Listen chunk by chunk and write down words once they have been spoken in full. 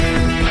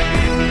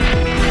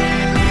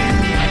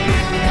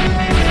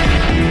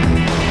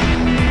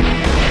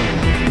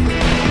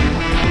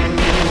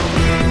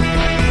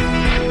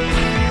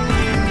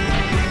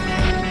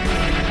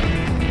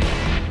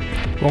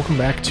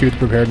welcome back to the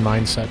Prepared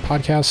Mindset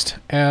Podcast.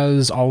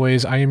 As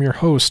always, I am your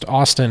host,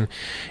 Austin,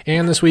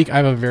 and this week I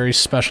have a very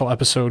special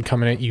episode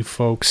coming at you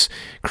folks.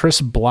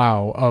 Chris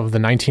Blau of the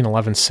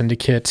 1911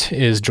 Syndicate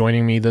is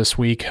joining me this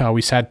week.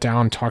 We sat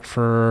down, talked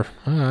for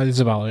it's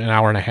about an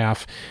hour and a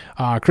half.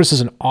 Chris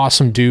is an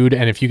awesome dude,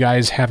 and if you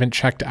guys haven't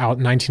checked out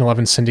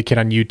 1911 Syndicate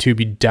on YouTube,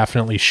 you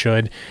definitely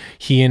should.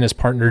 He and his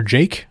partner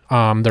Jake,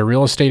 they're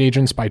real estate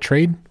agents by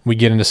trade. We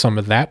get into some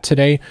of that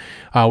today.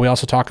 We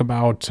also talk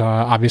about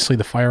obviously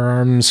the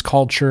firearms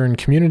culture and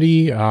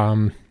community.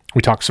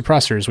 We talk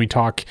suppressors. We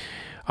talk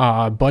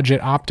budget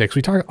optics.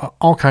 We talk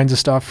all kinds of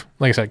stuff.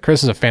 Like I said,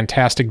 Chris is a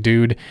fantastic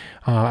dude.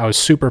 I was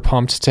super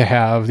pumped to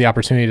have the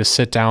opportunity to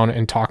sit down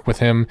and talk with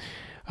him.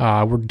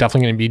 We're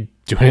definitely going to be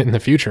doing it in the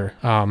future.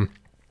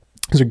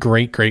 It was a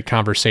great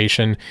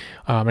conversation.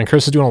 And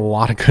Chris is doing a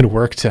lot of good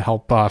work to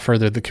help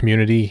further the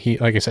community. He,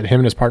 like I said,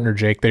 him and his partner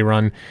Jake, they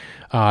run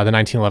the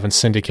 1911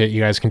 Syndicate.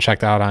 You guys can check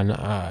that out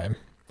on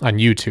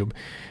YouTube.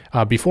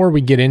 Before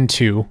we get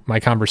into my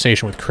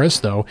conversation with Chris,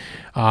 though,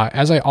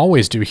 as I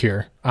always do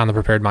here on the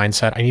Prepared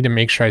Mindset, I need to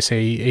make sure I say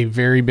a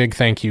very big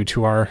thank you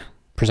to our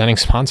presenting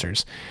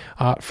sponsors.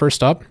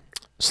 First up,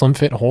 Slim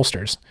Fit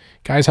Holsters.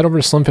 Guys, head over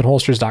to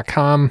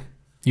slimfitholsters.com.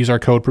 Use our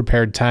code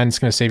PREPARED10. It's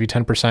going to save you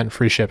 10%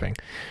 free shipping.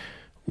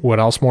 What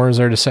else more is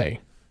there to say?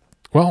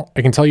 Well,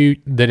 I can tell you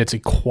that it's a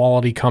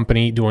quality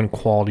company doing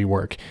quality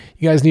work.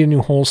 You guys need a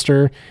new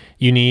holster.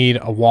 You need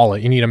a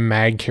wallet. You need a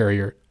mag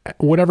carrier.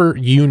 Whatever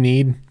you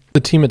need, the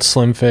team at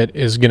Slim Fit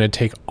is going to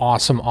take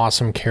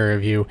awesome care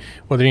of you.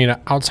 Whether you need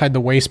an outside the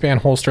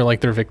waistband holster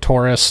like their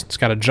Victoris, it's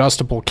got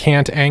adjustable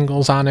cant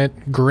angles on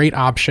it. Great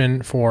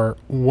option for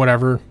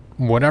whatever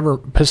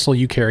pistol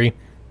you carry.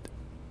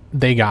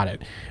 They got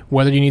it.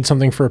 Whether you need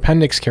something for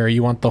appendix carry,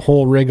 you want the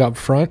whole rig up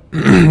front,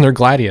 they're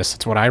Gladius.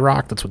 That's what I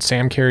rock. That's what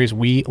Sam carries.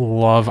 We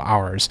love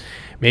ours.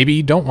 Maybe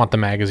you don't want the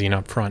magazine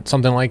up front.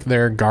 Something like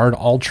their Guard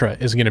Ultra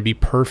is going to be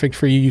perfect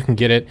for you. You can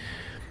get it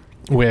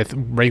with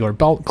regular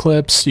belt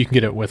clips. You can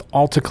get it with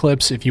Alta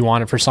clips if you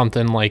want it for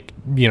something like,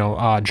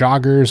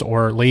 joggers,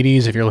 or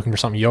ladies, if you're looking for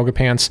something yoga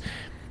pants.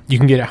 You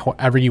can get it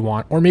however you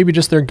want, or maybe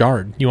just their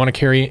guard. You want to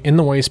carry it in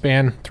the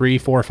waistband, 3,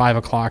 4, 5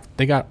 o'clock.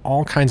 They got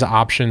all kinds of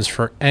options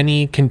for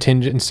any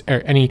contingents,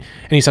 or any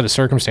set of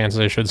circumstances,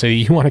 I should say.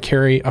 You want to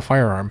carry a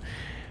firearm.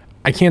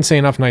 I can't say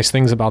enough nice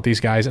things about these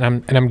guys,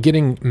 and I'm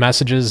getting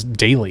messages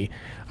daily.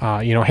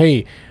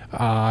 Hey,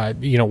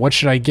 what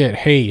should I get?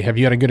 Hey, have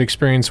you had a good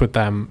experience with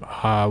them?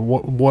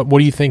 What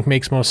do you think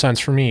makes most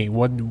sense for me?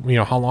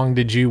 How long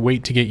did you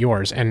wait to get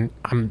yours? And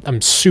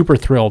I'm super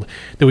thrilled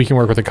that we can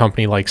work with a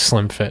company like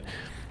Slim Fit.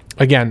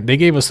 Again, they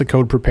gave us the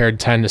code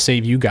PREPARED10 to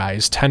save you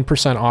guys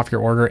 10% off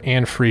your order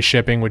and free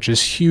shipping, which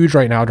is huge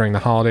right now during the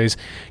holidays.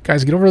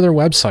 Guys, get over to their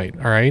website,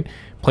 all right?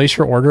 Place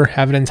your order,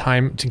 have it in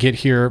time to get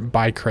here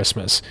by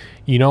Christmas.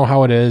 You know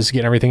how it is,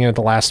 getting everything in at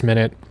the last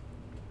minute.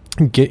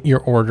 Get your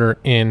order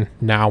in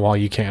now while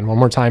you can. One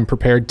more time,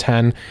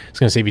 PREPARED10. It's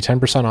going to save you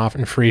 10% off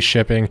and free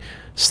shipping.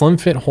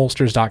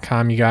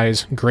 SlimFitHolsters.com, you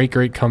guys.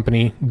 Great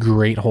company,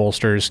 great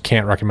holsters.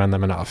 Can't recommend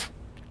them enough.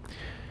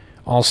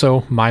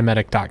 Also,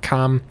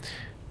 MyMedic.com.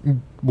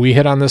 We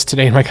hit on this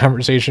today in my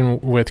conversation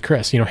with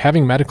Chris.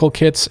 Having medical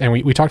kits, and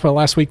we talked about it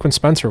last week when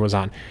Spencer was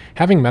on.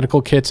 Having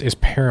medical kits is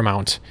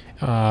paramount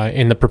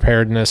in the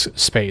preparedness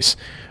space,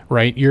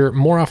 right? You're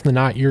more often than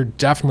not, you're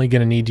definitely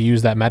going to need to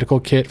use that medical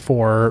kit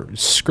for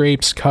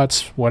scrapes,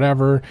 cuts,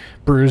 whatever,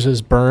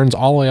 bruises, burns,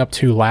 all the way up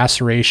to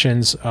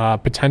lacerations,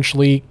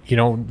 potentially,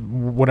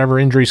 whatever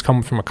injuries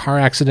come from a car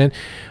accident,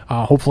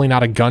 hopefully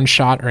not a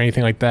gunshot or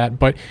anything like that.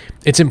 But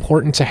it's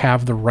important to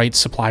have the right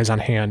supplies on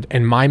hand,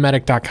 and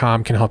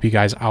mymedic.com can help you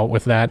guys out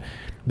with that.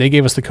 They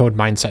gave us the code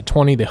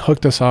Mindset20. They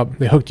hooked us up.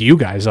 They hooked you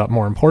guys up,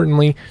 more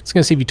importantly. It's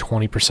going to save you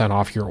 20%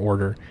 off your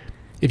order.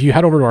 If you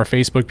head over to our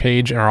Facebook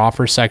page and our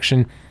offer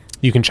section,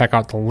 you can check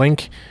out the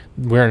link.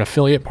 We're an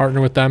affiliate partner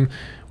with them.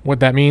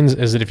 What that means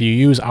is that if you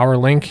use our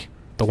link,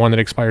 the one that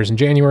expires in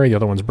January, the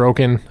other one's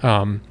broken.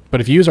 But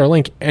if you use our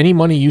link, any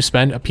money you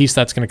spend, a piece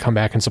that's going to come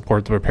back and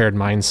support the Prepared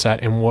Mindset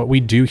and what we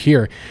do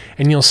here.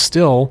 And you'll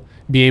still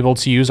be able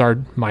to use our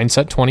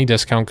Mindset 20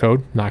 discount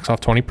code, knocks off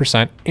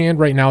 20%. And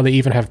right now they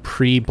even have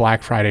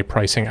pre-Black Friday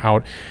pricing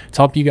out to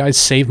help you guys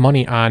save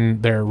money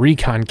on their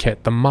Recon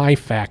kit, the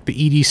MyFac, the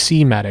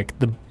EDC Medic,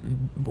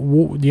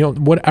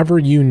 whatever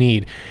you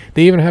need.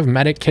 They even have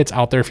medic kits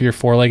out there for your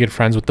four-legged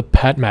friends with the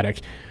Pet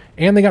Medic.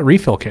 And they got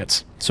refill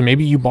kits. So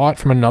maybe you bought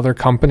from another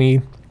company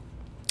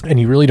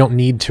and you really don't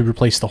need to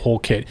replace the whole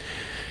kit.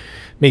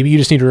 Maybe you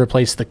just need to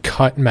replace the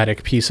cut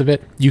medic piece of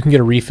it. You can get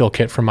a refill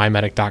kit from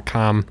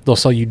mymedic.com. They'll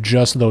sell you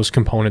just those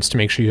components to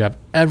make sure you have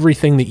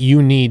everything that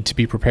you need to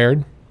be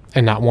prepared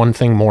and not one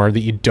thing more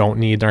that you don't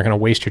need. They're not going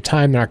to waste your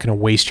time. They're not going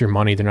to waste your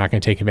money. They're not going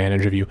to take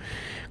advantage of you.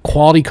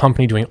 Quality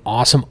company doing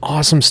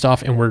awesome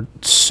stuff, and we're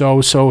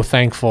so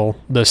thankful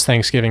this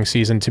Thanksgiving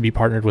season to be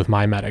partnered with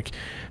MyMedic.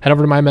 Head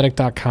over to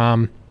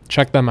mymedic.com.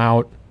 Check them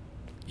out.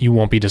 You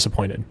won't be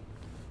disappointed.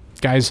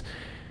 Guys,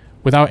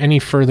 without any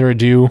further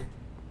ado,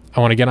 I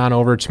want to get on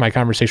over to my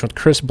conversation with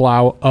Chris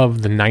Blau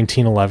of the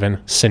 1911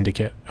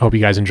 Syndicate. I hope you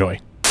guys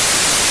enjoy.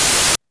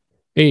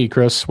 Hey,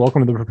 Chris,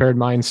 welcome to the Prepared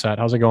Mindset.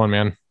 How's it going,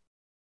 man?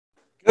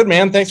 Good,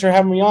 man. Thanks for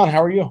having me on.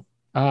 How are you?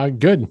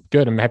 Good.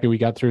 I'm happy we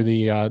got through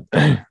the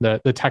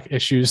the tech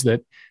issues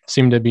that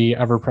seem to be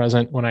ever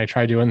present when I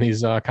try doing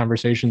these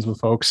conversations with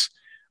folks.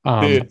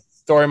 Um, Dude,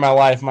 story of my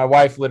life. My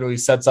wife literally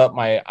sets up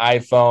my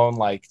iPhone.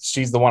 Like,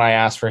 she's the one I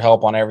ask for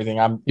help on everything.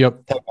 I'm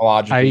yep.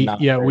 technologically not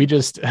We very.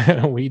 just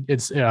we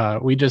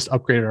just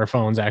upgraded our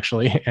phones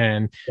actually,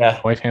 and my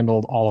Yeah. wife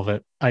handled all of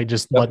it. I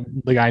just let Yep.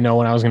 the guy know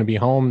when I was going to be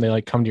home. They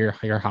like come to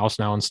your house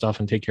now and stuff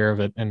and take care of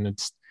it. And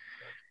it's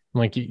I'm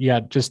like, yeah,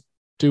 just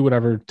do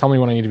whatever. Tell me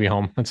when I need to be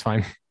home. That's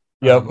fine.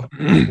 Yep.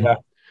 Um, Yeah.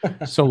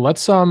 So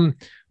let's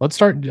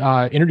start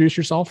introduce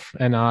yourself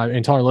and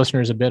tell our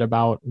listeners a bit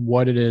about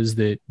what it is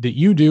that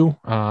you do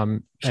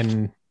and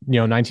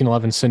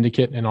 1911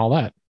 Syndicate and all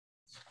that.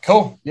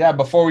 Cool. Yeah.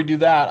 Before we do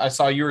that, I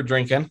saw you were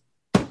drinking.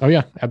 Oh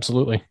yeah,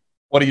 absolutely.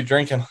 What are you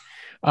drinking?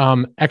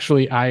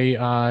 Actually,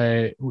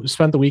 I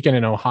spent the weekend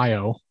in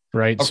Ohio,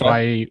 right? So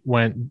Okay. I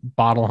went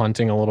bottle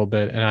hunting a little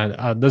bit,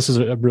 and this is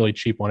a really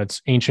cheap one.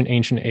 It's ancient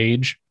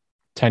age,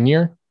 10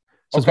 year.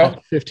 So it's Okay.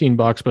 about $15,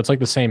 but it's like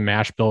the same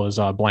mash bill as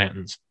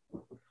Blanton's.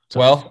 So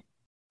Well,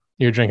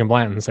 you're drinking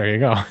Blanton's. There you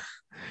go.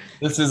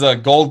 this is a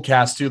gold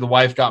cast too. The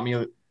wife got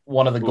me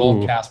one of the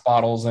gold Ooh, cast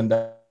bottles, and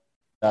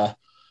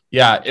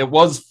yeah, it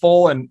was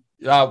full. And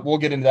we'll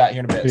get into that here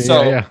in a bit. yeah,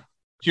 So, yeah.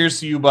 cheers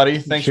to you, buddy.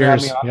 Thanks for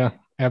having me Cheers. on. Yeah,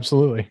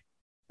 absolutely.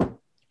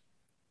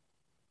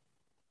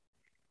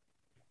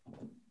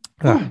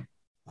 Ah, Whew.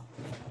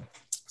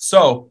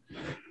 So,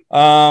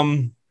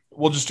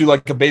 we'll just do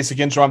like a basic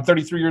intro. I'm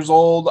 33 years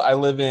old. I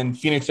live in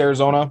Phoenix,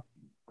 Arizona.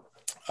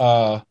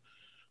 Uh,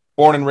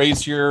 Born and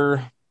raised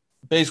here.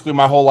 Basically,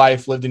 my whole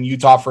life. Lived in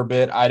Utah for a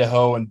bit,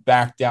 Idaho, and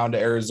back down to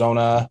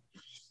Arizona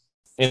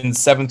in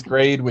seventh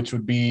grade, which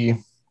would be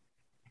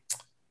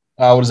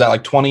what is that,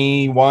 like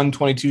 21,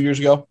 22 years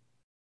ago,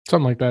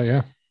 something like that.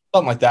 Yeah.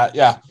 something like that.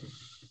 Yeah.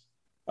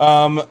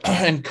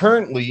 And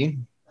currently,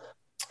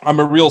 I'm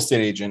a real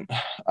estate agent.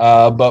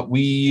 But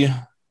we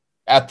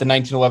at the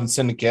 1911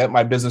 Syndicate,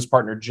 my business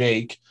partner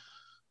Jake,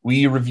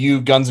 we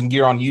review guns and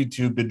gear on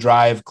YouTube to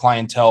drive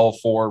clientele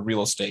for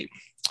real estate.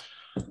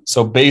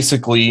 So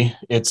basically,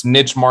 it's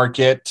niche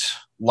market,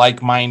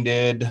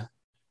 like-minded,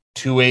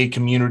 2A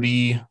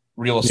community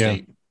real Yeah.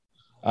 estate.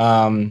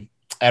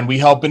 And we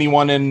help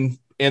anyone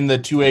in the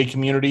 2A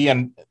community.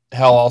 And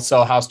hell, I'll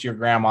sell a house to your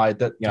grandma.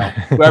 That,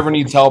 whoever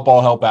needs help, I'll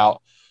help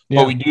out. But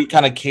Yeah. we do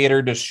kind of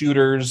cater to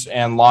shooters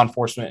and law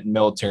enforcement and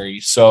military.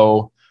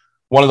 So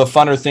one of the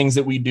funner things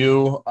that we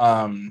do,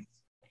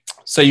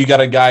 say you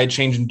got a guy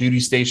changing duty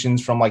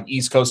stations from like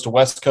East Coast to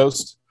West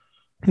Coast.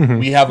 Mhm.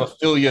 We have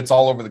affiliates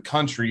all over the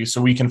country,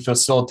 so we can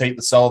facilitate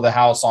the sale of the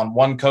house on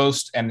one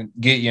coast and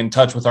get you in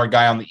touch with our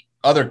guy on the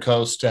other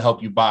coast to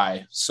help you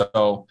buy. So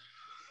Oh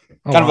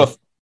kind wow. of a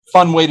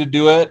fun way to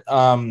do it. A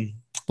lot of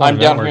I'm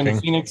down here in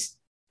networking. Phoenix.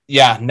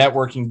 Yeah,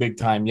 networking big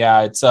time.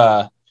 Yeah, it's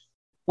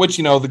which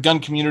the gun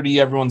community,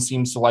 everyone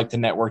seems to like to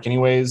network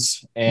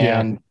anyways, Yeah.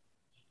 and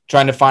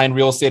trying to find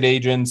real estate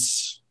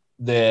agents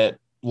that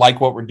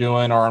like what we're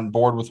doing, are on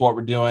board with what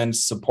we're doing,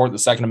 support the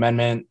Second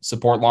Amendment,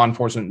 support law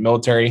enforcement,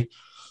 military.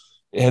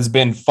 It has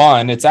been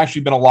fun. It's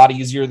actually been a lot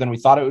easier than we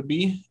thought it would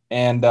be.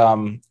 And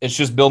it's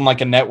just building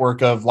like a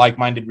network of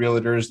like-minded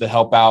realtors to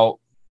help out,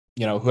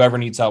 whoever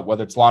needs help,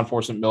 whether it's law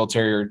enforcement,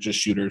 military, or just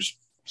shooters.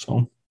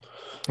 So,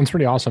 It's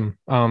pretty awesome.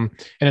 And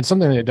it's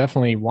something that I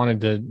definitely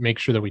wanted to make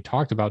sure that we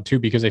talked about too,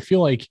 because I feel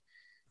like,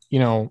 in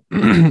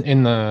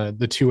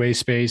the 2A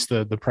space,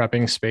 the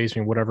prepping space, I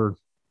mean, whatever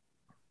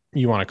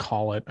you want to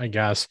call it, I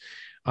guess.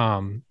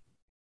 Um,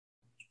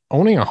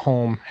 owning a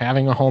home,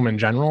 having a home in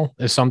general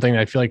is something that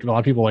I feel like a lot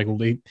of people like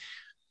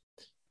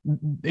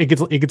it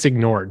gets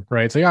ignored,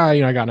 right? It's like, I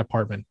got an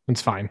apartment,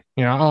 it's fine.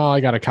 Oh, I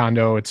got a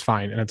condo, it's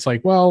fine. And it's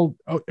like, well,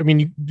 I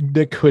mean,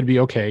 that could be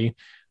okay.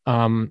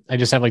 I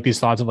just have like these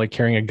thoughts of like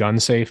carrying a gun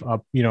safe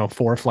up,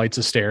 4 flights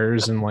of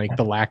stairs, and like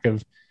the lack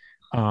of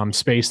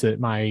space that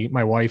my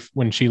wife,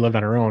 when she lived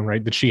on her own,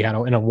 right, that she had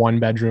in a 1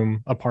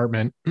 bedroom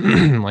apartment,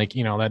 like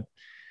that.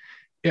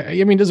 Yeah,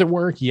 I mean, does it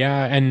work?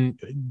 Yeah, and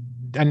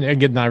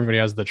again, not everybody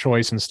has the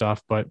choice and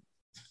stuff, but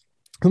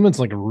something's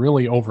like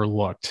really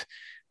overlooked,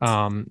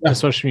 yeah,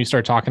 especially when you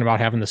start talking about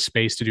having the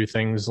space to do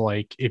things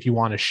like if you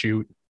want to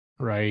shoot,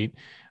 right?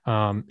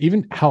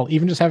 Even hell,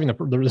 even just having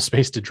the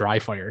space to dry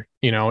fire,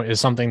 is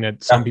something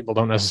that some yeah, people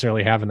don't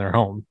necessarily have in their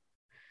home.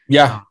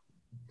 yeah,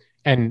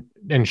 Uh,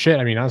 and shit,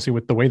 I mean, honestly,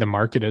 with the way the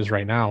market is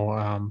right now,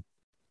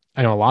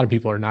 I know a lot of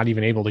people are not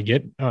even able to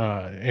get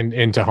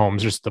into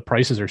homes. Just the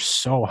prices are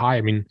so high.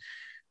 I mean,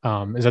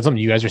 is that something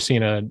you guys are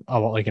seeing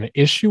like an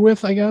issue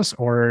with, I guess,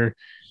 or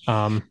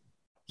um,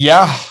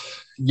 yeah,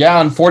 yeah.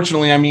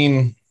 Unfortunately, I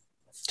mean,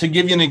 to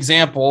give you an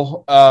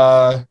example,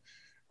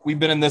 we've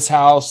been in this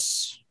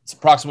house. It's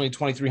approximately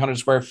 2,300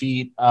 square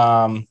feet.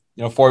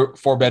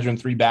 Four bedroom,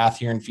 3 bath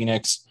here in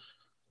Phoenix.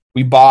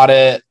 We bought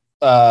it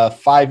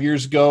 5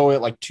 years ago at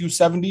like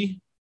 270.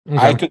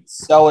 I okay. could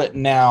sell it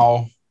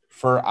now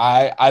for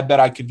I bet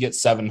I could get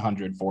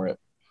 700 for it.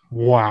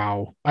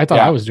 Wow. I thought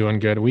I Yeah. was doing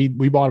good. We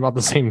bought about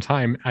the same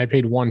time. I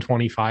paid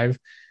 125.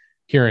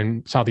 here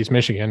in Southeast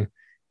Michigan.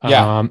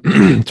 Yeah.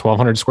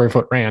 1,200 square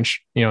foot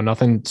ranch,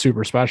 nothing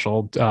super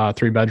special,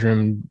 3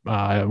 bedroom,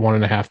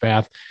 1.5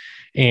 bath.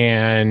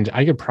 And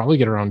I could probably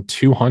get around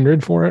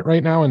 200 for it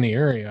right now in the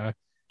area.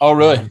 Oh,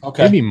 really?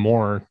 Okay. Maybe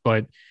more,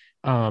 but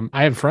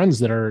I have friends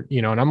that are,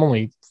 and I'm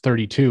only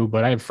 32,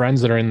 but I have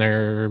friends that are in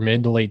their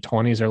mid to late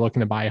 20s are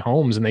looking to buy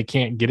homes and they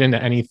can't get into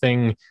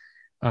anything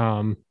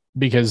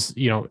because,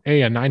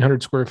 a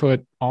 900 square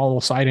foot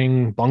all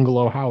siding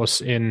bungalow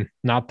house in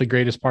not the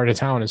greatest part of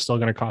town is still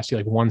going to cost you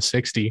like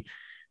 160.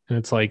 And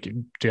it's like,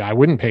 dude, I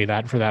wouldn't pay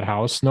that for that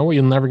house. No,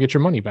 you'll never get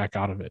your money back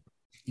out of it.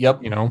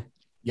 Yep.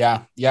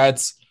 Yeah. Yeah.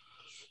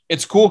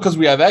 It's cool because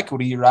we have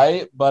equity,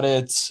 right? But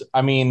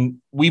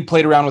we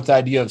played around with the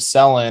idea of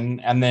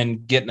selling and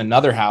then getting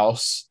another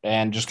house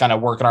and just kind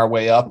of working our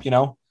way up,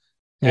 Yeah.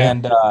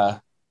 And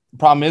the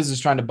problem is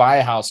trying to buy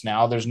a house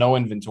now. There's no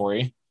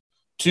inventory.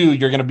 2,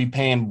 you're going to be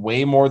paying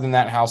way more than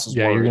that house is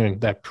worth. You're getting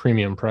that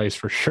premium price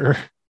for sure.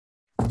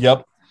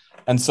 Yep.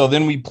 And so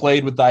then we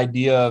played with the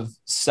idea of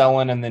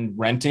selling and then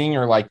renting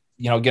or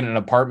getting an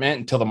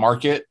apartment until the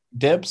market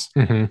dips.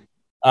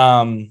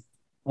 Mm-hmm.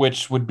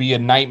 Which would be a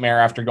nightmare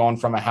after going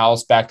from a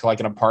house back to like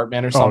an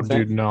apartment or something.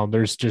 Oh, dude, no,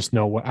 there's just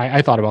no way.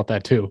 I thought about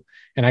that too.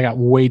 And I got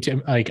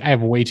I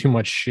have way too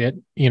much shit,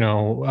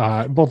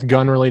 both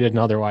gun related and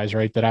otherwise,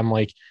 right? That I'm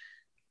like,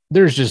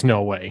 there's just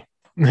no way.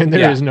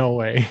 There is no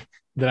way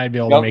that I'd be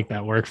able to make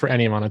that work for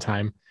any amount of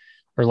time.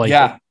 Or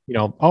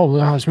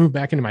let's move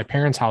back into my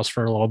parents' house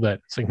for a little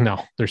bit. It's like,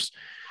 no, there's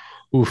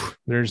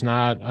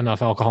not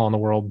enough alcohol in the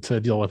world to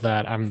deal with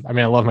that. I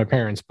love my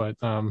parents, but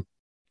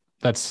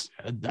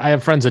I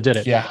have friends that did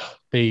it. Yeah.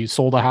 They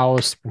sold a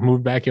house,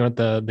 moved back in with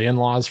the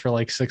in-laws for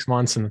like 6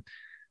 months. And I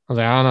was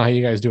like, I don't know how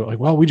you guys do it. Like,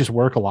 well, we just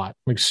work a lot.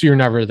 Like, so you're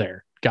never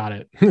there. Got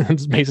it.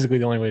 It's basically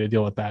the only way to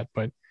deal with that.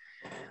 But,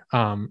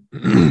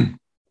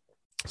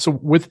 so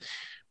with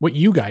what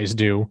you guys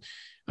do,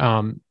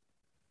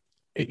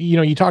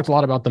 you talked a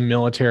lot about the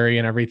military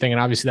and everything. And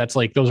obviously that's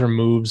like, those are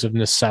moves of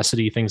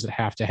necessity, things that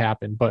have to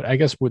happen. But I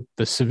guess with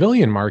the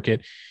civilian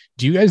market,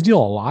 do you guys deal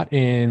a lot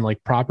in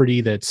like property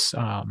that's,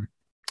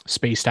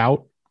 spaced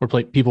out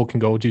where people can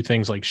go do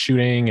things like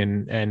shooting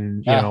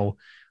and do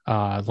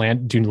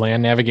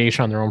land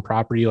navigation on their own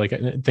property, like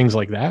things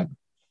like that?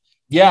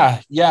 Yeah.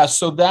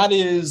 So that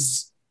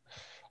is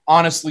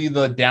honestly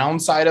the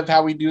downside of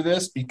how we do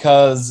this,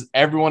 because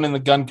everyone in the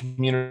gun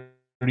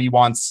community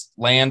wants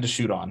land to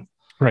shoot on,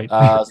 right?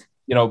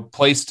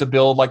 Place to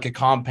build like a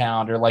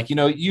compound or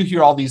you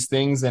hear all these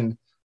things and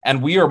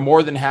we are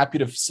more than happy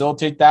to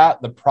facilitate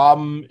that. The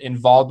problem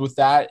involved with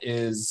that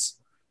is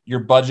your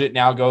budget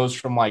now goes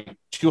from like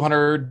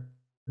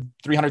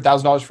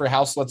 $300,000 for a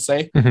house, let's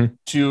say, mm-hmm.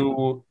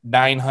 to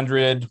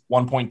 900,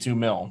 1.2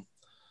 mil.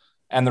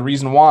 And the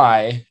reason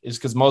why is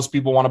because most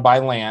people want to buy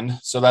land.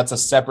 So that's a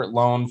separate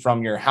loan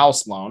from your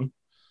house loan.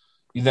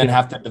 You then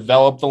have to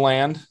develop the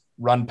land,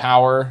 run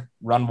power,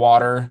 run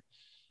water.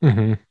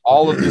 Mm-hmm.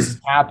 All of this is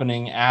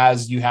happening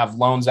as you have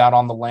loans out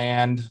on the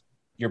land.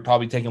 You're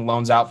probably taking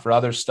loans out for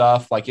other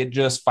stuff. Like, it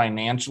just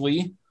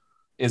financially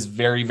is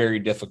very, very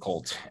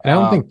difficult.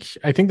 And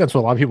I think that's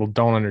what a lot of people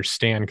don't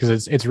understand,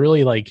 because it's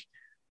really like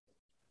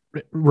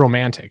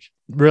romantic,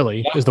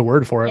 really is the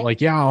word for it.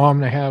 Like, I'm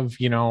going to have,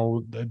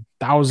 the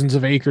thousands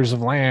of acres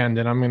of land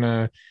and I'm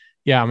going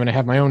to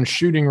have my own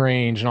shooting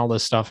range and all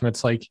this stuff. And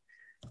it's like,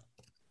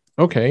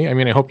 okay,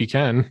 I hope you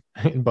can,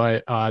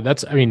 but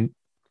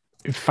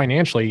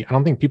financially, I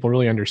don't think people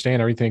really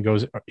understand everything that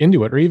goes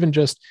into it, or even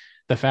just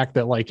the fact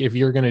that, like, if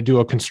you're going to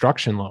do a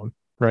construction loan,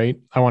 right?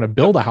 I want to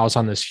build a house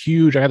on this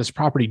huge, I got this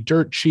property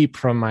dirt cheap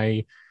from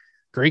my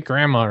great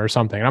grandma or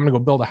something. And I'm going to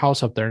go build a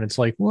house up there. And it's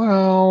like,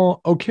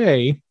 well,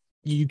 okay,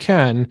 you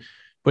can,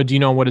 but do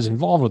you know what is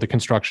involved with a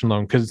construction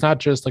loan? Because it's not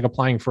just like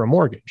applying for a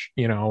mortgage,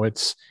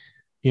 it's,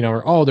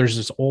 there's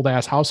this old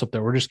ass house up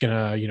there. We're just going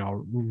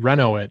to,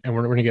 reno it. And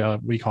we're going to get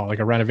what we call like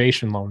a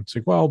renovation loan. It's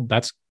like, well,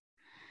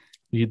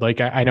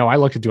 I know I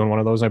looked at doing one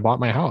of those. I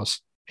bought my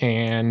house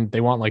and they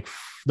want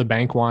the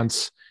bank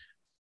wants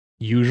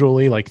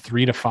usually like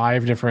 3 to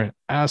 5 different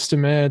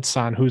estimates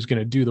on who's going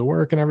to do the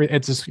work and everything.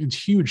 It's a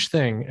huge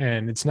thing.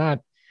 And it's not,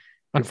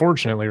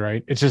 unfortunately,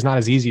 right, it's just not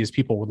as easy as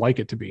people would like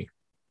it to be.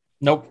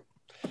 Nope.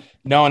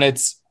 No. And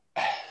it's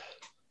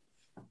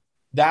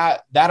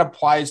that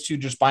applies to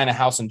just buying a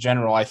house in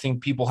general. I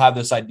think people have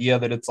this idea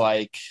that it's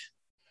like,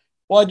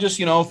 well, I just,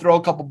 throw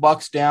a couple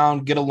bucks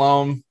down, get a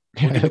loan.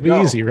 It'd be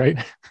easy, right?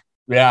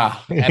 Yeah.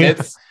 And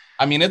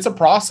it's a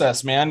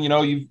process, man.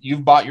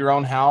 You've bought your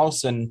own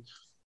house and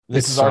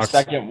this is our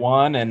second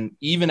one. And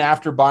even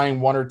after buying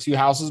 1 or 2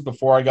 houses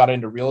before I got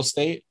into real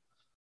estate,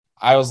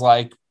 I was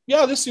like,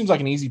 yeah, this seems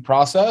like an easy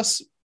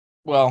process.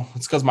 Well,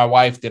 it's because my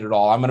wife did it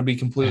all. I'm going to be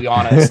completely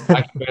honest.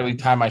 I can barely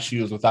tie my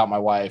shoes without my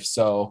wife.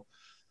 So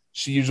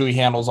she usually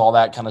handles all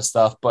that kind of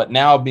stuff. But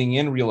now being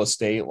in real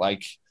estate,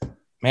 like,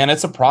 man,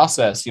 it's a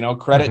process,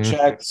 credit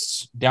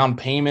checks, down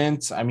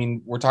payments.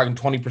 We're talking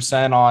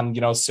 20% on,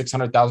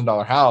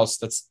 $600,000 house.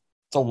 That's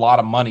a lot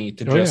of money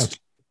to just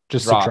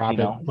drop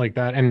it like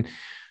that. And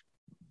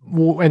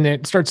and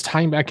it starts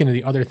tying back into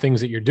the other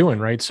things that you're doing,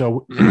 right?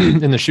 So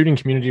in the shooting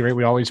community,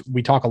 right,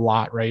 we talk a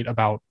lot, right,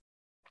 about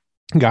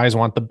guys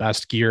want the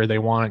best gear. They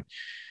want,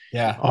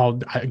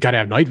 I got to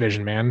have night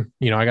vision, man.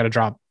 I got to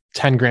drop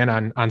 10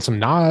 grand on some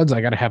nods.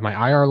 I got to have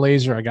my IR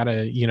laser. I got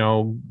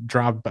to,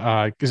 drop,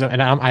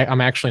 and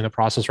I'm actually in the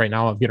process right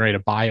now of getting ready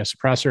to buy a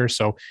suppressor.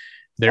 So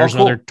there's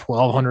another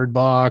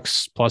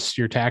 $1,200 plus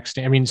your tax.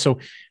 I mean, so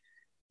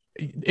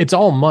it's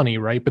all money,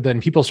 right? But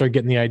then people start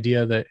getting the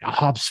idea that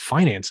I'll just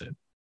finance it.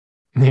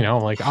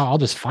 Like, I'll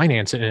just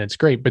finance it and it's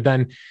great. But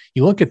then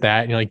you look at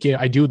that and you're like, yeah,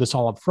 I do this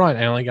all up front.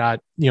 I only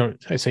got,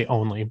 I say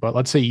only, but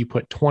let's say you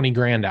put 20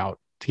 grand out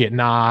to get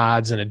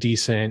nods and a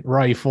decent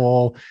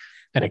rifle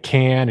and a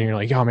can. And you're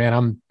like, oh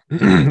man,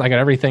 I got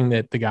everything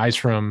that the guys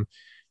from,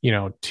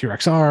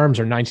 T-Rex Arms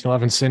or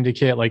 1911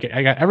 Syndicate, like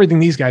I got everything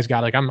these guys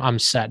got. Like I'm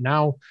set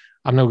now.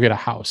 I'm going to get a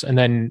house. And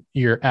then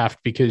you're effed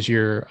because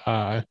your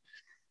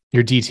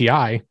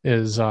DTI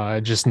is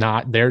just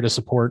not there to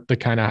support the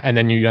kind of, and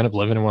then you end up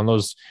living in one of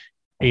those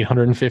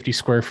 850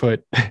 square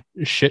foot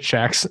shit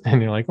shacks.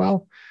 And you're like,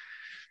 well,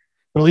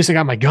 but at least I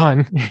got my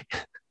gun.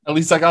 At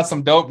least I got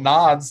some dope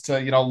nods to,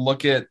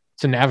 look at,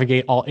 to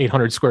navigate all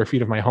 800 square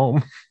feet of my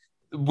home,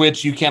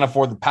 which you can't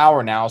afford the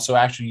power now. So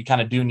actually you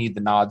kind of do need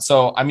the nod.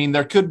 So, I mean,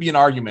 there could be an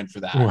argument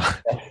for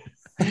that.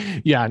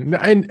 Yeah.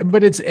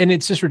 But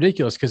it's just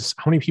ridiculous because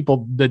how many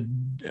people that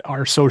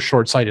are so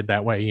short-sighted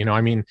that way, I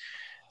mean,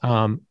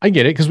 I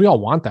get it because we all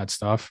want that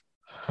stuff.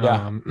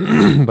 Yeah.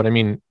 But I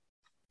mean,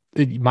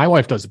 my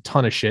wife does a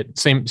ton of shit.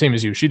 Same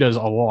as you. She does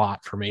a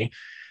lot for me.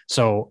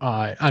 So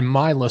on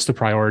my list of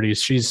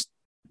priorities, she's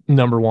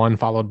number one,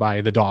 followed by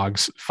the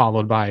dogs,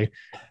 followed by,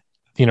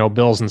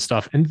 bills and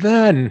stuff. And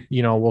then,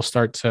 we'll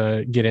start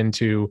to get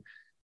into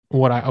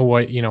what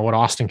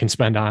Austin can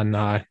spend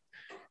on,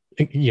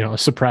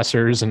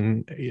 suppressors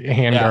and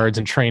handguards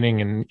and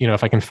training. And,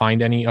 if I can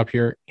find any up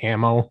here,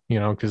 ammo,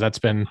 cause that's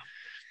been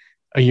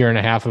a year and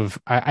a half of,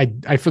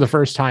 I for the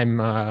first time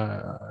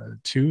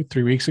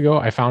 2-3 weeks ago,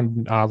 I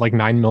found like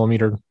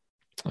 9mm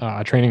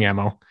training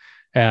ammo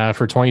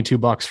for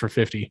 $22 for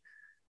 50.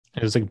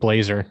 It was like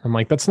Blazer. I'm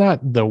like, that's not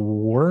the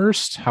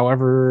worst.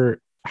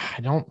 However,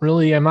 I'm not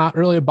really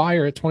a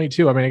buyer at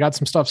 22. I mean, I got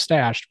some stuff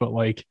stashed, but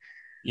like,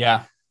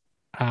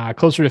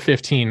 closer to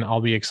 15, I'll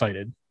be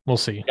excited. We'll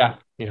see. Yeah.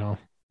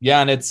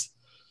 Yeah. And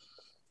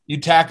you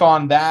tack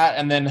on that.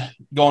 And then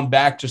going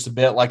back just a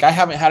bit, like I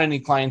haven't had any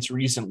clients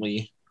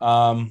recently.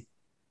 No,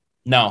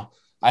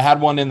 I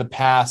had one in the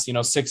past,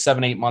 6,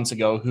 7, 8 months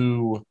ago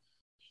who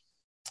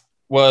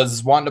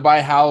was wanting to buy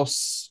a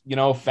house,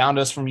 found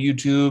us from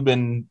YouTube.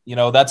 And,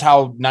 that's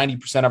how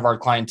 90% of our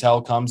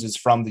clientele comes is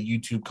from the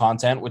YouTube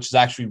content, which is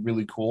actually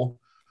really cool.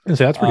 So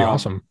that's pretty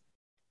awesome.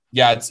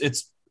 Yeah,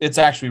 it's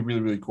actually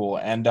really, really cool.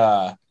 And,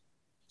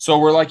 so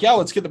we're like, yeah,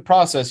 let's get the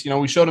process.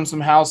 We showed him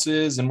some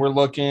houses and we're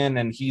looking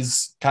and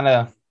he's kind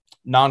of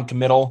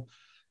non-committal.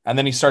 And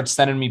then he starts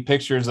sending me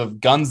pictures of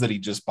guns that he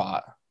just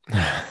bought.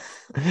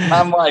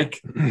 I'm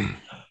like,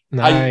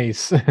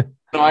 nice.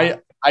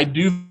 I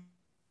do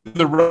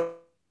the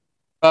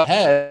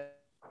head.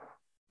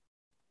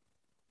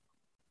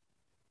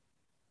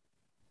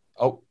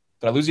 Oh,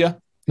 did I lose you?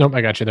 Nope,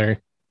 I got you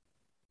there.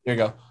 There you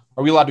go.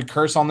 Are we allowed to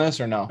curse on this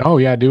or no? Oh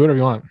yeah, do whatever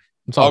you want.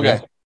 It's all okay.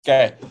 Good.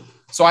 Okay.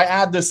 So I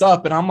add this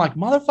up and I'm like,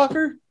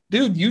 motherfucker,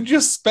 dude, you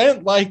just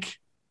spent like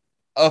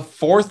a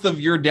fourth of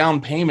your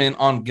down payment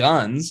on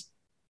guns.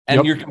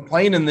 And you're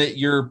complaining that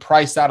you're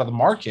priced out of the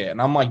market. And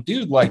I'm like,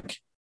 dude, like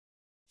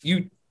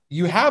you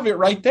have it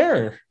right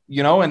there,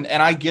 and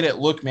I get it.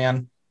 Look,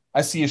 man,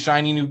 I see a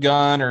shiny new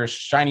gun or a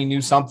shiny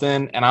new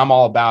something and I'm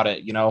all about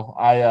it.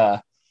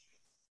 I'm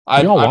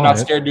not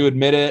scared to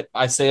admit it.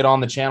 I say it on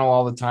the channel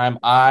all the time.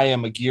 I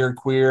am a gear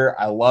queer.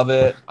 I love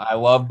it. I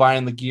love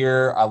buying the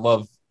gear. I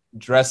love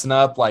dressing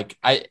up. Like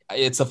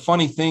it's a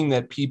funny thing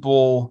that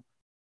people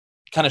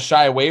kind of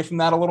shy away from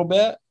that a little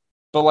bit.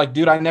 But like,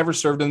 dude, I never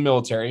served in the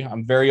military.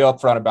 I'm very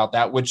upfront about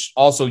that, which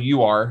also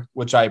you are,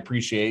 which I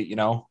appreciate,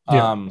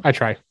 I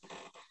try.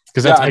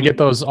 Because I get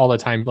those all the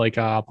time. Like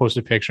I'll post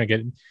a picture, I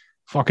get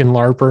fucking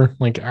LARPer.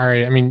 Like, all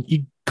right, I mean,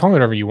 you call me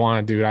whatever you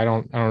want, dude. I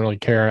don't really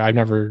care. I've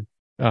never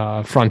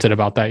fronted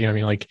about that. I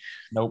mean, like,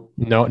 nope.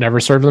 No, never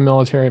served in the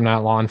military. I'm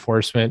not law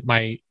enforcement.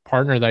 My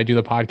partner that I do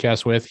the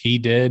podcast with, he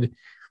did.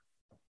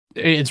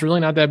 It's really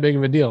not that big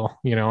of a deal.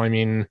 I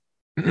mean,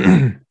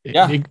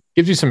 it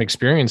gives you some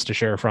experience to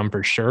share from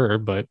for sure,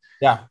 but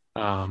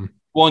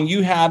well, and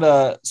you had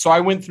so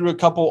I went through a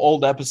couple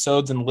old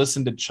episodes and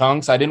listened to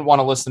chunks. I didn't want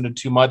to listen to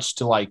too much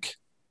to like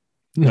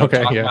talk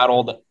about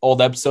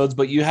old episodes,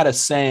 but you had a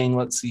saying.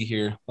 Let's see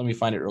here, let me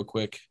find it real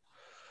quick.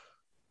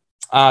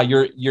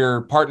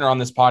 Your partner on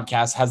this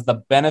podcast has the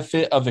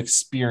benefit of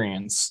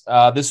experience.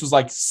 This was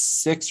like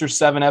 6 or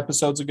 7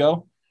 episodes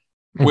ago,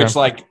 which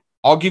like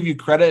I'll give you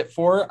credit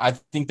for. I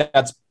think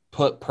that's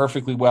put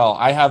perfectly well.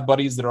 I have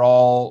buddies that are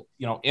all,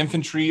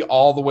 infantry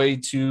all the way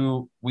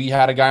to, we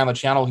had a guy on the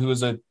channel who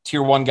was a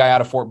tier 1 guy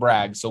out of Fort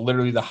Bragg. So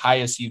literally the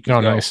highest you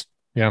can go. Nice.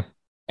 Yeah.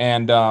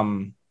 And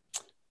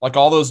like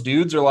all those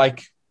dudes are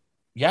like,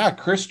 yeah,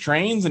 Chris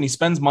trains and he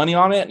spends money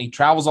on it and he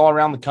travels all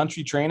around the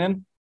country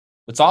training.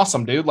 It's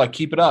awesome, dude. Like,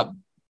 keep it up,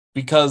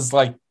 because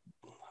like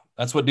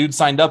that's what dude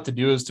signed up to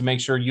do, is to make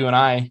sure you and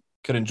I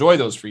could enjoy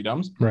those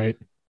freedoms. Right.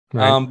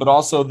 But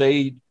also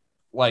they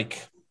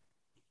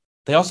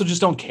also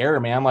just don't care,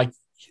 man. Like,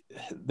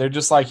 they're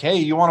just like, hey,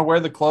 you want to wear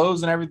the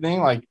clothes and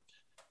everything? Like,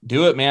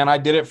 do it, man. I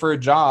did it for a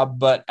job.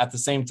 But at the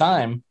same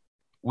time,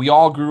 we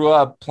all grew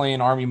up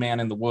playing Army Man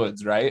in the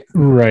woods, right?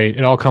 Right.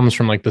 It all comes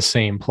from like the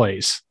same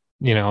place,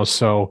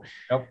 so,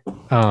 Yep.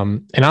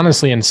 and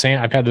honestly, and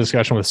Sam, I've had a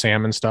discussion with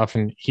Sam and stuff,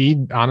 and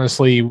he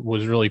honestly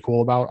was really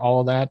cool about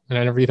all of that and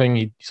everything.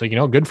 He's like,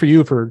 good for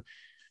you for,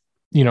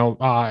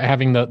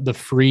 having the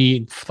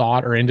free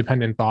thought or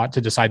independent thought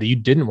to decide that you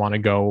didn't want to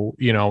go,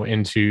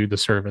 into the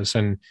service.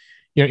 And,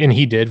 and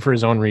he did for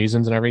his own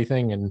reasons and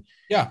everything. And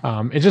yeah,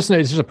 it's just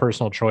a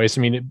personal choice.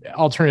 I mean,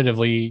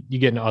 alternatively, you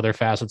get into other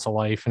facets of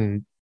life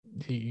and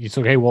it's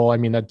okay. Well, I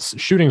mean,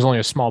 shooting's only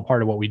a small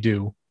part of what we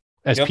do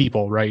as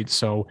people. Right.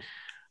 So,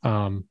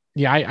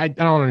 yeah, I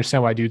don't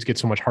understand why dudes get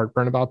so much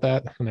heartburn about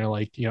that. And they're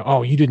like,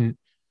 oh, you didn't,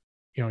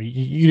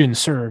 you didn't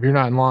serve. You're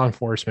not in law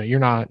enforcement. You're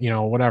not,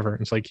 whatever.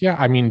 It's like, yeah,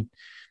 I mean,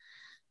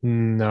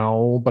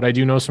 no, but I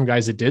do know some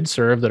guys that did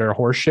serve that are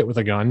horse shit with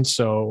a gun.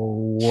 So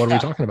what are we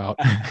talking about?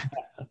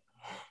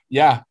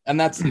 Yeah. And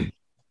that's,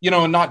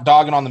 not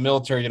dogging on the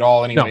military at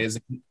all. Anyways,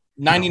 no.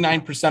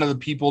 99% of the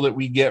people that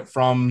we get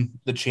from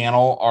the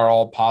channel are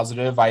all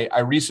positive. I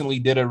recently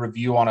did a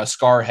review on a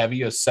Scar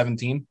Heavy, a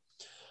 17.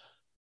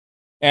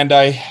 And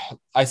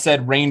I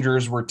said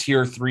Rangers were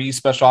tier 3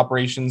 special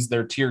operations.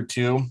 They're tier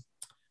 2.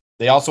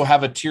 They also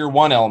have a tier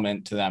 1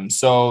 element to them.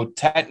 So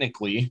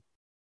technically,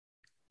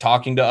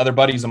 talking to other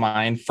buddies of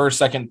mine,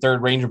 1st, 2nd,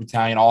 3rd Ranger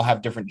Battalion all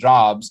have different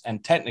jobs,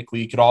 and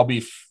technically could all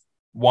be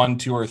 1,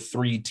 2, or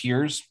 3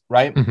 tiers,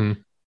 right? Mm-hmm.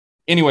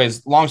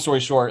 Anyways, long story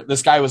short,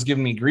 this guy was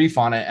giving me grief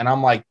on it, and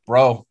I'm like,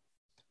 bro,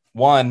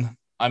 1,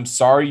 I'm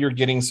sorry you're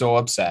getting so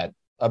upset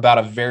about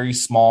a very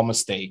small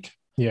mistake.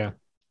 Yeah.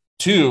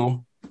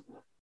 2,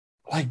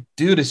 like,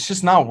 dude, it's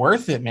just not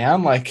worth it,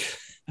 man. Like,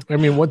 I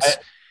mean,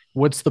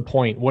 what's the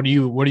point? What do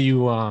you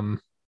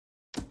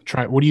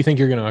think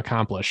you're going to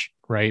accomplish,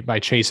 right, by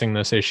chasing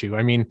this issue?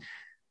 I mean,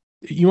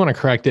 you want to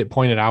correct it,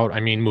 point it out. I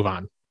mean, move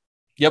on.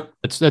 Yep.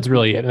 That's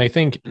really it. And I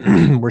think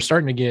we're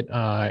starting to get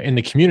in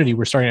the community,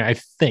 I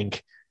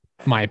think,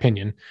 my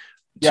opinion,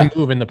 to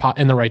move in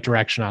the right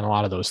direction on a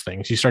lot of those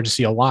things. You start to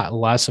see a lot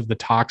less of the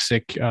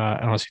toxic,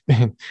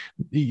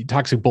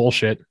 toxic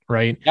bullshit,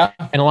 right? Yeah.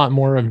 And a lot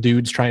more of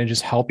dudes trying to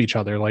just help each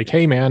other. Like,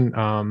 hey,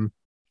 man,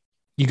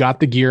 you got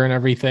the gear and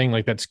everything.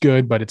 Like, that's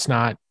good, but it's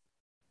not.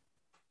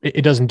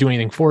 It doesn't do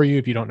anything for you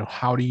if you don't know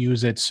how to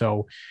use it.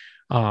 So,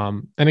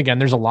 and again,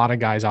 there's a lot of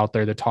guys out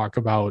there that talk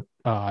about,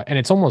 and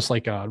it's almost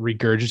like a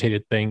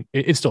regurgitated thing.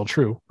 It's still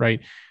true, right?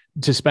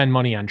 To spend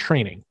money on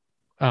training,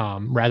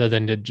 rather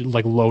than to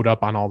like load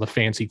up on all the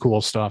fancy,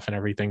 cool stuff and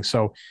everything.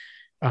 So,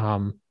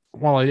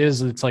 while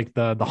it's like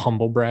the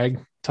humble brag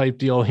type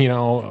deal,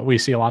 we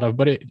see a lot of,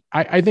 but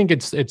I think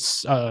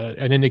it's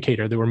an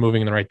indicator that we're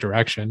moving in the right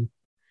direction.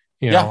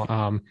 You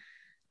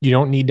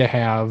don't need to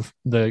have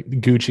the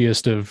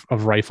Gucciest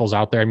of rifles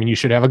out there. I mean, you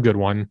should have a good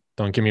one.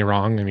 Don't get me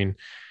wrong. I mean,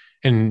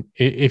 and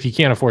if you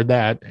can't afford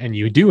that and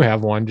you do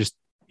have one, just,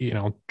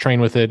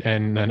 train with it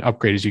and then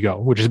upgrade as you go,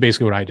 which is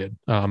basically what I did.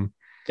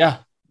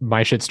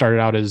 My shit started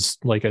out as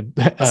like a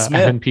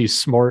FNP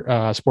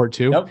Sport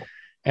 2. Yep.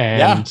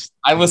 And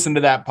I listened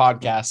to that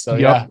podcast. So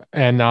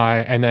And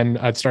then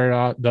I'd started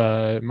out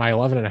my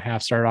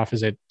 11.5 started off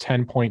as a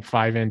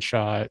 10.5 inch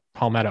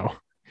Palmetto,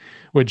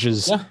 which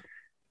is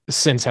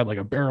since had like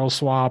a barrel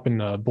swap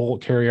and a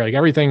bolt carrier, like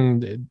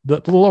everything.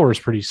 The lower is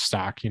pretty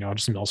stock,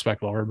 just a mil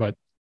spec lower, but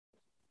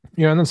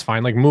and that's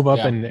fine. Like, move up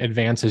and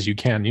advance as you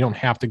can. You don't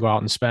have to go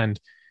out and spend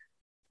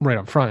right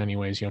up front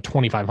anyways,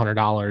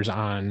 $2,500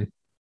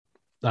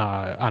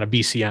 on a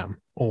BCM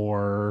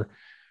or,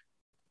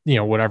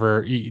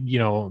 whatever,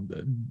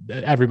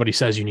 everybody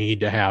says you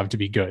need to have to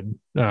be good,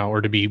 or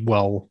to be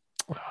well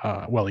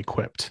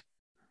equipped,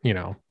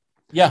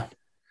 Yeah.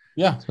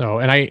 So,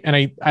 and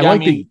I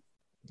like that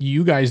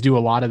you guys do a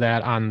lot of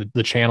that on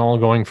the channel,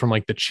 going from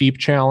like the cheap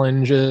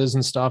challenges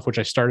and stuff, which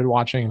I started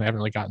watching and I haven't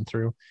really gotten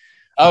through.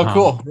 Oh,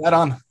 cool. Right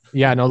on.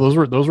 Yeah, no,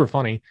 those were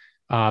funny.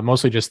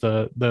 Mostly just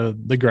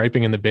the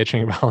griping and the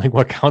bitching about like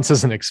what counts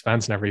as an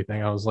expense and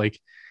everything. I was like,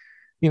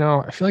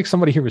 I feel like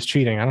somebody here was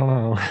cheating. I don't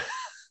know.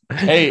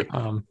 Hey,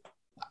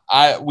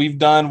 we've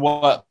done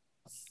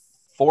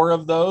 4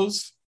 of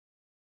those,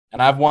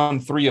 and I've won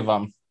 3 of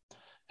them.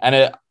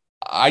 And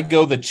I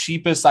go the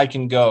cheapest I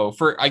can go.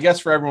 I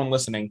guess for everyone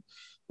listening,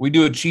 we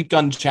do a cheap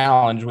gun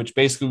challenge, which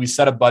basically we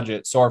set a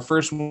budget. So our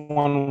first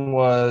one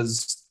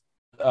was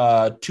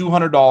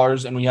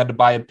 $200, and we had to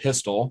buy a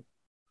pistol.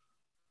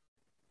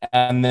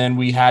 And then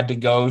we had to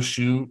go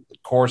shoot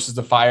courses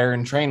of fire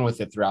and train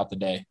with it throughout the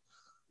day.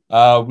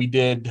 We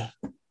did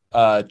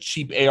a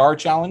cheap AR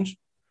challenge.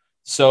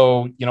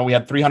 So, we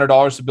had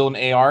 $300 to build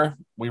an AR.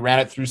 We ran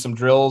it through some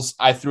drills.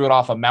 I threw it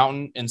off a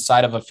mountain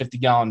inside of a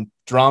 50-gallon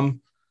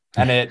drum,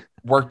 and it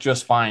work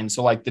just fine.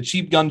 So like the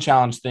cheap gun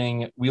challenge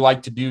thing, we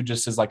like to do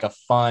just as like a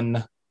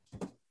fun,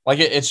 like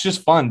it's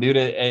just fun, dude.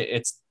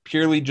 It's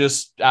purely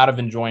just out of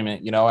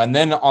enjoyment, you know. And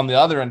then on the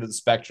other end of the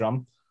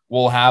spectrum,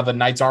 we'll have a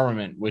Knight's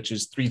Armament, which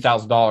is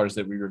 $3,000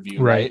 that we review,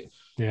 right?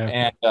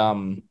 Yeah.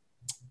 And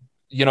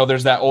you know,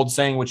 there's that old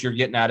saying, which you're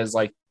getting at is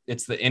like,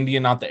 it's the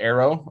Indian, not the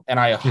arrow. And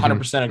I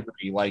 100%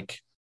 agree, like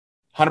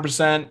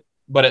 100%.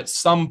 But at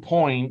some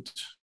point,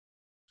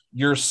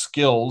 your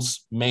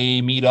skills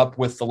may meet up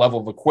with the level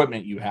of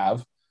equipment you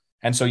have.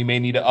 And so you may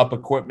need to up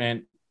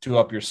equipment to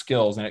up your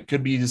skills. And it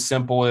could be as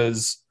simple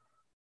as,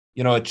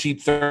 you know, a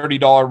cheap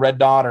 $30 red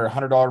dot or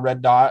 $100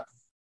 red dot.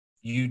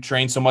 You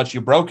train so much,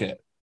 you broke it.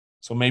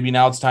 So maybe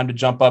now it's time to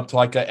jump up to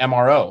like a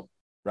MRO,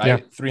 right? Yeah.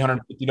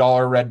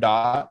 $350 red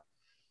dot.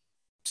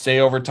 Say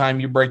over time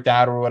you break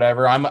that or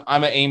whatever. I'm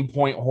an aim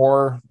point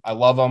whore. I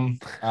love them.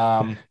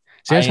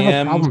 See, I just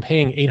have a problem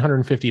paying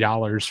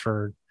 $850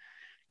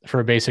 for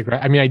a basic.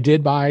 I mean, I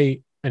did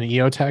buy an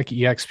EOTech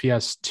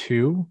EXPS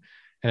 2,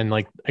 and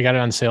like I got it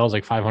on sales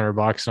like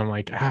 $500. And I'm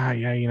like,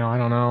 yeah, you know, I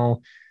don't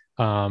know.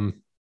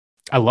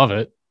 I love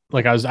it.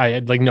 Like I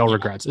had like no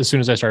regrets. As soon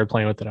as I started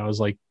playing with it, I was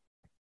like,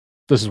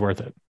 this is worth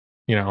it,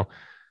 you know?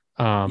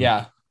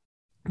 Yeah.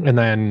 And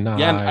then,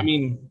 I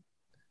mean,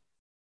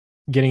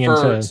 getting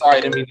into, sorry,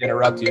 I didn't mean to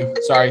interrupt you.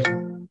 Sorry.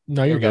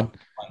 No, you're good.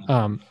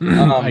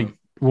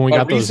 When we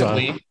got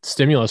recently, those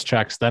stimulus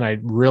checks, then I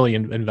really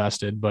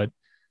invested, but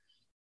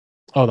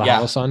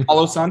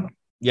HoloSun.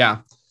 Yeah.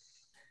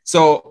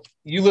 So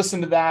you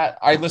listen to that.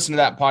 I listened to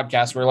that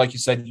podcast where, like you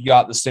said, you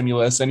got the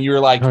stimulus and you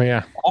were like, oh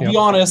yeah, I'll be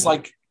honest,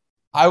 like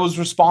I was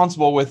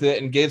responsible with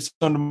it and gave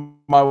some to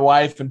my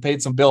wife and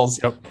paid some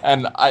bills. Yep.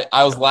 And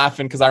I was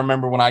laughing because I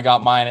remember when I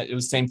got mine, it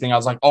was the same thing. I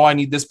was like, oh, I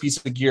need this piece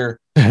of gear.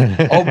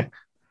 Oh,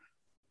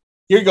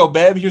 here you go,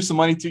 babe. Here's some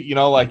money too. You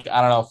know, like,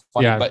 I don't know.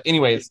 Funny. Yeah. But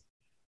anyways,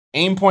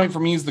 aim point for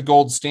me is the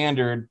gold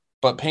standard,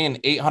 but paying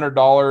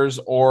 $800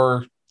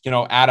 or, you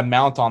know, add a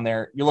mount on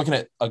there, you're looking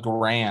at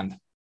 $1,000,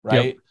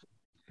 right? Yep.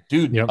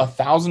 Dude,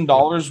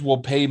 $1,000 will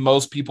pay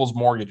most people's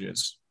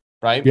mortgages,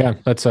 right? Yeah,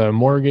 that's a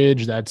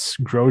mortgage. That's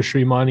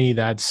grocery money.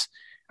 That's,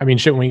 I mean,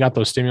 shit, when we got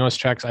those stimulus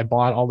checks, I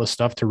bought all the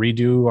stuff to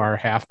redo our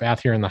half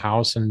bath here in the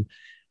house and,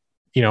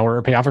 you know,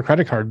 or pay off a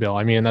credit card bill.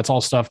 I mean, that's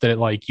all stuff that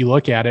like you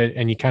look at it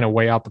and you kind of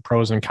weigh out the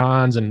pros and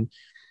cons. And,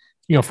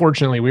 you know,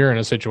 fortunately we were in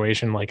a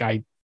situation like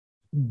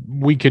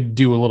we could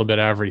do a little bit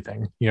of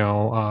everything, you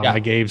know. I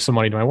gave some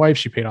money to my wife.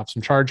 She paid off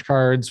some charge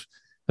cards.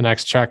 The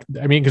next check,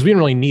 I mean, because we didn't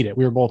really need it.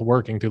 We were both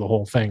working through the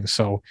whole thing.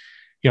 So,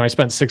 you know, I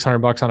spent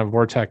 $600 on a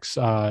Vortex,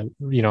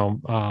 you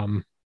know,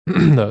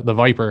 the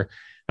Viper. And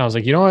I was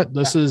like, you know what,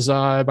 this is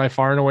by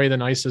far and away the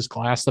nicest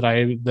glass that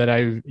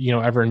I you know,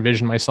 ever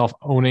envisioned myself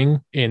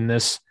owning in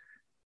this,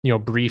 you know,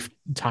 brief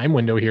time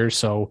window here.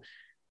 So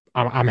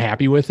I'm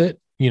happy with it.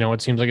 You know,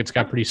 it seems like it's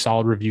got pretty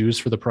solid reviews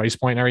for the price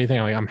point and everything.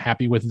 I'm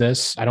happy with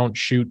this. I don't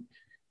shoot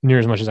near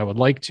as much as I would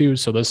like to.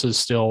 So this is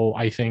still,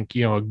 I think,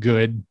 you know, a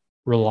good,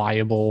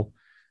 reliable,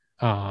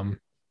 you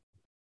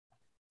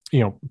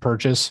know,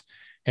 purchase.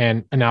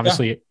 And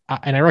obviously,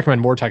 and I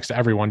recommend Vortex to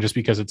everyone just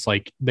because it's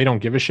like, they don't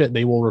give a shit.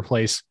 They will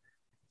replace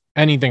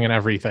anything and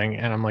everything.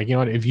 And I'm like, you know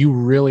what, if you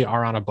really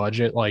are on a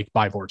budget, like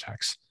buy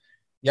Vortex.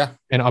 Yeah.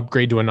 And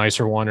upgrade to a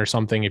nicer one or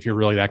something if you're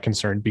really that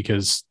concerned,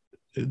 because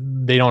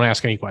they don't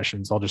ask any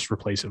questions. They'll just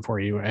replace it for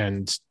you.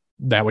 And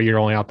that way you're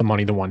only out the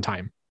money the one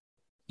time.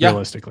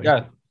 Realistically.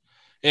 Yeah.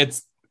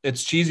 It's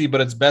cheesy,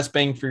 but it's best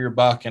bang for your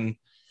buck. And,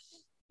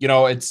 you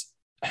know,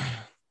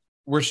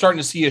 we're starting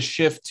to see a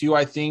shift too,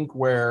 I think,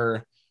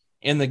 where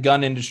in the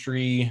gun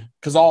industry,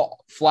 because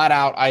all flat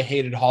out, I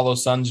hated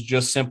HoloSuns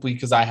just simply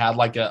because I had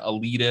like a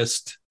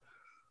elitist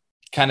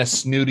kind of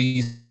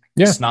snooty,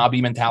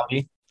 snobby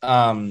mentality.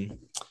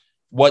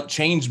 What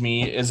changed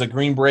me is a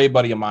Green Beret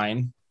buddy of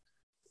mine,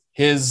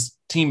 his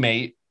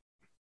teammate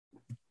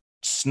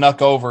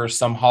snuck over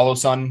some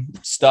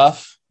HoloSun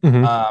stuff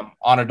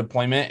on a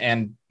deployment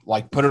and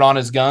like put it on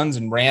his guns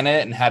and ran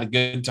it and had a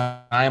good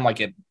time. Like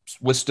it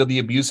withstood the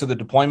abuse of the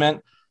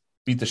deployment,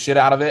 beat the shit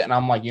out of it. And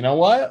I'm like, you know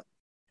what?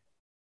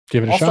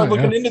 Give it a shot. I'll start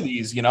looking into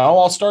these, you know,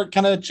 I'll start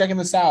kind of checking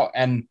this out.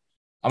 And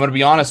I'm going to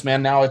be honest,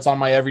 man, now it's on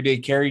my everyday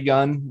carry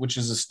gun, which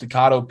is a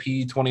Staccato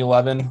P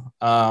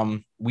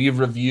 2011. We've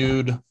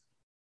reviewed,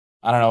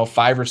 I don't know,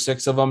 5 or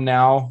 6 of them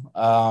now.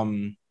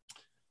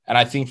 And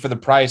I think for the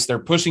price, they're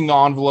pushing the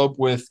envelope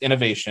with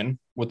innovation,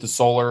 with the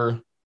solar,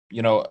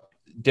 you know,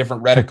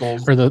 different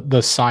reticles. Or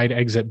the side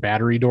exit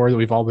battery door that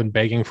we've all been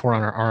begging for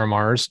on our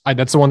RMRs.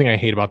 That's the one thing I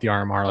hate about the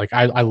RMR. Like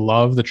I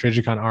love the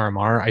Trijicon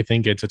RMR. I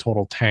think it's a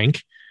total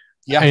tank.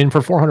 Yeah. And for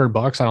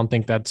 $400, I don't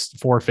think that's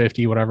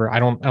 $450, whatever. I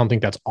don't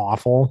think that's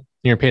awful.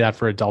 You're gonna pay that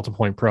for a Delta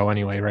Point Pro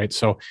anyway, right?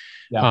 So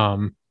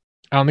I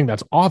don't think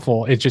that's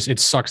awful. It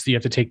sucks that you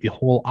have to take the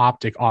whole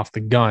optic off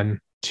the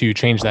gun to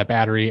change that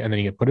battery, and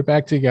then you put it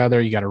back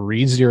together. You got to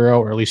read zero,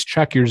 or at least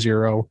check your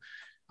zero,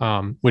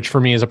 which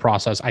for me is a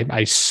process.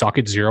 I suck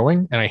at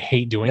zeroing and I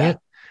hate doing it.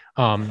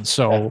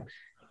 So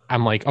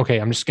I'm like, okay,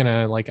 I'm just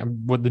gonna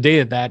the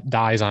day that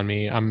dies on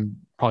me, I'm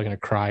probably gonna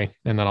cry,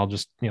 and then I'll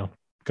just, you know,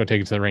 go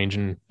take it to the range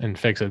and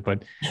fix it.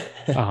 But,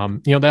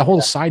 that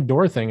whole side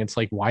door thing, it's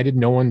like, why did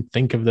no one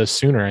think of this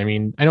sooner? I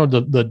mean, I know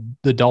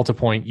the Delta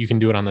Point, you can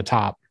do it on the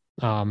top.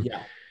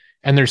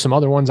 And there's some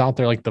other ones out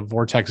there like the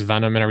Vortex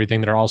Venom and everything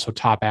that are also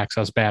top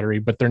access battery,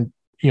 but they're,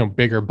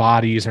 bigger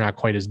bodies. They're not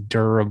quite as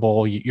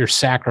durable. You're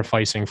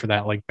sacrificing for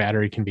that like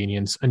battery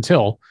convenience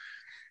until,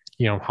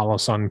 Hollow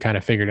Sun kind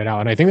of figured it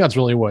out. And I think that's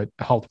really what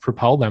helped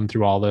propel them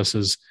through all this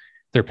is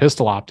their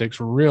pistol optics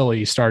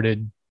really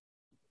started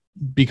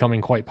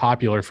becoming quite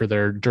popular for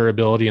their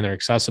durability and their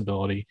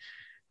accessibility.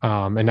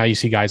 And now you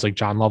see guys like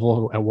John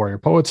Lovell at Warrior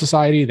Poet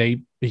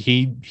Society.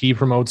 He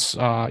promotes,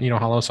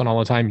 Hollow Sun all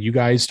the time. You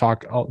guys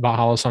talk about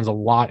Hollow Suns a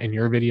lot in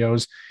your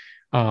videos.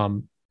 A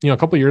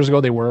couple of years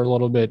ago, they were a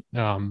little bit,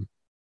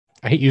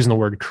 I hate using the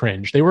word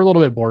cringe. They were a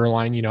little bit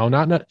borderline,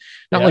 not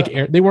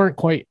like they weren't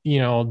quite,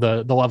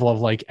 the level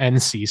of like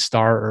NC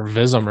Star or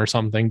Vism or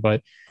something,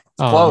 but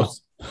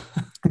close.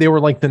 They were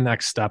like the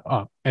next step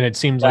up. And it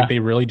seems like they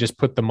really just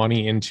put the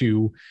money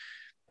into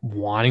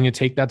wanting to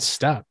take that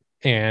step.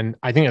 And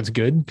I think that's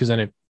good because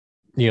then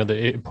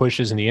it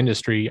pushes in the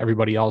industry,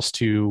 everybody else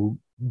to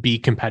be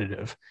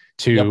competitive,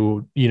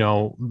 to,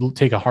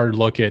 take a hard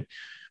look at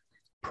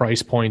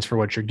price points for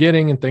what you're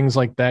getting and things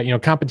like that.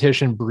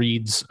 Competition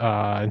breeds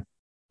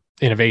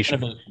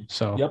innovation.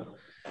 So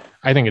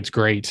I think it's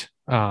great.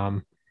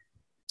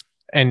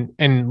 And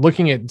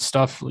looking at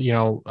stuff,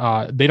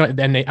 I don't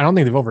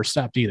think they've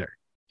overstepped either.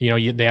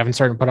 They haven't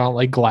started to put out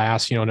like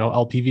glass, no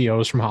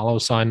LPVOs from Hollow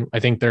Sun. I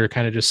think they're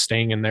kind of just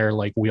staying in their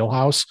like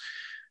wheelhouse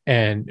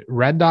and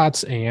red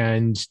dots.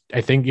 And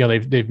I think,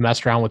 they've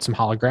messed around with some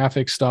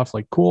holographic stuff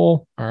like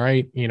cool. All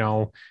right.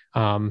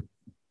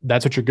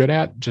 That's what you're good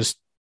at. Just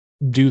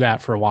do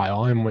that for a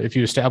while. And if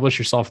you establish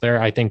yourself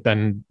there, I think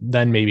then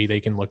maybe they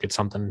can look at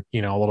something, a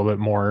little bit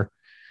more,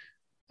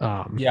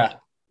 a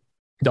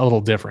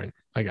little different,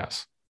 I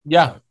guess.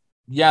 Yeah.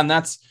 Yeah. And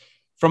that's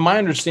from my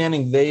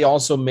understanding, they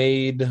also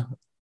made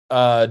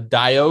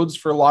diodes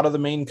for a lot of the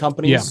main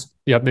companies.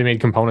 Yep. They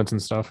made components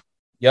and stuff.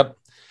 Yep.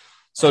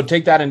 So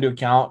take that into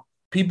account.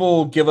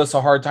 People give us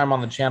a hard time on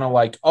the channel.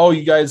 Like, oh,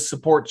 you guys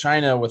support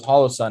China with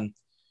Hollow Sun.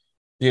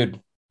 Dude,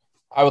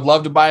 I would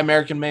love to buy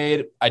American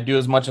made. I do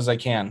as much as I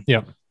can.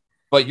 Yep.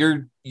 But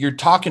you're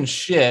talking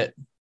shit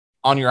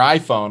on your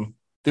iPhone.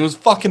 It was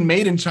fucking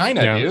made in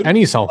China, dude.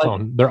 Any cell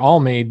phone, they're all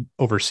made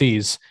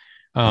overseas.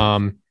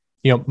 My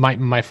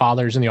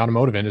father's in the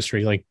automotive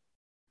industry. Like,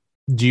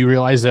 do you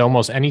realize that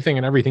almost anything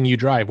and everything you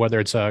drive, whether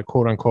it's a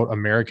quote unquote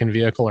American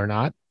vehicle or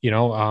not,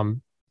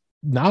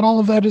 not all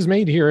of that is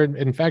made here.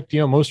 In fact,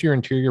 most of your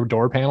interior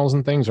door panels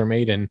and things are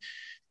made in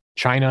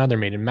China. They're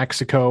made in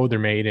Mexico. They're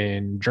made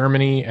in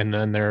Germany, and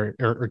then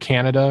or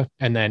Canada,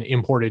 and then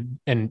imported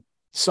and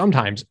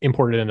sometimes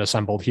imported and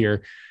assembled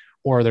here,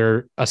 or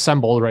they're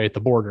assembled right at the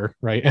border,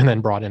 right, and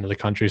then brought into the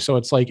country. So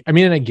it's like, I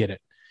mean, and I get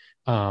it,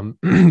 but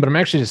I'm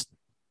actually just,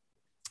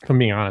 if I'm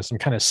being honest, I'm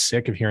kind of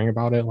sick of hearing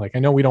about it. Like, I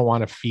know we don't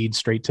want to feed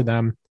straight to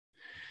them,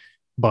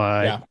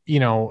 but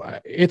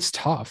it's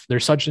tough.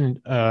 There's such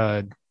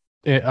a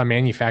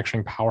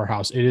manufacturing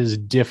powerhouse. It is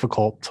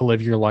difficult to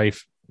live your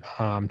life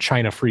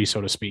China free,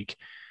 so to speak.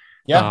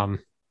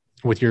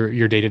 With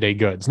your day-to-day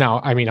goods.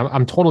 Now, I mean,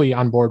 I'm totally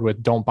on board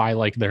with don't buy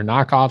like their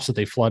knockoffs that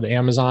they flood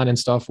Amazon and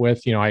stuff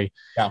with. I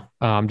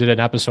did an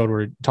episode where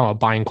we're talking about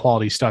buying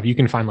quality stuff. You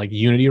can find like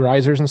Unity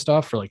risers and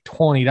stuff for like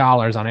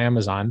 $20 on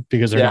Amazon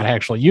because they're not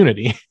actually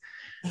Unity.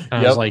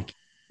 I was like,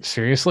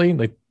 seriously?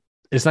 Like,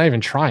 it's not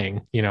even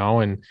trying,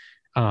 and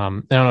I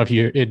don't know if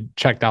you had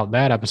checked out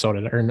that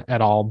episode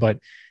at all, but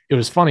it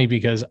was funny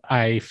because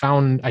I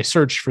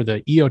searched for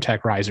the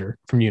EOTech riser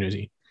from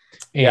Unity.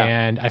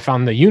 And I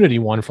found the Unity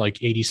one for like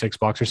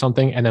 $86 or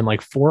something. And then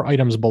like 4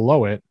 items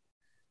below it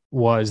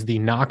was the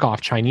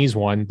knockoff Chinese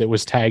one that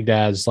was tagged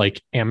as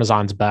like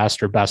Amazon's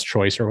best or best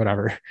choice or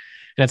whatever.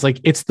 And it's like,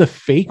 it's the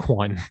fake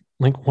one.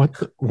 Like,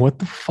 what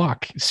the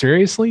fuck?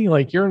 Seriously?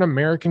 Like, you're an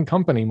American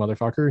company,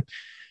 motherfucker.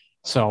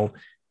 So,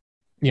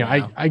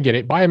 I get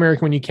it. Buy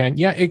American when you can.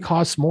 Yeah, it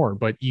costs more,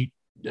 but you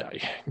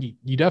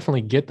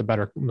definitely get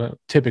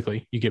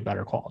typically you get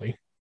better quality.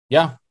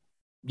 Yeah.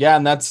 Yeah.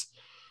 And that's,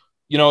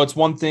 it's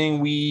one thing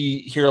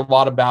we hear a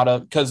lot about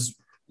it because,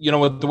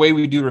 with the way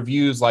we do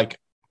reviews, like,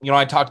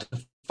 I talked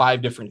to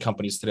 5 different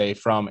companies today,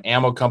 from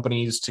ammo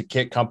companies to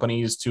kit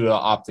companies to an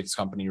optics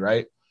company.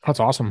 Right. That's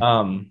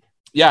awesome.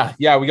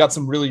 Yeah. We got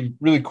some really,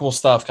 really cool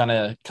stuff kind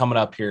of coming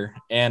up here.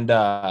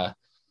 And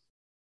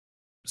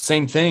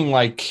same thing,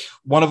 like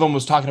one of them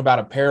was talking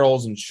about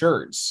apparels and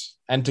shirts,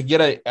 and to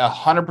get a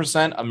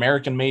 100%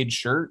 American made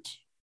shirt,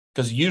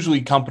 because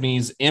usually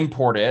companies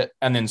import it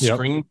and then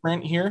screen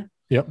print here.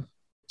 Yep.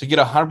 To get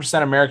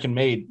 100% American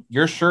made,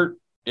 your shirt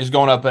is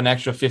going up an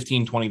extra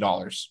 $15,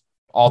 $20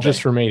 all day.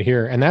 Just for made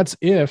here. And that's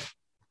if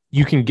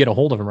you can get a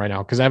hold of them right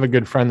now. Cause I have a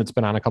good friend that's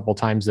been on a couple of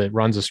times that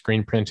runs a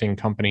screen printing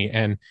company.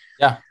 And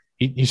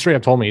he straight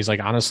up told me, he's like,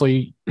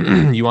 honestly,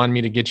 you want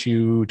me to get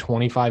you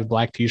 25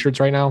 black t-shirts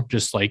right now?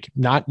 Just like,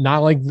 not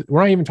like,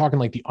 we're not even talking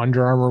like the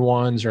Under Armour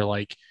ones or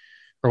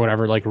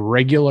whatever, like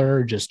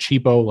regular, just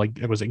cheapo, like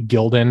it was a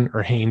Gildan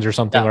or Hanes or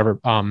something,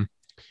 whatever.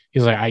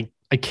 He's like,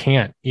 I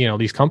can't,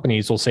 these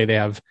companies will say they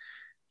have,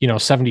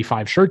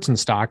 75 shirts in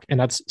stock, and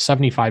that's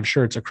 75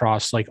 shirts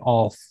across like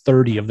all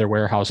 30 of their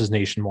warehouses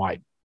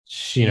nationwide,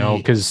 Gee.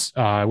 because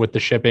with the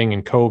shipping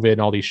and COVID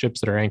and all these ships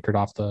that are anchored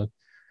off the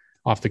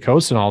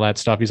coast and all that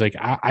stuff. He's like,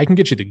 I can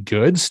get you the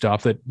good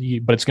stuff but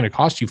it's going to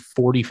cost you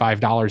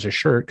 $45 a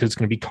shirt because it's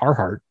going to be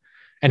Carhartt.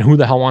 And who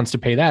the hell wants to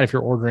pay that if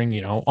you're ordering,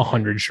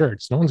 100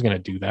 shirts? No one's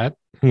going to do that,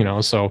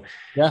 So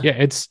Yeah.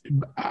 it's,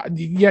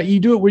 you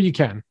do it where you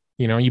can,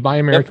 you buy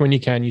American when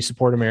you can, you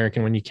support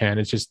American when you can.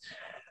 It's just,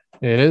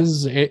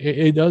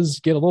 it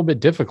does get a little bit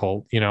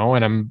difficult,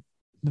 and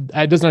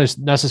it doesn't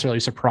necessarily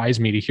surprise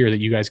me to hear that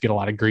you guys get a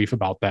lot of grief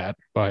about that,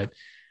 but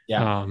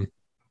yeah.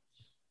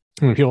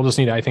 People just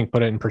need to, I think,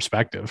 put it in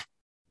perspective.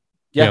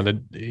 Yeah.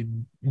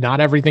 Not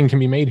everything can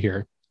be made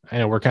here. I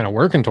know we're kind of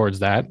working towards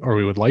that, or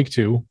we would like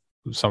to,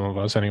 some of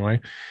us anyway.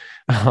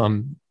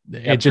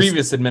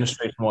 Previous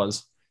administration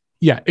was.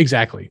 Yeah,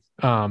 exactly.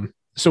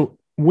 So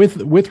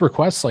with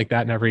requests like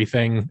that and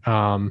everything,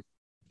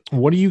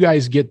 what do you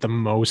guys get the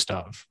most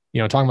of?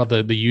 Talking about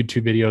the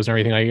YouTube videos and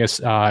everything, I guess,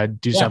 do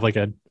you just have like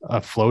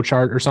a flow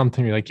chart or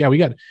something? You're like, yeah, we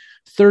got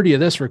 30 of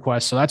this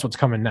request, so that's what's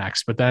coming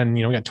next. But then,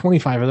 we got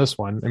 25 of this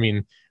one. I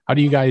mean, how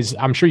do you guys,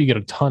 I'm sure you get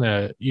a ton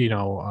of,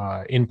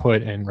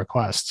 input and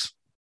requests.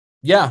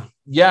 Yeah.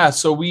 Yeah.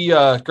 So we,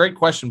 great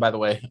question, by the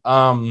way.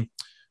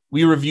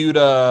 We reviewed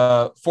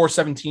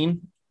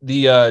 417,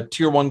 the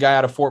tier 1 guy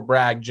out of Fort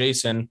Bragg,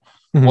 Jason,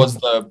 was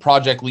the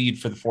project lead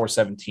for the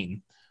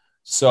 417.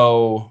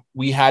 So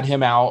we had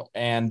him out,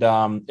 and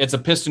it's a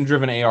piston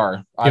driven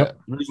AR. The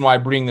reason why I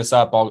bring this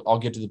up, I'll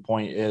get to the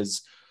point,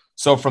 is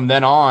so from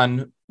then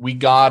on, we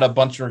got a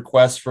bunch of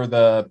requests for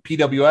the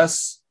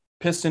PWS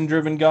piston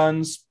driven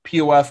guns,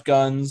 POF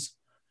guns.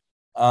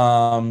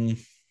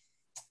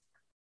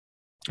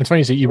 It's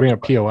funny that you bring up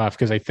POF,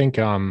 because I think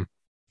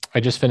I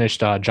just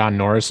finished John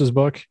Norris's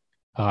book,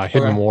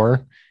 Hidden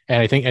War,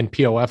 and I think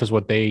POF is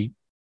what they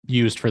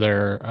used for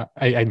their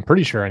I'm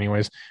pretty sure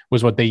anyways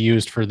was what they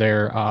used for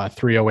their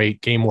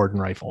 308 game warden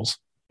rifles.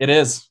 It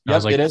is. I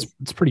was like, it is.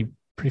 It's pretty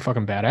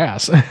fucking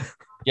badass.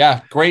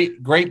 Yeah,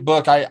 great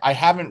book. I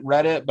haven't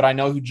read it, but I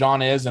know who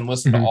John is and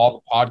listen to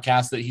all the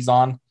podcasts that he's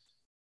on.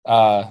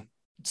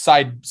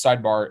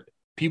 Sidebar,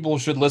 people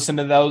should listen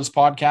to those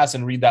podcasts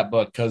and read that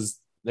book, because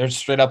there's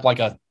straight up like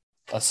a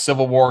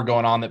civil war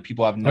going on that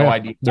people have no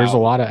idea. There's a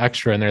lot of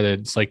extra in there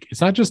that's like,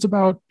 it's not just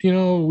about,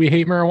 we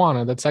hate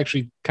marijuana. That's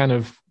actually kind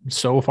of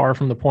so far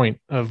from the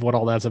point of what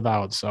all that's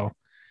about. So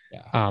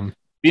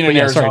being in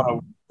Arizona,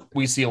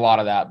 we see a lot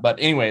of that. But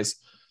anyways,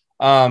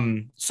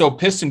 so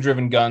piston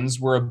driven guns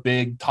were a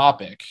big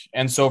topic.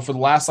 And so for the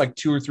last like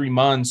 2 or 3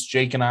 months,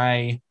 Jake,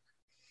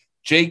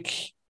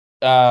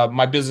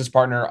 my business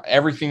partner,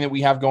 everything that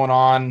we have going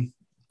on,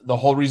 the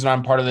whole reason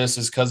I'm part of this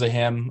is because of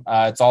him.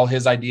 It's all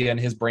his idea and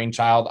his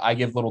brainchild. I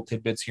give little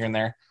tidbits here and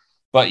there,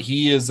 but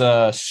he is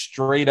a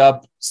straight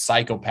up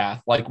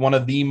psychopath, like one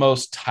of the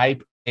most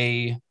type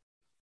A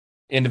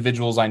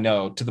individuals I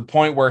know, to the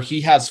point where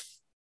he has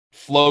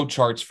flow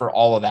charts for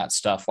all of that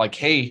stuff. Like,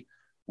 hey,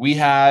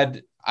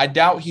 I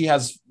doubt he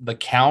has the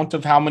count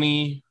of how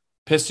many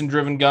piston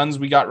driven guns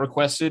we got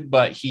requested,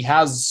 but he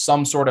has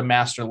some sort of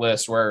master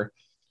list where,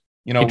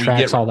 he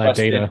tracks all that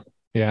data.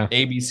 Yeah.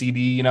 A, B, C,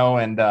 D,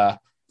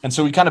 and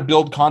so we kind of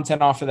build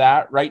content off of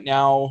that. Right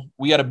now,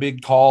 we had a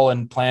big call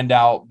and planned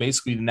out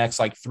basically the next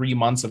like 3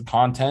 months of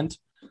content.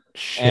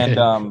 Shit.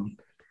 And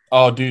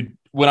dude,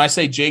 when I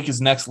say Jake is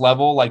next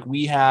level, like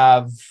we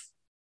have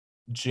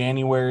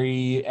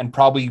January and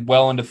probably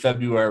well into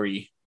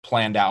February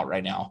planned out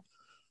right now,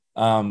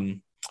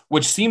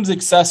 which seems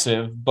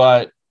excessive,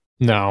 but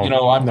no,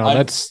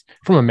 that's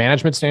from a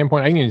management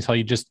standpoint. I can tell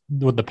you just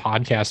with the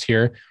podcast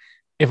here,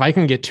 if I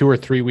can get 2 or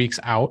 3 weeks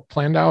out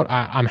planned out,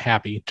 I'm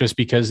happy, just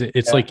because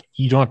it's like,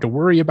 you don't have to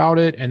worry about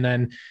it. And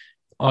then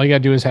all you got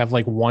to do is have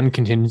like one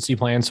contingency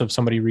plan. So if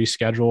somebody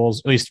reschedules,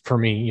 at least for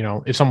me,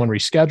 if someone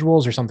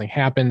reschedules or something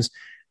happens,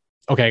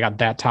 okay, I got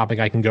that topic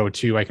I can go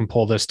to, I can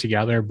pull this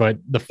together. But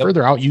the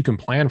further out you can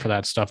plan for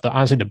that stuff,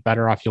 honestly, the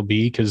better off you'll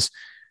be. Cause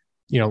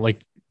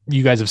like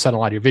you guys have said in a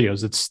lot of your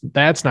videos,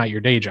 that's not your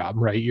day job,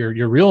 right?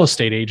 You're real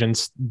estate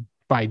agents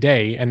by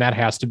day, and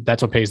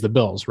that's what pays the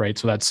bills, right?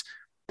 So that's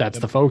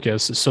the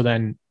focus. So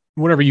then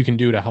whatever you can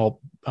do to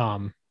help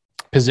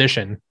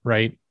position,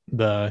 right,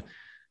 the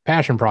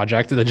passion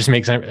project, that just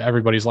makes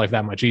everybody's life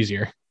that much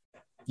easier.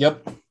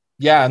 Yep.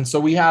 Yeah. And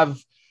so we have,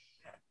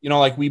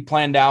 like we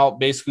planned out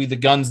basically the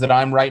guns that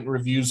I'm writing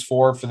reviews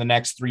for the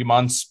next 3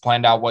 months,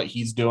 planned out what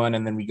he's doing,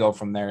 and then we go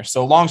from there.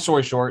 So long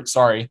story short,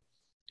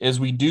 is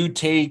we do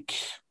take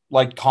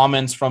like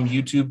comments from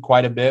YouTube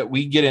quite a bit.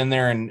 We get in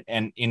there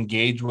and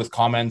engage with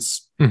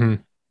comments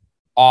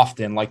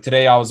often. Like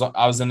today I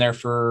was in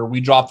there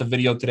we dropped the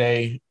video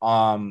today.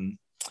 And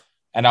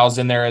I was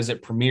in there as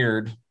it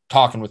premiered,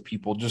 talking with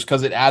people, just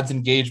because it adds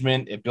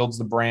engagement. It builds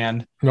the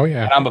brand. Oh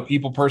yeah. And I'm a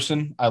people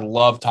person. I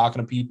love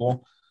talking to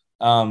people.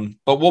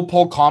 But we'll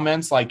pull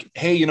comments like,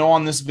 hey,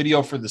 on this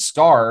video for the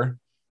Scar,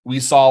 we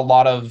saw a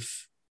lot of,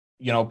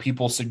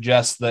 people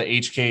suggest the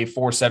HK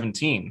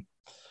 417.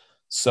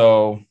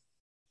 So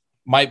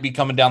might be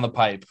coming down the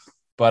pipe.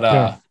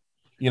 But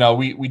Yeah.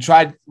 we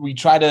try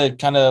to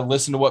kind of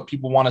listen to what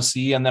people want to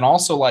see. And then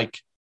also, like,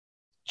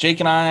 Jake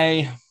and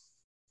I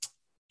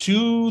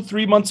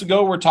 2-3 months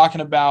ago, we're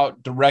talking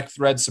about direct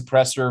thread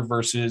suppressor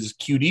versus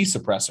QD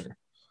suppressor.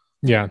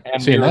 Yeah.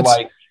 And See, we and were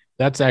like,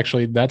 that's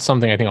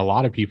something I think a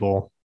lot of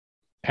people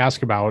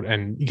ask about.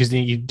 And because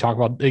you talk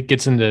about, it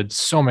gets into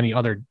so many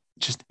other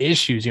just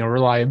issues,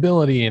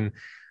 reliability and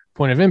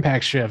point of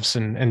impact shifts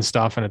and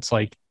stuff. And it's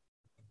like,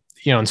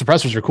 and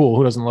suppressors are cool.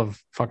 Who doesn't love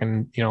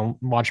fucking,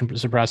 watching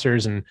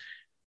suppressors? And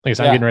like I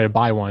said, I'm getting ready to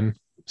buy one.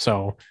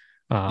 So,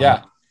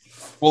 yeah.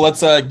 Well,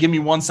 let's give me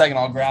 1 second.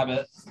 I'll grab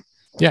it.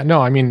 Yeah,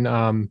 no, I mean,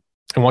 and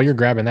while you're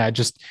grabbing that,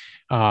 just,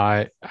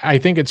 I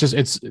think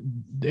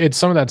it's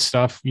some of that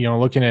stuff,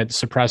 looking at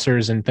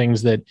suppressors and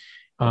things that,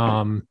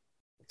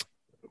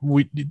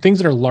 things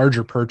that are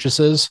larger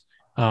purchases,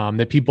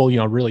 that people,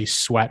 really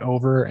sweat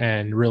over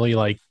and really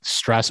like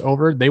stress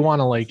over. They want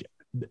to like,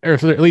 or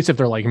at least if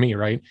they're like me,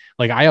 right?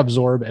 Like I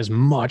absorb as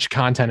much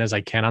content as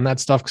I can on that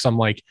stuff. Cause I'm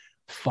like,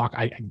 fuck,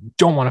 I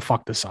don't want to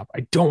fuck this up.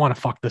 I don't want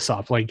to fuck this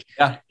up. Like,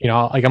 like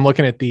I'm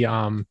looking at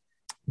the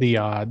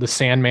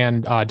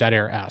Sandman Dead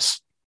Air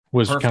S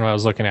was kind of what I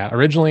was looking at.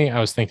 Originally, I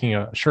was thinking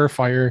a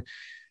Surefire.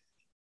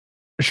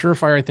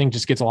 Surefire, I think,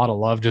 just gets a lot of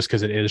love just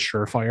because it is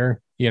Surefire,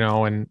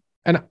 and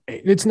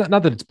it's not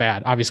that it's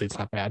bad. Obviously, it's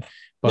not bad.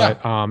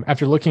 But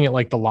after looking at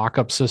like the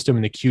lockup system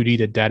and the QD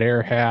that Dead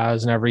Air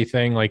has and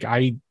everything, like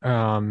I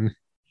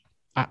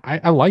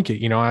like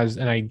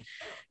it,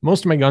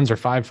 most of my guns are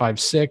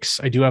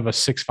 5.56. I do have a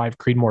 6.5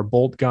 Creedmoor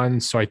bolt gun.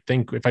 So I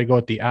think if I go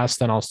with the S,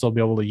 then I'll still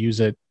be able to use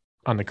it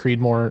on the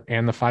Creedmoor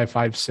and the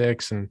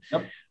 5.56. And,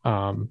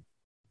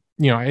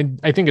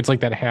 I think it's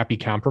like that happy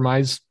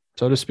compromise,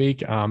 so to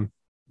speak.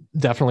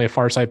 Definitely a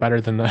far sight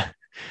better than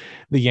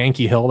the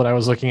Yankee Hill that I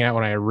was looking at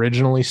when I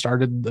originally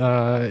started,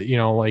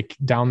 like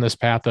down this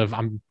path of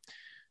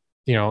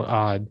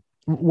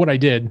what I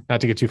did,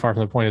 not to get too far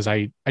from the point, is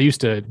I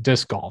used to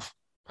disc golf.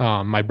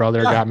 My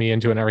brother got me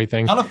into it and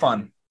everything. Ton of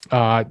fun.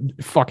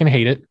 Fucking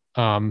hate it.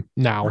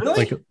 Now,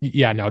 really?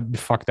 No,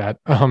 fuck that.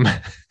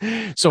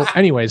 So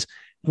anyways,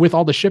 with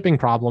all the shipping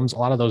problems, a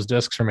lot of those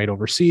discs are made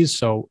overseas.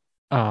 So,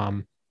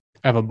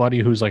 I have a buddy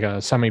who's like a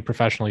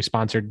semi-professionally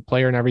sponsored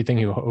player and everything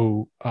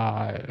who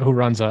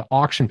runs an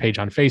auction page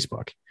on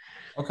Facebook.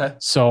 Okay.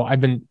 So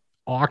I've been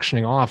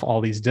auctioning off all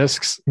these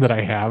discs that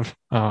I have.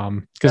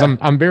 Cause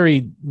I'm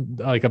very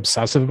like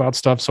obsessive about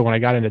stuff. So when I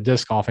got into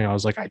disc golfing, I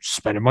was like, I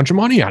spent a bunch of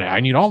money on it. I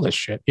need all this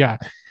shit. Yeah.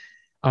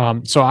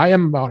 So I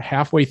am about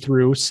halfway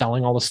through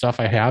selling all the stuff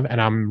I have,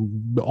 and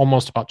I'm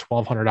almost about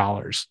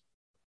 $1,200.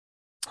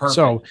 Perfect.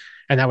 So,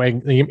 and that way,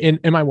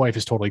 and my wife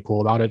is totally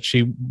cool about it.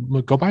 She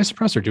would go buy a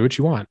suppressor, do what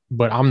you want,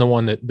 but I'm the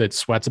one that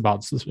sweats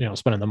about,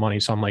 spending the money.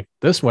 So I'm like,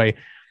 this way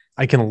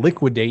I can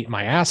liquidate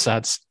my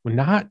assets with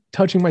not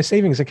touching my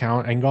savings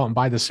account and go out and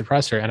buy the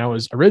suppressor. And I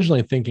was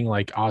originally thinking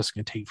like, oh, it's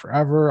going to take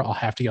forever. I'll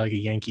have to get like a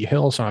Yankee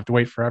Hill, so I have to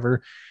wait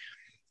forever.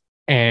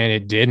 And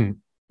it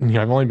didn't.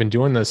 I've only been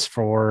doing this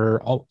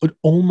for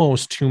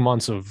almost 2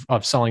 months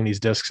of selling these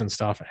discs and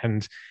stuff.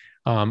 And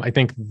I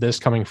think this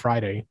coming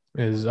Friday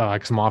is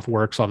because I'm off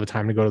work, so I'll have the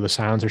time to go to the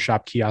silencer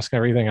shop kiosk and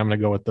everything. I'm going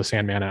to go with the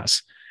Sandman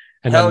S,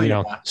 and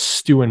then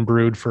stew and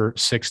brood for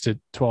 6 to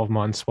 12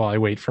 months while I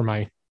wait for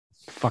my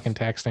fucking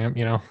tax stamp.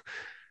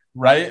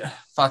 Right?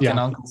 Fucking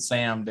Uncle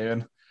Sam,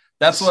 dude.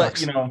 That's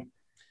Sucks. what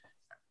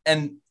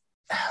and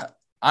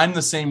I'm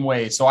the same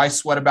way. So I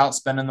sweat about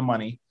spending the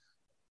money.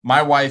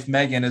 My wife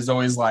Megan is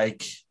always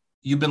like,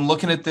 you've been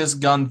looking at this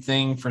gun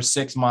thing for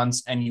 6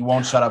 months and you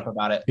won't shut up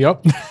about it.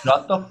 Yep.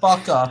 Shut the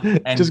fuck up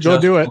and just go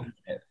do it.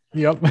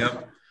 Yep.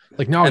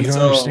 Like, no, you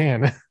don't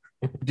understand.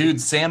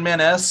 Dude,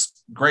 Sandman S,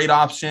 great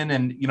option.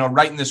 And,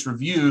 writing this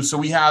review. So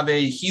we have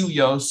a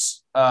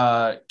Helios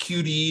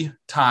QD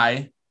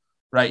tie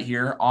right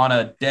here on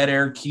a Dead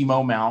Air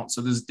chemo mount.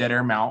 So this is Dead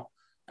Air mount.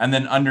 And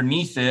then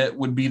underneath it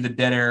would be the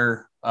Dead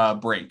Air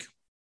brake.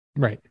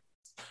 Right.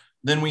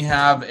 Then we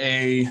have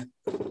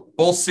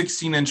both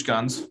 16-inch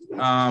guns.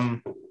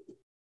 Don't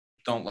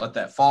let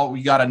that fall.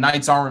 We got a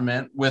Knight's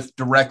Armament with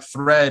direct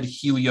thread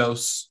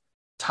Helios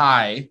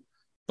tie,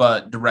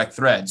 but direct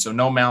thread. So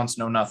no mounts,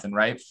 no nothing,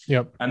 right?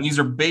 Yep. And these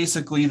are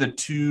basically the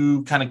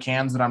two kind of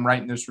cans that I'm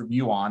writing this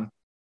review on.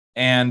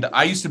 And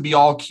I used to be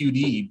all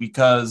QD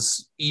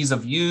because ease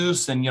of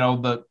use and,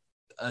 the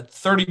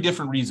 30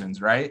 different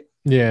reasons, right?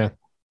 Yeah.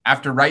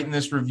 After writing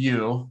this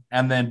review,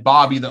 and then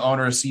Bobby, the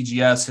owner of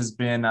CGS,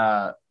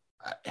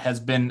 has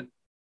been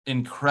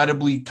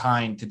incredibly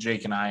kind to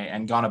Jake and I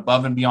and gone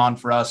above and beyond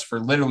for us for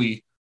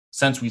literally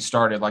since we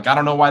started. Like, I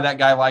don't know why that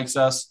guy likes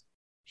us.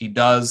 He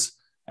does.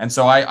 And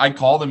so I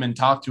called him and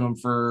talked to him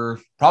for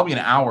probably an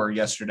hour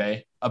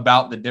yesterday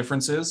about the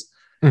differences.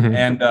 Mm-hmm.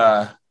 And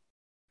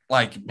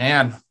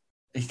man,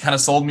 he kind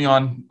of sold me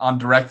on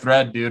direct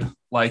thread, dude.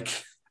 Like,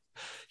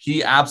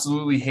 he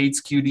absolutely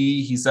hates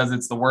QD. He says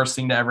it's the worst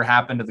thing to ever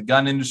happen to the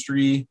gun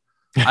industry.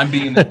 I'm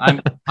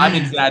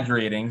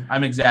exaggerating.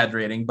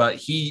 But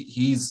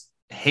he's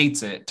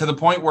hates it to the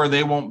point where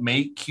they won't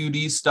make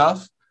QD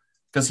stuff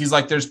because he's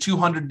like, there's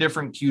 200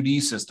 different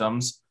QD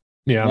systems.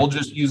 Yeah. We'll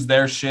just use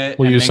their shit.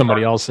 We'll and use make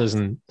somebody our, else's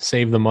and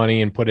save the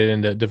money and put it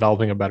into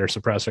developing a better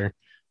suppressor.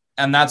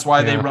 and that's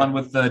why they Yeah. run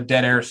with the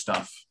dead air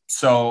stuff.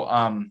 So,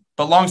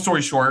 but long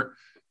story short,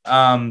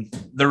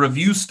 the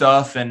review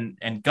stuff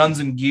and guns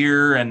and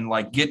gear and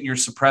like getting your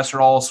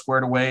suppressor all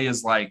squared away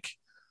is like,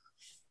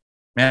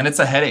 man, it's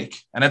a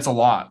headache and it's a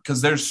lot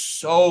because there's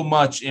so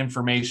much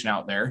information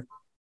out there,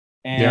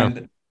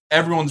 and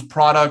everyone's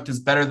product is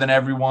better than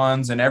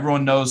everyone's, and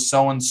everyone knows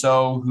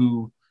so-and-so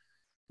who,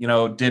 you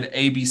know, did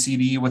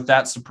ABCD with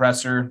that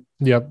suppressor.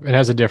 Yep. It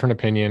has a different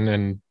opinion,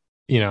 and,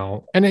 you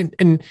know,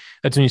 and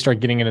that's when you start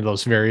getting into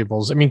those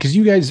variables. I mean, cause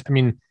you guys, I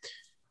mean,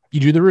 you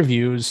do the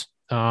reviews.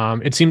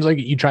 It seems like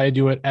you try to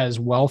do it as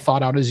well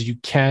thought out as you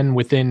can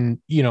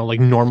within, you know, like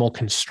normal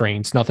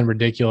constraints, nothing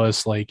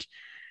ridiculous. Like,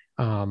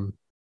 not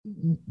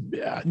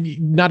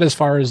as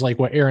far as like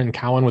what Aaron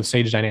Cowan with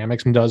Sage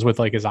Dynamics does with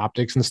like his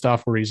optics and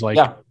stuff, where he's like,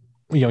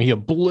 you know, he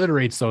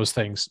obliterates those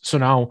things. So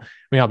now, I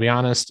mean, I'll be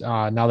honest,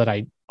 now that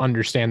I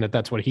understand that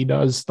that's what he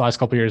does, the last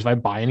couple of years, if I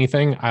buy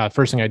anything,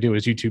 first thing I do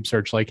is YouTube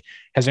search, like,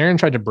 has Aaron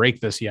tried to break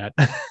this yet?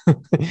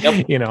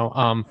 You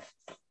know,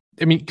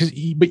 I mean,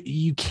 but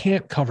you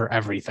can't cover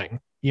everything,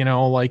 you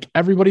know, like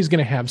everybody's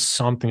going to have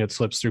something that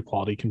slips through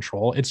quality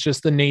control. It's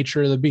just the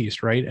nature of the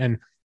beast. Right. And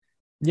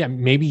yeah,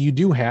 maybe you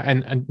do have,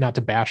 and not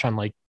to bash on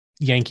like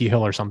Yankee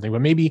Hill or something,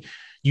 but maybe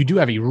you do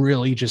have a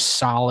really just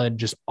solid,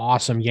 just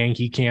awesome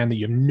Yankee can that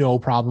you have no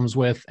problems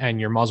with, and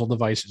your muzzle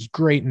device is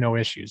great, no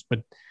issues.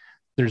 But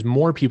there's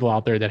more people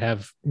out there that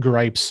have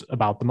gripes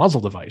about the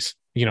muzzle device,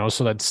 you know,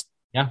 so that's,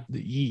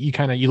 you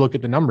kind of, you look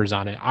at the numbers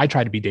on it. I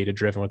try to be data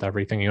driven with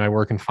everything. You know, I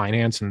work in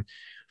finance, and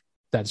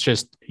that's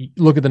just,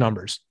 look at the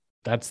numbers.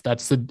 That's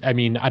the, I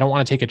mean, I don't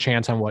want to take a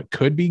chance on what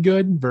could be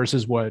good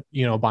versus what,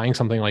 you know, buying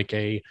something like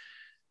a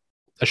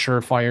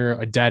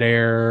Surefire, a Dead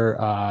Air,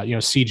 you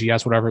know,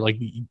 CGS, whatever, like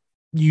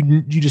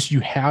you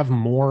have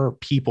more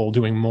people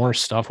doing more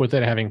stuff with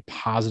it, having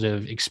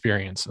positive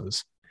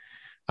experiences.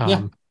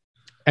 And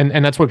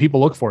that's what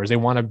people look for, is they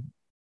want to,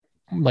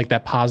 like,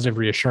 that positive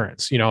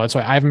reassurance. You know, that's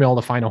why I haven't been able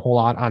to find a whole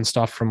lot on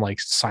stuff from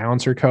like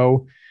Silencer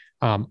Co.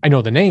 I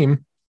know the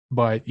name,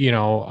 but, you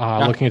know,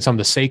 looking at some of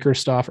the Saker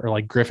stuff or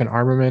like Griffin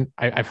Armament,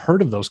 I've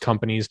heard of those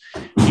companies.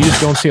 You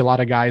just don't see a lot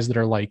of guys that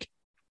are like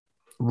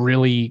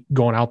really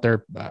going out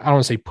there. I don't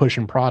want to say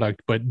pushing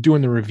product, but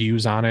doing the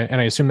reviews on it. And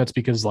I assume that's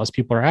because less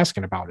people are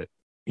asking about it,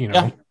 you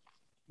know?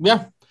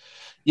 Yeah.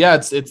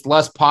 It's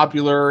less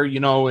popular, you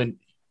know, and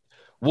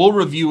we'll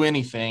review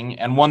anything.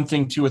 And one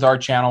thing too, with our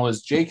channel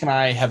is Jake and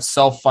I have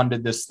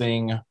self-funded this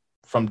thing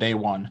from day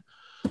one.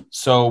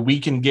 So we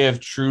can give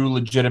true,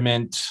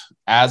 legitimate,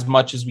 as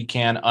much as we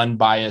can,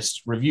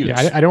 unbiased reviews.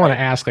 Yeah, I don't want to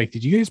ask, like,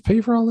 did you guys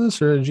pay for all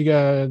this, or did you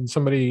got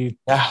somebody?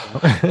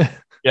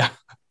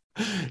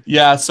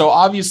 Yeah. So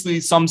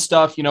obviously some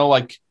stuff, you know,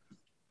 like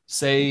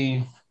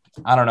say,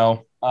 I don't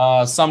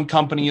know, some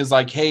company is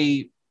like,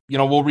 hey, you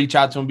know, we'll reach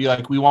out to them and be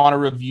like, we want to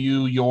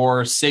review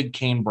your SIG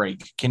cane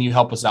brake. Can you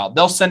help us out?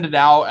 They'll send it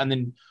out. And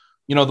then,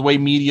 you know, the way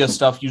media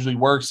stuff usually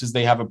works is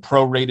they have a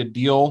prorated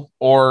deal,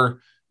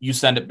 or you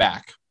send it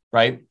back.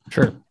 Right.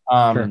 Sure.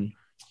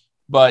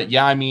 But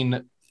yeah, I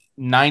mean,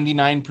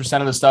 99%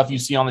 of the stuff you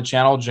see on the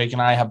channel, Jake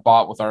and I have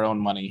bought with our own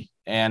money,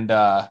 and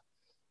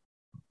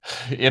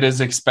it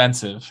is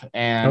expensive.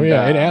 And it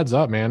adds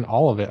up, man.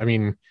 All of it. I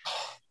mean,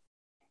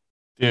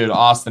 dude,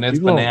 Austin, it's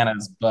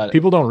bananas, but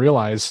people don't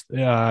realize, you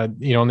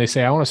know, when they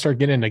say, I want to start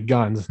getting into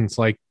guns, and it's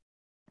like,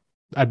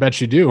 I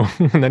bet you do.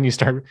 And then you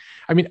start,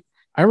 I mean,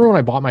 I remember when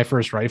I bought my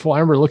first rifle, I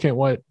remember looking at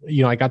what,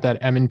 you know, I got that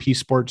M&P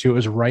Sport 2. It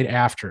was right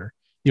after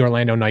the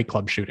Orlando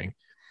nightclub shooting.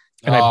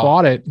 And I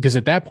bought it because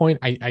at that point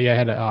I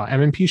had a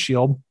M&P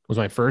Shield was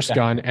my first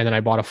gun. And then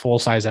I bought a full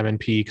size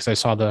M&P because I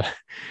saw the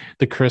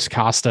Chris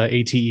Costa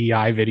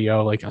ATEI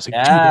video. Like, I was like,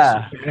 dude,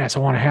 this is badass. I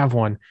want to have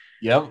one.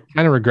 Yep.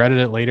 Kind of regretted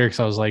it later because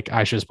I was like,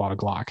 I should just bought a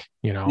Glock,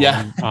 you know?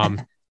 Yeah.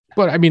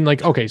 But I mean,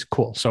 like, okay,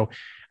 cool. So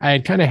I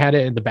had kind of had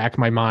it in the back of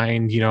my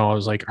mind, you know, I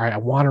was like, all right, I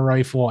want a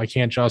rifle. I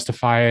can't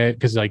justify it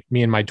because like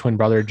me and my twin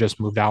brother just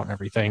moved out and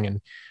everything.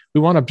 And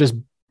we wound up just,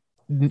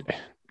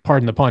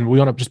 pardon the pun, we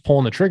wound up just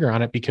pulling the trigger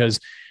on it because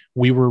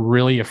we were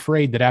really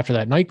afraid that after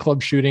that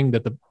nightclub shooting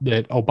that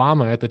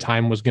Obama at the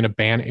time was going to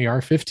ban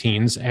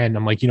AR-15s. And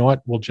I'm like, you know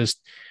what,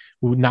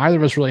 neither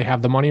of us really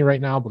have the money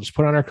right now. We'll just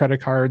put on our credit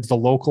cards. The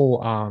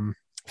local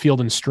Field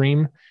and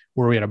Stream,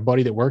 where we had a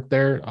buddy that worked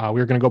there, we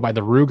were going to go buy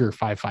the Ruger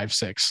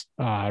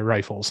 5.56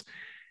 rifles.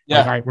 Yeah.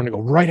 Like, all right, we're going to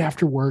go right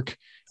after work.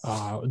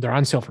 They're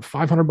on sale for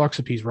 $500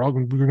 a piece. We're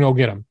going to go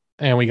get them.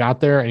 And we got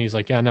there and he's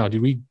like, yeah, no,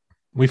 dude,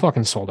 we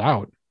fucking sold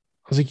out.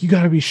 I was like, you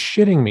gotta be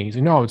shitting me. He's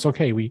like, no, it's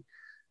okay. We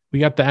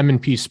got the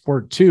M&P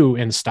Sport 2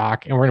 in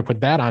stock, and we're going to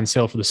put that on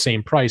sale for the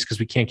same price because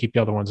we can't keep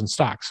the other ones in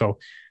stock. So,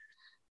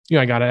 you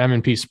know, I got an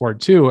M&P Sport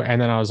 2,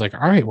 and then I was like,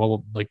 all right,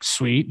 well, like,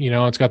 sweet. You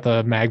know, it's got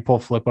the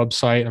Magpul flip-up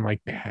sight. I'm like,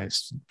 yeah,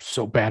 it's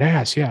so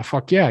badass. Yeah,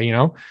 fuck yeah, you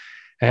know?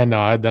 And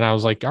then I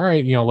was like, all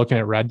right, you know, looking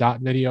at red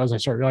dot videos, and I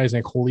started realizing,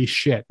 like, holy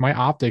shit, my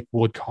optic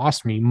would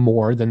cost me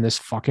more than this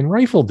fucking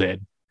rifle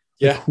did.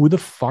 Yeah. Like, who the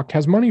fuck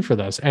has money for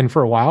this? And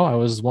for a while, I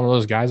was one of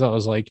those guys that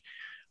was like,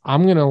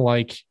 I'm going to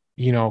like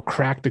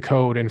crack the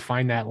code and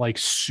find that like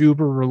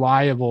super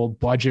reliable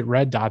budget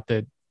red dot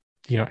that,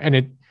 and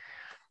it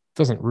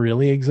doesn't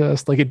really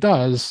exist. Like it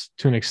does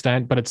to an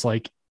extent, but it's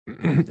like,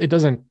 it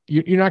doesn't,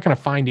 you're not going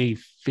to find a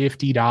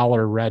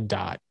 $50 red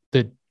dot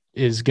that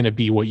is going to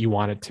be what you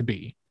want it to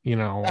be, you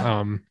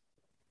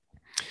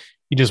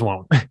just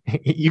won't.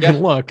 You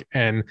can look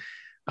and,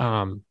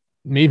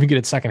 maybe get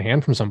it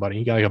secondhand from somebody.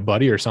 You got like a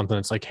buddy or something.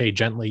 It's like, hey,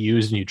 gently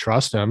used and you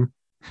trust him.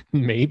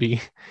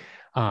 Maybe.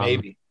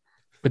 Maybe.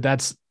 But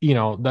that's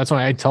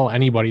why I tell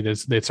anybody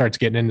that starts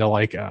getting into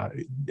like, a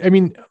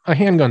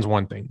handgun's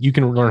one thing. You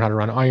can learn how to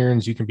run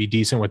irons. You can be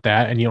decent with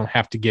that. And you don't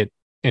have to get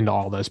into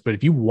all this. But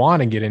if you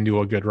want to get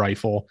into a good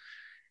rifle,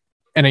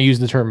 and I use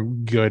the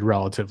term good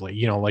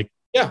relatively,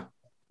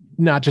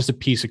 not just a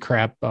piece of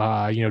crap,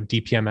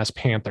 DPMS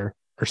Panther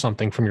or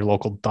something from your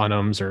local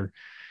Dunham's or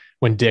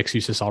when Dick's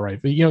used to sell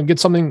rifle, get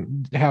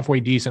something halfway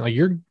decent. Like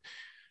and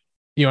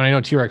I know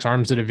T-Rex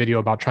Arms did a video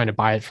about trying to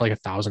buy it for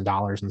like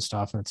 $1,000 and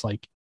stuff. And it's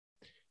like,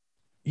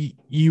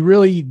 you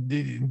really,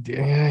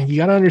 you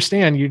got to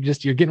understand you're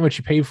getting what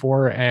you pay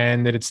for,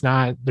 and that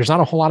there's not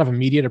a whole lot of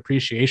immediate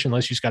appreciation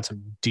unless you just got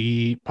some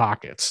deep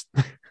pockets.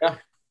 Yeah.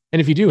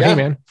 And if you do, hey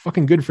man,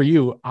 fucking good for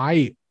you.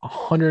 I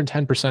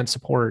 110%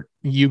 support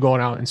you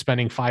going out and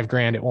spending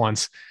 $5,000 at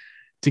once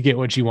to get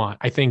what you want.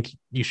 I think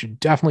you should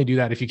definitely do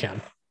that if you can,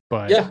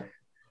 but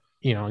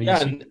you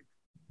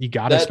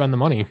got to spend the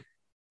money.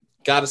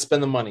 Got to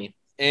spend the money.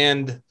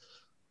 And,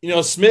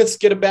 Smiths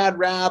get a bad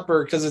rap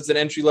or because it's an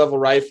entry-level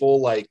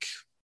rifle. Like,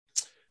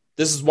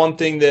 this is one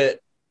thing that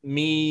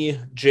me,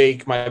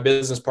 Jake, my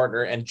business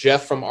partner, and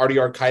Jeff from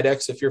RDR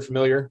Kydex, if you're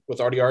familiar with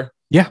RDR.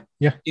 Yeah.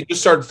 He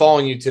just started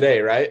following you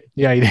today, right?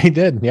 Yeah, he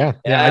did. Yeah.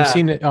 I've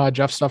seen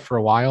Jeff's stuff for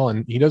a while,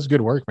 and he does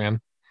good work, man.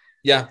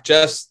 Yeah,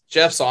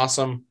 Jeff's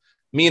awesome.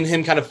 Me and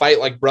him kind of fight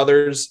like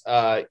brothers.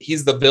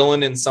 He's the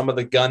villain in some of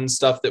the gun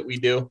stuff that we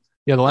do.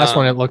 Yeah, the last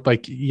one, it looked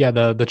like,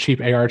 the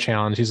cheap AR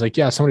challenge. He's like,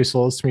 somebody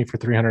sold this to me for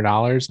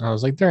 $300. And I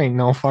was like, there ain't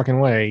no fucking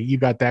way you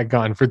got that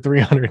gun for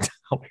 $300.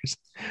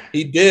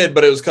 He did,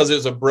 but it was because it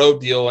was a bro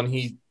deal, and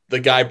the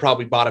guy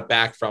probably bought it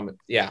back from it.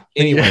 Yeah.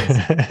 Anyways,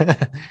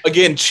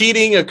 again,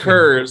 cheating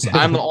occurs.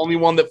 I'm the only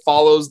one that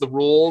follows the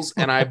rules,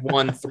 and I've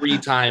won 3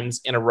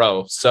 times in a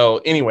row. So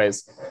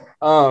anyways,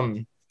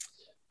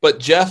 but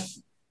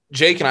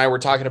Jake and I were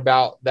talking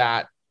about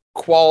that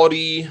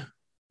quality,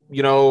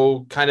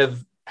 kind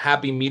of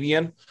happy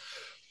median.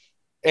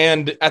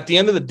 And at the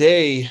end of the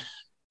day,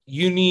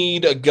 you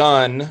need a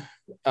gun.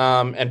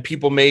 And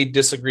people may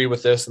disagree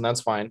with this, and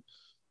that's fine.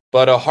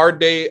 But a hard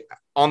day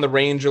on the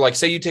range, or like,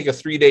 say you take a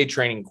 3-day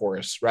training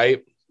course,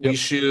 right? Yep. We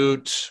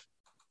shoot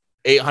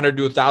 800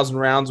 to 1,000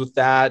 rounds with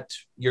that.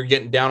 You're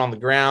getting down on the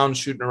ground,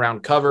 shooting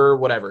around cover,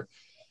 whatever.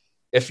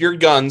 If your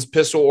guns,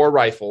 pistol or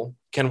rifle,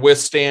 can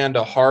withstand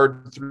a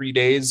hard 3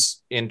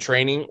 days in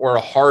training or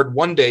a hard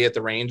 1 day at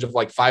the range of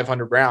like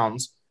 500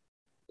 rounds,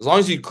 as long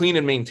as you clean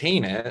and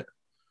maintain it,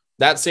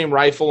 that same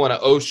rifle in a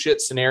oh shit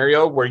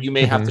scenario where you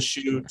may have to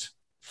shoot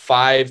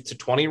 5 to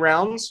 20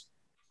 rounds,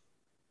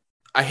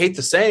 I hate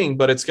the saying,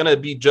 but it's going to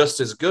be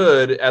just as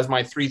good as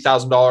my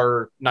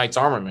 $3,000 Knight's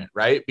armament,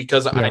 right?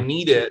 Because I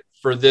need it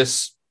for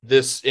this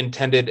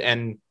intended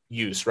end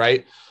use,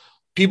 right?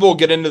 People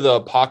get into the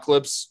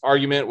apocalypse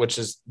argument, which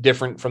is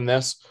different from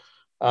this.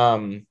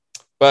 But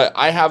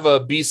I have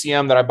a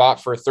BCM that I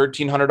bought for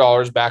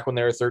 $1,300 back when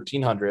they were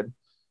 $1,300.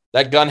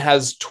 That gun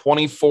has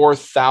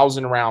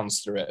 24,000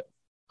 rounds through it.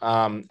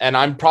 And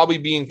I'm probably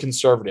being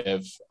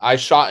conservative. I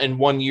shot in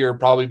 1 year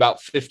probably about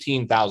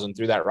 15,000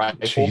 through that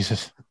rifle.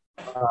 Jesus.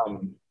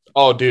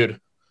 Oh, dude. It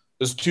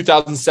was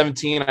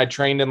 2017. I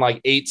trained in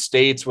like 8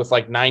 states with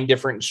like 9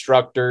 different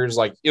instructors.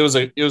 Like it was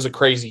a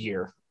crazy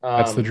year.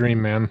 That's the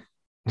dream, man.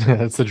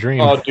 That's the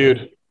dream. Oh,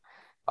 dude.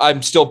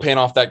 I'm still paying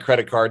off that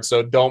credit card,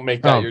 so don't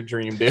make that your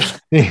dream, dude.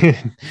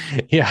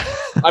 Yeah.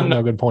 I'm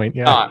no good point.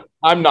 Yeah.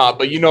 I'm not,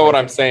 but you know what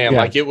I'm saying. Yeah.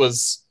 Like it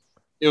was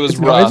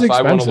rough.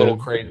 I went a little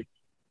crazy.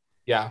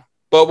 Yeah.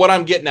 But what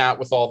I'm getting at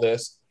with all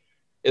this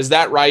is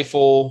that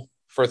rifle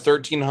for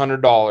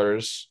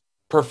 $1,300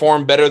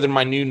 performed better than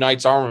my new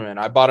Knight's armament.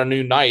 I bought a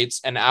new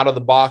Knight's, and out of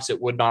the box,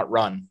 it would not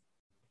run.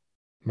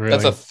 Really?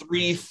 That's a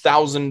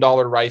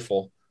 $3,000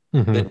 rifle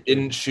that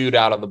didn't shoot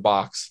out of the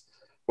box,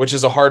 which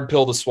is a hard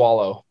pill to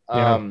swallow.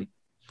 Yeah.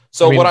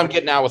 What I'm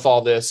getting at with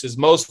all this is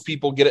most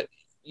people get it,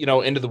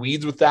 into the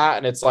weeds with that.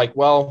 And it's like,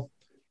 well,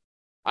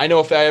 I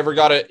know if I ever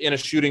got it in a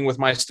shooting with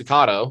my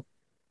staccato,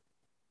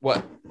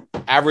 what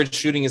average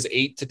shooting is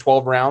 8 to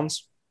 12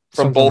 rounds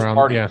from something both around,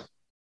 parties.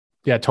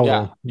 Yeah.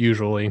 Total,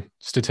 usually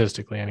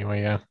statistically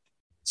anyway. Yeah.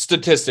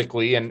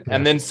 Statistically. And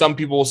then some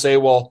people will say,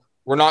 well,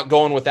 we're not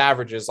going with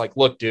averages. Like,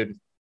 look, dude,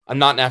 I'm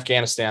not in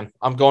Afghanistan.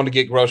 I'm going to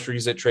get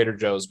groceries at Trader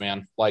Joe's,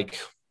 man. Like,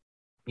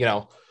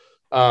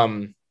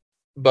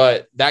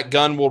 but that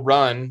gun will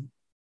run.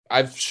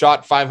 I've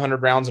shot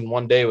 500 rounds in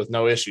 1 day with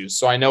no issues.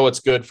 So I know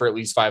it's good for at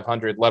least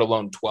 500, let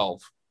alone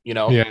 12,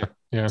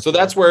 Yeah. So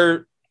that's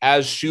where,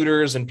 as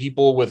shooters and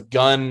people with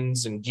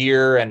guns and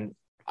gear, and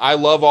I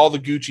love all the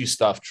Gucci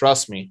stuff,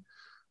 trust me.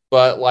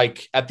 But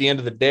like at the end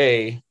of the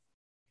day,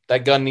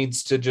 that gun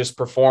needs to just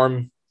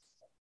perform,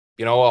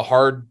 a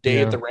hard day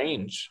Yeah. at the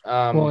range.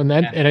 Well, and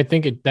I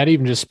think that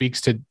even just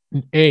speaks to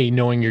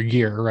knowing your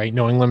gear, right?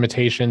 Knowing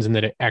limitations and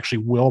that it actually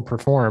will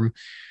perform.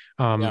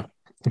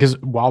 Because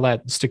while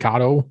that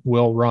staccato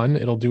will run,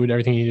 it'll do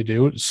everything you need to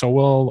do. So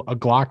will a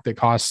Glock that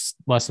costs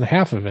less than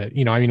half of it.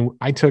 I mean,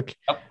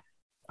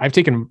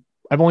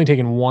 I've only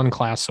taken one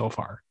class so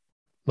far,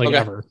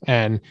 ever.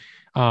 And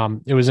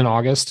it was in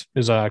August. It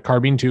was a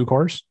carbine 2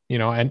 course,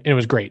 and it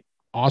was great.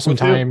 Awesome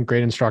time,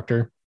 great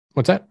instructor.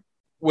 What's that?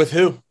 With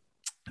who?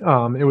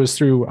 It was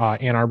through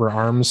Ann Arbor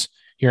Arms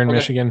here in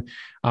Michigan.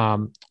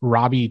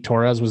 Robbie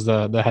Torres was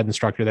the head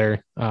instructor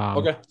there.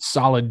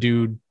 Solid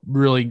dude,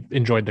 really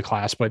enjoyed the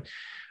class. But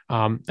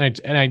I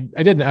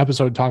did an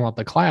episode talking about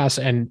the class,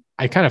 and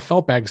I kind of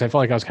felt bad because I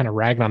felt like I was kind of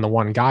ragging on the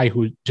one guy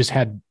who just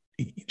had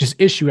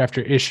issue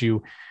after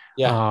issue.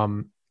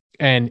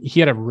 And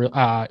he had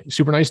a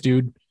super nice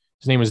dude.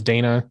 His name was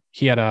Dana.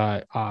 He had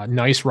a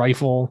nice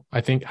rifle.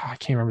 I think I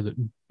can't remember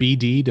the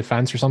BD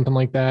Defense or something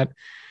like that.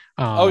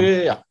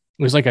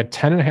 It was like a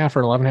 10.5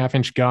 or 11.5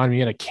 inch gun. He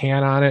had a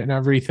can on it and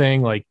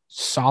everything, like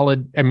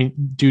solid. I mean,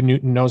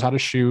 dude knows how to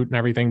shoot and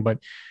everything, but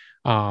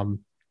I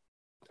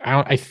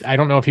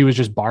don't know if he was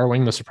just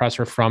borrowing the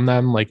suppressor from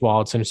them, like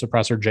while it's in a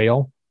suppressor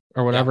jail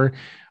or whatever.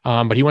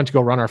 But he went to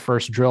go run our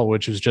first drill,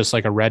 which was just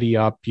like a ready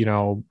up,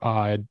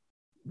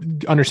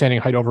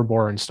 understanding height over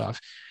bore and stuff.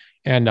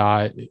 And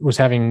was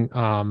having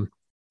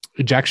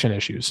ejection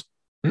issues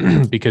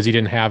because he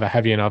didn't have a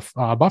heavy enough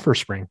buffer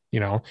spring,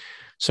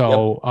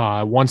 So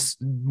once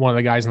one of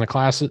the guys in the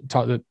class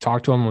that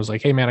talked to him was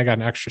like, hey man, I got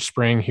an extra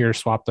spring here.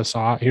 Swap this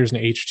off. Here's an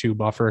H2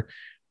 buffer.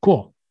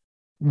 Cool.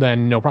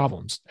 Then no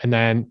problems. And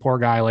then poor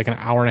guy, like an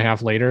hour and a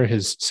half later,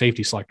 his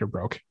safety selector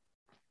broke.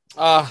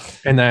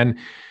 And then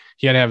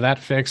he had to have that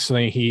fixed. So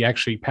he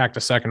actually packed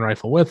a second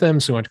rifle with him.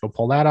 So he went to go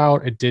pull that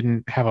out. It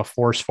didn't have a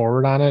force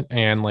forward on it.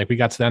 And like, we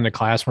got to the end of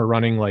class, we're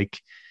running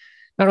like,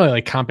 not really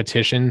like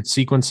competition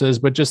sequences,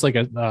 but just like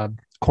a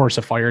course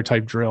of fire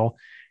type drill.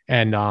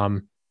 And,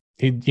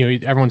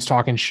 everyone's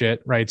talking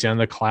shit, right? It's the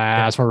end of the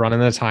class. We're running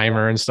the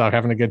timer and stuff,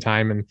 having a good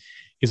time. And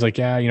he's like,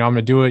 yeah, I'm going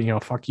to do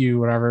it, fuck you,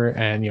 whatever.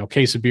 And,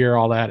 case of beer,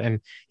 all that.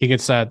 And he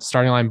gets that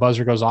starting line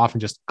buzzer goes off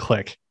and just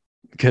click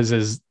because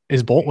his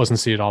bolt wasn't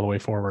seated all the way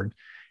forward.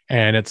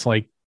 And it's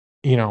like,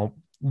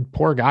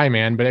 poor guy,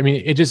 man. But I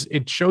mean,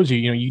 it shows you,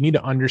 you need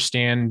to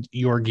understand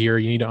your gear.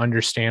 You need to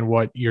understand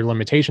what your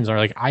limitations are.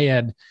 Like I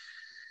had,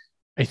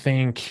 I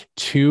think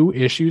 2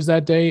 issues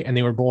that day, and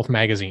they were both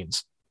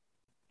magazines.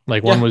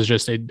 Like one was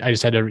just, I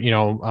just had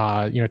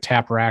to,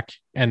 tap rack,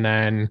 and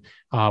then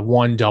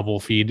one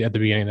double feed at the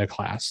beginning of the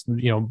class,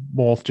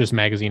 both just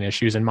magazine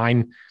issues. And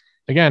mine,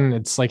 again,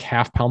 it's like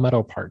half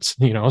Palmetto parts,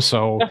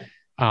 so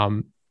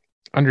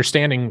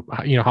understanding,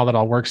 how that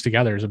all works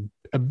together is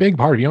a big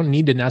part of it. You don't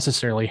need to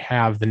necessarily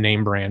have the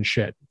name brand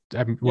shit.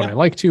 Would I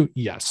like to?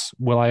 Yes.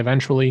 Will I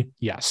eventually?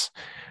 Yes.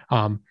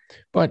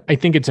 But I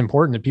think it's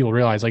important that people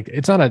realize like,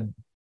 it's not a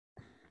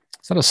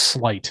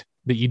slight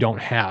that you don't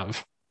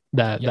have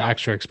the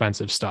extra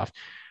expensive stuff.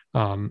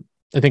 I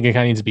think it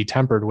kind of needs to be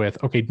tempered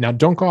with, okay, now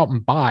don't go out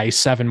and buy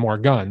 7 more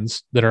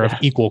guns that are of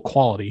equal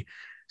quality.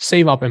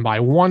 Save up and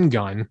buy one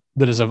gun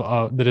that is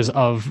of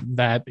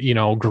that,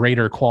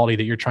 greater quality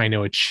that you're trying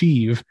to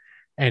achieve,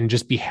 and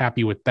just be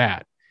happy with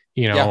that.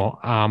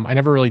 I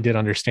never really did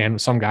understand.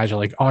 Some guys are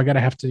like, oh, I got a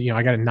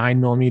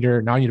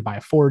 9mm. Now I need to buy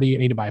a 40. I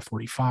need to buy a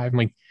 45. I'm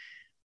like,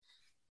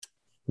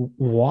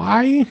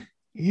 why?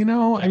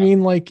 I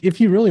mean, like, if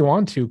you really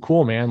want to,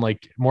 cool, man,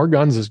 like more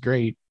guns is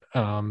great.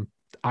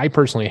 I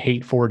personally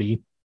hate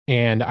 40,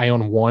 and I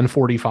own one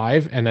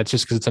 45, and that's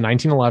just because it's a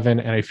 1911.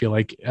 And I feel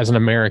like as an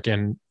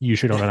American, you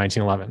should own a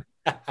 1911.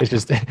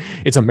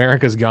 It's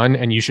America's gun,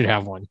 and you should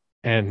have one.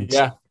 And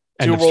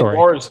 2 World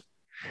Wars.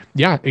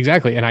 Yeah,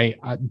 exactly. And I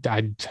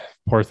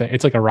poor thing.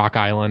 It's like a rock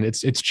island.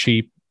 It's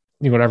cheap,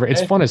 whatever.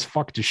 It's fun as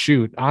fuck to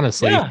shoot.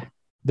 Honestly,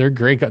 they're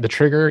great. The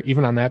trigger,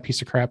 even on that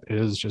piece of crap,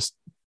 is just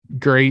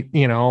great.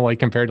 Like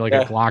compared to like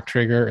a Glock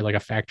trigger or like a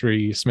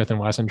factory Smith and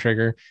Wesson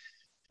trigger.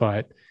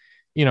 But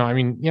I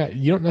mean,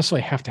 you don't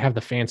necessarily have to have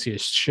the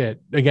fanciest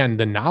shit. Again,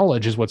 the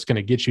knowledge is what's going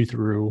to get you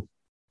through,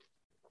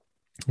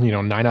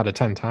 9 out of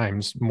 10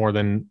 times more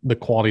than the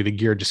quality of the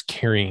gear just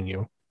carrying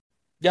you.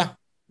 Yeah.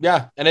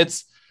 And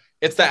it's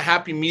that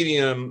happy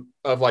medium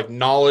of like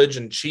knowledge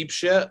and cheap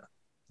shit.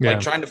 Like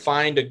trying to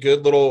find a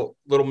good little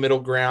middle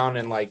ground.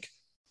 And like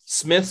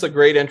Smith's a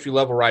great entry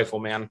level rifle,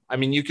 man. I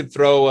mean, you could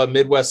throw a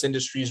Midwest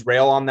Industries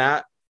rail on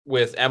that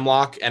with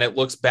M-Lock and it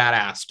looks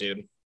badass,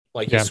 dude.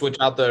 Like you switch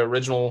out the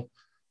original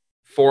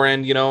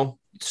forend,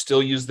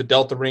 still use the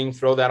Delta ring,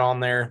 throw that on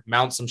there,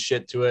 mount some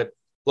shit to it.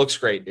 Looks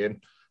great,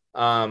 dude.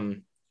 Colt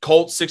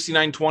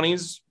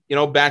 6920s,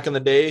 back in the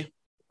day,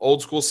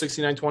 old school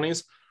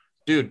 6920s,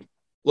 dude,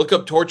 look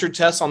up torture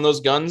tests on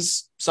those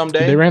guns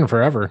someday. They ran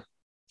forever.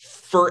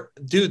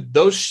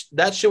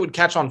 That shit would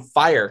catch on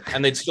fire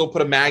and they'd still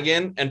put a mag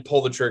in and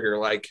pull the trigger.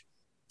 Like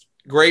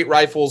great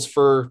rifles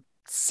for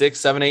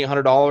 $600,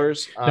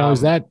 $700,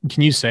 $800. Now,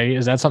 can you say,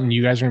 is that something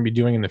you guys are going to be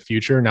doing in the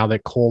future now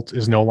that Colt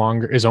is no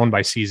longer owned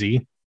by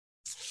CZ?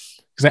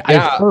 Because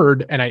I've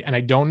heard, and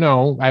I don't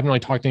know, I haven't really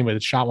talked to anybody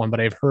that shot one, but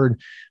I've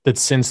heard that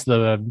since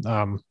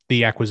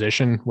the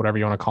acquisition, whatever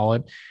you want to call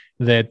it,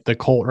 that the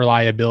Colt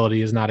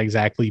reliability has not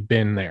exactly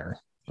been there.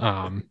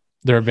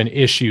 There have been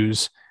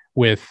issues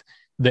with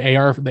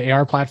the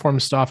AR platform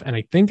stuff, and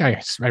I think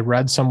I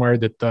read somewhere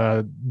that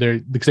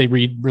because they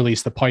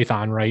released the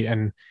Python, right,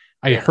 and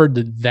I heard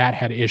that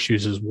had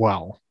issues as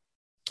well.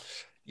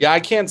 Yeah,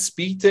 I can't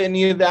speak to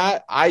any of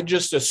that. I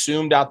just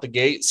assumed out the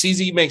gate,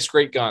 CZ makes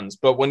great guns,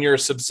 but when you're a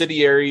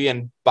subsidiary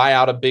and buy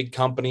out a big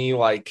company,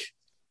 like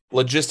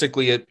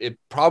logistically, it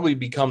probably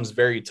becomes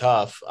very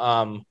tough.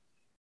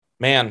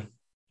 Man,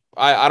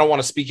 I don't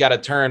want to speak out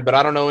of turn, but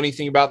I don't know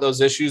anything about those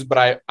issues, but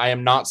I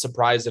am not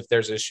surprised if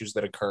there's issues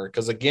that occur.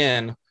 Because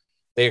again,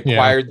 they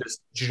acquired this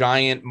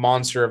giant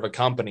monster of a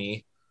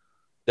company.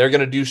 They're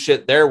going to do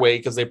shit their way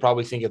because they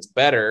probably think it's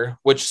better,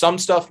 which some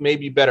stuff may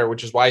be better,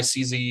 which is why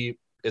CZ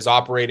is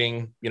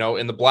operating,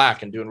 in the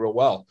black and doing real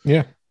well.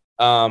 Yeah.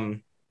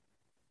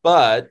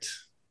 But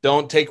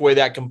don't take away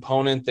that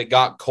component that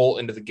got Colt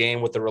into the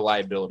game with the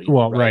reliability.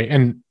 Well, right.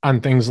 And on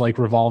things like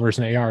revolvers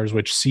and ARs,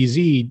 which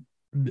CZ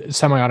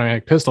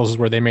semi-automatic pistols is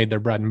where they made their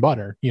bread and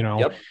butter,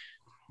 Yep.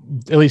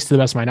 At least to the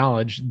best of my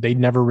knowledge, they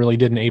never really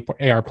did an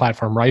AR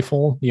platform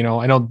rifle.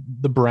 I know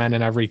the Bren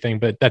and everything,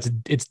 but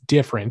it's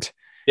different.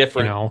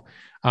 So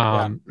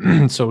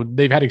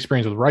they've had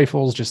experience with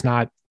rifles, just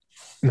not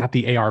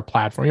the AR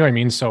platform. You know what I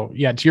mean? So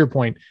yeah, to your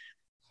point,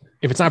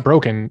 if it's not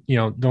broken,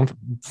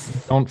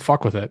 don't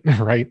fuck with it.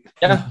 Right.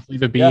 Yeah.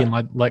 Leave it be and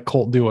let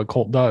Colt do what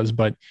Colt does.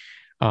 But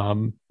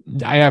I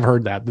have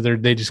heard that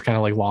they just kind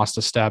of like lost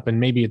a step, and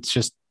maybe it's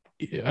just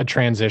a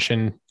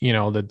transition,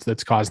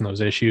 that's causing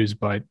those issues.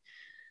 But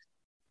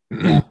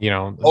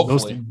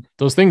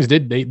those things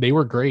they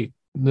were great.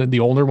 The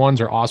older ones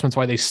are awesome. That's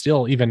why they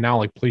still, even now,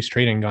 like police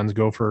trading guns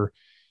go for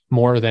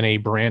more than a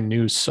brand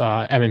new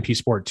M&P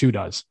Sport 2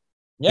 does.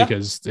 Yeah.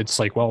 Because it's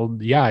like, well,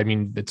 yeah, I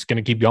mean, it's going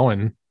to keep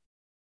going.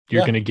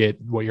 You're going to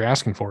get what you're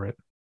asking for it.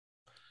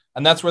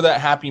 And that's where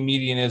that happy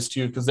median is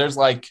too. Cause there's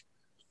like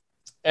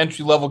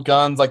entry level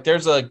guns. Like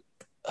there's a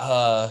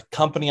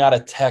company out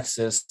of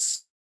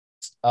Texas.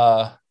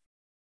 I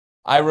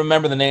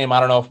remember the name. I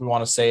don't know if we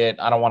want to say it.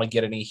 I don't want to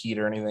get any heat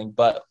or anything,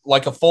 but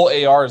like a full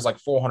AR is like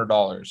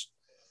 $400.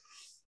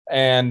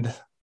 And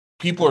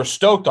people are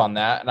stoked on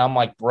that. And I'm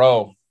like,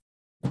 bro,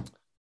 I'm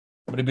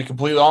going to be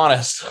completely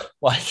honest.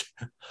 Like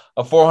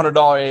a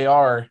 $400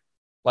 AR,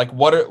 like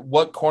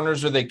what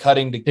corners are they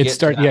cutting to get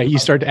you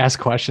start to ask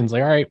questions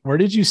like, all right, where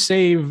did you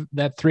save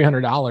that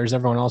 $300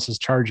 everyone else is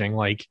charging?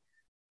 Like,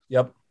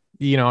 yep.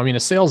 I mean, a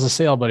sale's a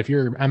sale, but if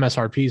your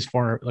MSRP is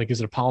for like,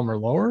 is it a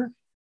polymer lower?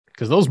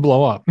 Because those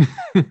blow up.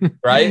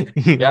 Right.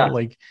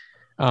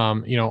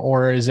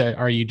 Or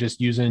are you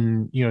just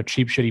using,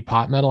 cheap, shitty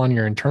pot metal on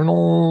your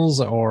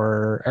internals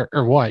or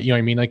what? You know what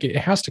I mean? Like it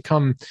has to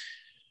come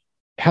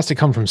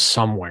from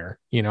somewhere,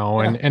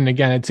 and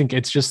again, I think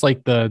it's just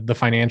like the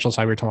financial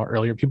side we were talking about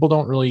earlier. People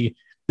don't really,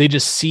 they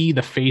just see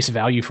the face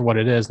value for what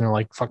it is. And they're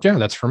like, fuck yeah,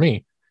 that's for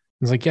me.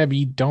 It's like, yeah, but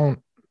you don't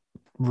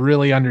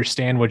really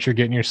understand what you're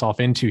getting yourself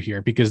into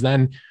here, because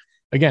then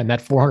again,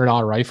 that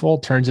 $400 rifle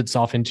turns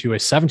itself into a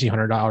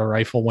 $1,700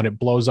 rifle when it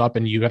blows up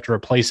and you have to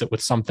replace it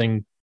with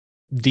something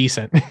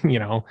decent,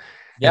 Yeah.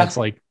 And it's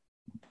like,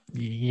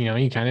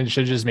 you kind of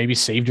should just maybe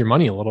saved your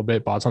money a little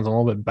bit, bought something a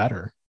little bit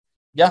better.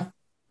 Yeah.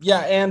 Yeah.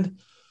 And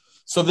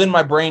so then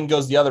my brain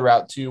goes the other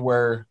route too,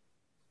 where,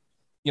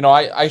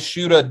 I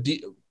shoot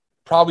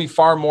probably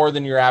far more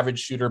than your average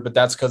shooter, but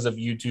that's because of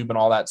YouTube and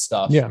all that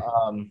stuff. Yeah.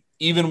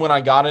 Even when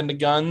I got into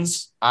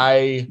guns,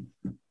 I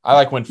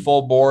like went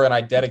full bore and I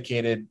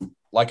dedicated,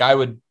 like I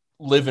would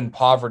live in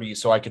poverty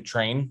so I could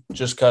train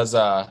just because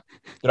I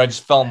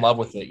just fell in love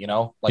with it,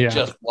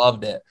 just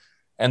loved it.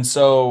 And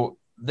so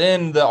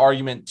then the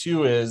argument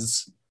too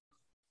is,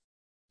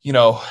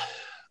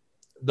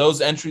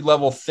 those entry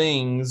level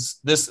things,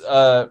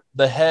 the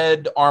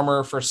head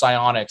armor for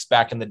psionics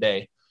back in the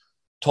day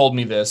told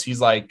me this. He's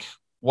like,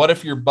 what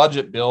if your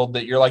budget build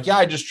that you're like, yeah,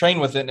 I just train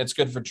with it and it's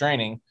good for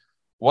training.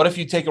 What if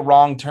you take a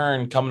wrong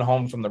turn coming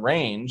home from the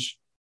range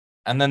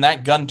and then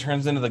that gun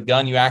turns into the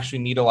gun you actually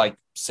need to like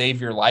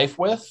save your life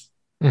with?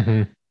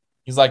 Mm-hmm.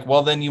 He's like,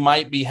 well, then you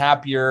might be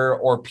happier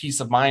or peace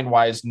of mind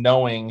wise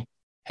knowing,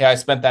 hey, I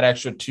spent that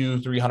extra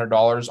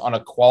 $200-$300 on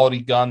a quality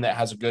gun that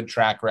has a good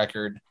track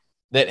record.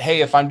 That,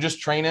 hey, if I'm just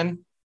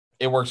training,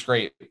 it works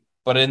great.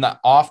 But in the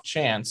off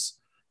chance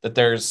that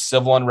there's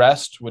civil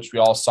unrest, which we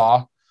all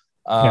saw,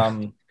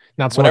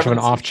 not so much of an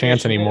off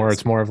chance anymore.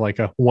 It's more of like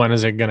a when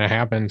is it going to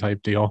happen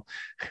type deal.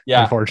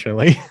 Yeah,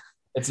 unfortunately,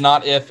 it's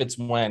not if, it's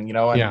when.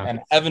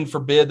 And heaven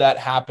forbid that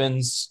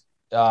happens.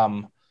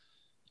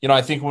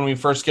 I think when we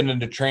first get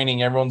into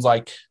training, everyone's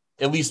like,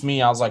 at least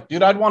me, I was like,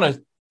 dude, I'd want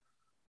to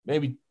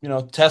maybe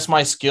test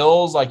my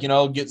skills, like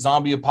get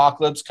zombie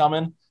apocalypse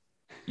coming.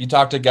 You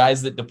talk to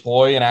guys that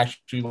deploy and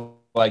actually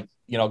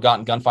got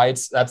in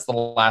gunfights. That's the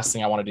last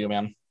thing I want to do,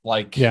 man.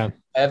 Like,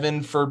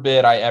 heaven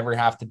forbid I ever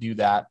have to do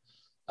that.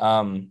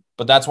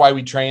 But that's why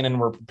we train and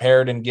we're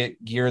prepared and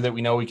get gear that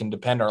we know we can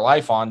depend our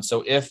life on.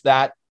 So if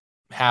that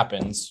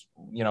happens,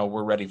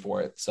 we're ready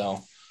for it.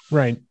 So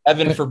right.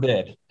 heaven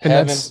forbid. And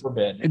Heaven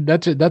forbid.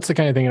 That's the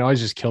kind of thing that always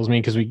just kills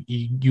me, because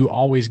you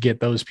always get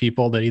those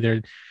people that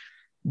either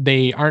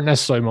they aren't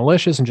necessarily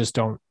malicious and just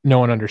don't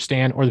know and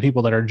understand, or the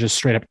people that are just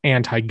straight up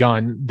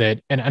anti-gun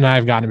and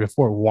I've gotten it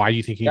before. Why do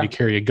you think you need to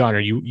carry a gun? Or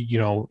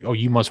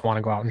you must want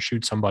to go out and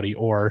shoot somebody,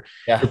 or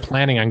you're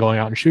planning on going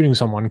out and shooting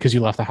someone because you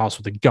left the house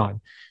with a gun.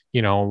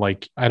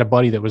 Like I had a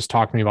buddy that was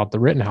talking to me about the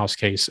Rittenhouse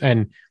case,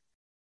 and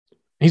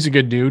he's a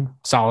good dude,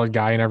 solid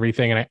guy and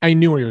everything. And I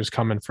knew where he was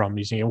coming from.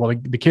 He's well,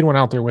 the kid went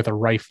out there with a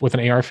rifle, with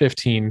an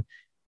AR-15.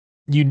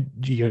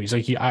 He's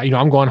like,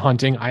 I'm going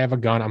hunting. I have a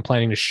gun. I'm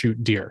planning to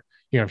shoot deer.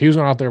 If he was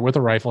going out there with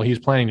a rifle, he's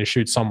planning to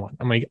shoot someone.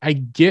 I'm like, I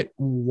get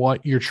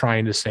what you're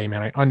trying to say,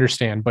 man. I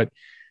understand, but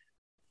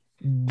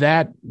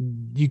that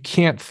you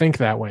can't think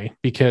that way,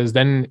 because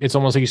then it's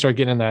almost like you start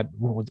getting in that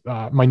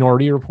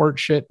Minority Report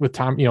shit with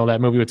Tom,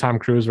 that movie with Tom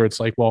Cruise, where it's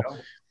like, well,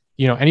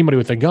 anybody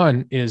with a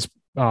gun is,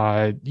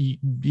 by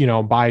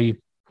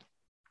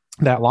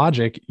that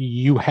logic,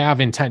 you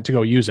have intent to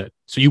go use it.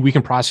 So we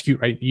can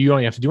prosecute, right? You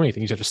don't have to do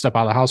anything. You just have to step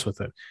out of the house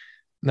with it.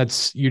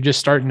 You're just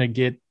starting to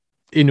get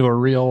into a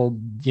real,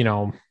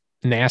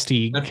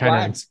 nasty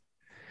kind of,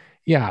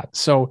 yeah.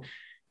 So,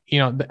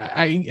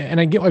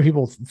 I get why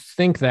people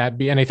think that,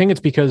 and I think it's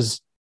because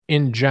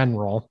in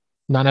general,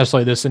 not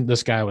necessarily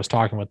this guy I was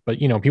talking with, but,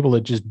 people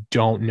that just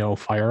don't know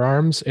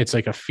firearms, it's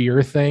like a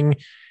fear thing.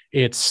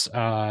 It's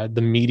the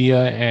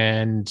media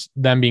and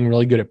them being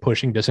really good at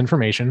pushing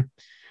disinformation.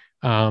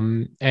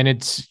 And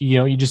it's,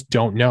 you just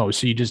don't know.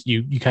 So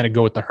you kind of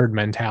go with the herd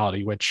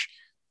mentality, which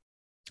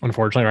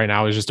unfortunately right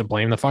now is just to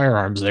blame the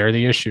firearms. They're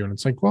the issue. And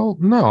it's like, well,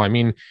 no, I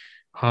mean,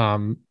 I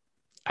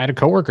had a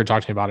coworker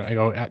talk to me about it. I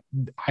go,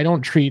 I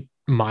don't treat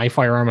my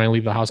firearm when I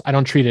leave the house. I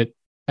don't treat it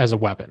as a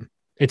weapon.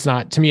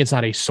 To me, it's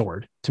not a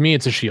sword. To me,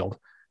 it's a shield.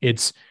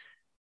 It's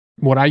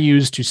what I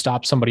use to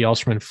stop somebody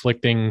else from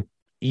inflicting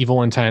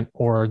evil intent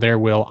or their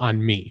will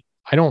on me.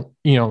 I don't,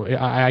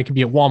 I could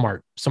be at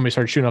Walmart. Somebody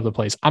starts shooting up the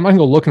place. I'm not gonna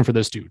go looking for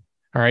this dude.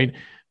 All right.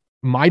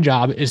 My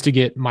job is to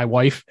get my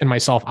wife and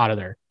myself out of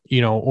there,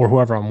 or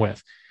whoever I'm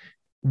with.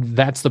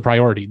 That's the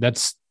priority.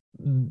 It's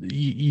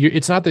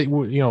not that,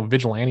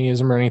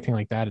 vigilantism or anything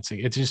like that.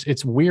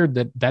 It's weird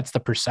that that's the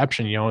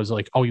perception, is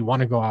like, oh, you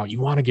want to go out, you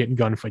want to get in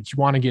gunfights, you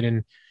want to get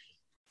in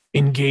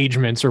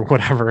engagements or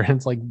whatever. And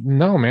it's like,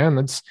 no,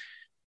 man,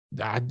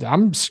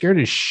 I'm scared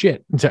as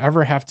shit to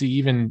ever have to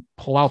even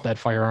pull out that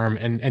firearm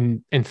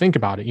and think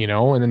about it,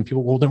 and then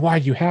people, well, then why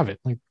do you have it?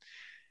 Like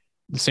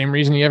the same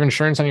reason you have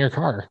insurance on your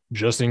car,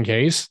 just in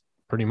case,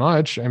 pretty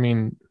much. I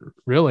mean,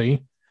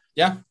 really.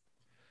 Yeah.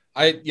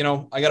 I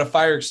got a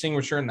fire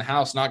extinguisher in the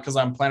house, not because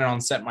I'm planning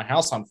on setting my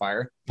house on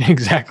fire.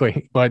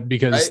 Exactly. But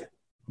because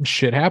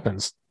shit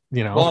happens,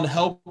 Well, and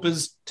help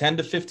is 10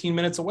 to 15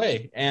 minutes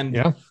away.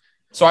 And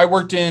so I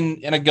worked in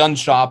a gun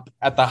shop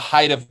at the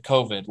height of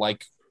COVID,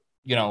 like,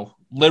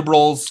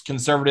 liberals,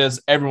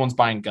 conservatives, everyone's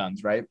buying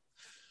guns. Right.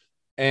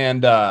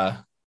 And,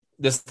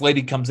 this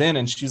lady comes in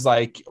and she's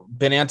like,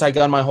 been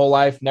anti-gun my whole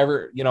life.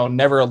 Never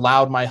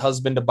allowed my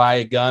husband to buy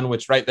a gun,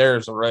 which right there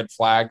is a red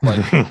flag.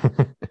 Like,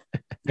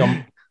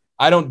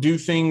 I don't do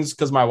things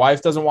because my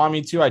wife doesn't want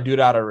me to. I do it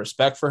out of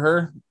respect for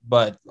her,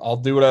 but I'll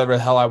do whatever the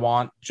hell I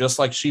want, just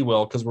like she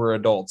will, because we're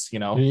adults,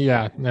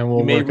 Yeah, and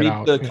we'll may work it reap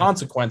out. the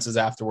consequences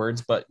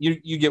afterwards, but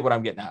you get what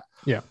I'm getting at.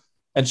 Yeah.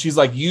 And she's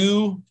like,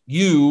 you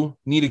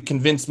need to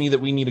convince me that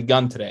we need a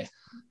gun today.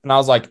 And I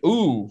was like,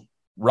 ooh,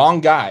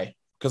 wrong guy,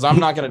 because I'm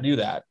not going to do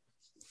that.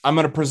 I'm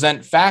going to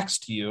present facts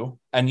to you,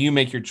 and you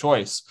make your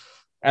choice.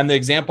 And the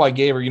example I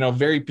gave her,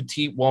 very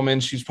petite woman.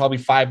 She's probably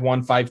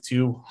 5'1",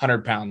 5'2",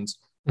 100 pounds.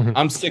 Mm-hmm.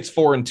 I'm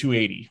 6'4" and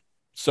 280.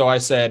 So I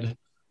said,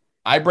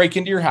 I break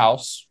into your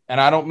house,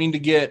 and I don't mean to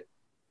get,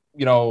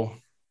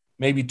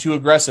 maybe too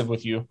aggressive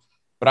with you,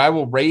 but I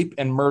will rape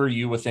and murder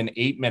you within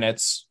 8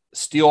 minutes,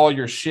 steal all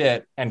your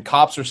shit, and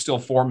cops are still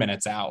 4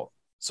 minutes out.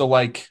 So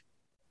like,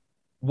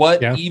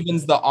 what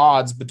evens the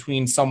odds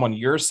between someone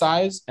your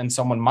size and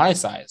someone my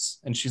size?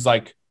 And she's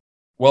like,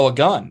 well, a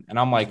gun. And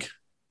I'm like,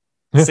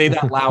 say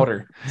that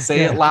louder.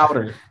 Say it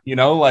louder.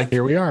 Like,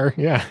 here we are.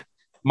 Yeah.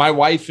 My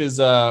wife's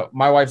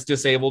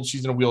disabled.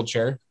 She's in a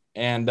wheelchair.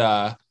 And,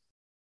 I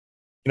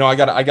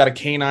got a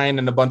canine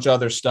and a bunch of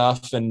other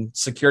stuff and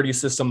security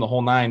system, the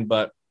whole nine.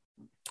 But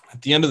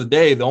at the end of the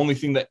day, the only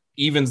thing that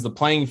evens the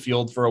playing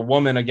field for a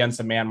woman against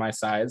a man my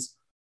size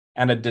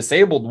and a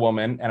disabled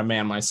woman and a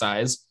man my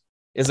size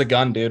is a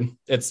gun, dude.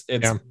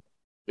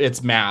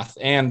 It's math,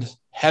 and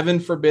heaven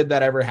forbid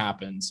that ever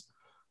happens.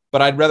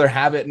 But I'd rather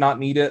have it, not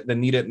need it,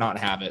 than need it, not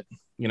have it.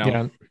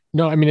 Yeah.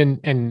 No, I mean,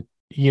 and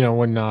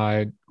when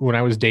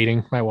I was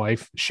dating my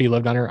wife, she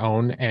lived on her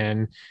own,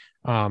 and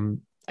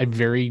I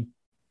very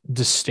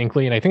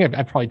distinctly, and I think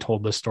I've probably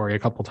told this story a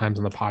couple of times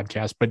on the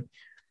podcast, but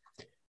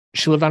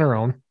she lived on her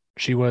own.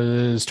 She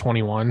was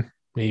 21,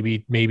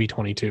 maybe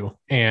 22,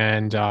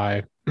 and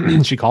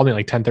she called me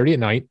like 10:30 at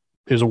night.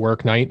 It was a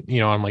work night.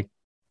 I'm like,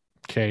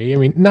 okay. I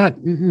mean, not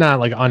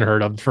like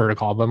unheard of for her to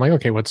call, but I'm like,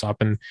 okay, what's up?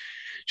 And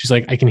she's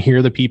like, I can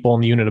hear the people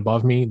in the unit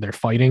above me. They're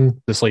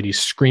fighting. This lady's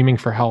screaming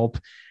for help.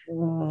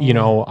 you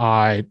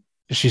know,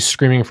 she's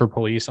screaming for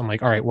police. I'm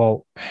like, all right,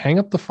 well, hang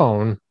up the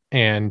phone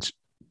and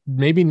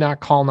maybe not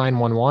call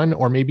 911,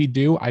 or maybe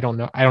do. I don't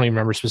know. I don't even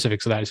remember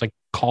specifics of that. It's like,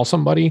 call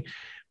somebody.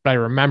 But I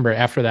remember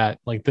after that,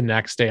 like the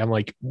next day, I'm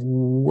like,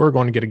 we're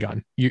going to get a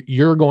gun.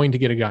 You're going to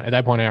get a gun. At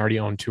that point, I already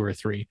owned 2 or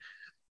 3.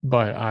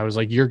 But I was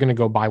like, you're going to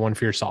go buy one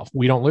for yourself.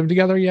 We don't live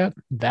together yet.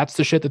 That's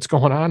the shit that's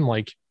going on.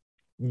 Like,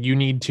 you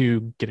need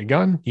to get a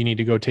gun. You need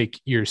to go take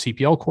your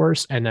CPL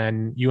course. And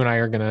then you and I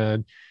are going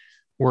to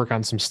work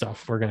on some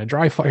stuff. We're going to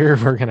dry fire.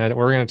 We're going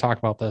to talk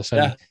about this.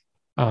 And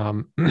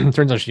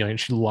turns out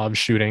she loves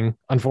shooting.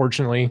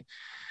 Unfortunately,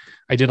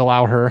 I did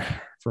allow her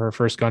for her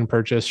first gun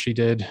purchase. She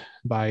did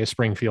buy a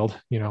Springfield,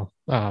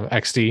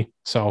 XD.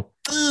 So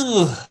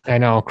I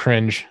know,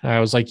 cringe. I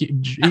was like,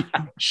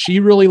 she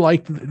really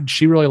liked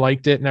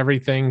it and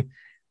everything.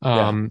 So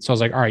I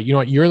was like, all right, you know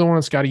what? You're the one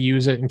that's got to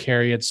use it and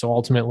carry it. So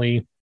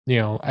ultimately,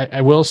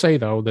 I will say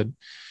though, that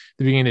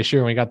the beginning of this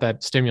year, when we got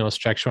that stimulus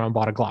check, she went and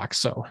bought a Glock.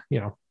 So,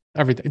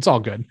 everything, it's all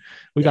good.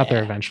 We got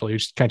there eventually. We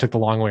just kind of took the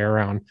long way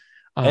around.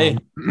 Hey,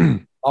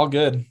 all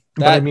good.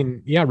 But I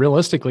mean,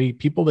 realistically,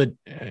 people that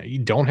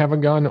don't have a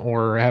gun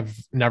or have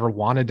never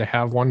wanted to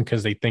have one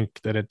because they think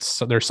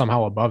that they're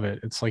somehow above it.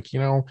 It's like,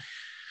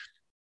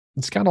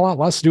 it's got a lot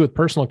less to do with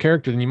personal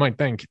character than you might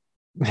think.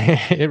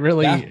 It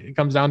really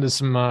comes down to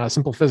some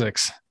simple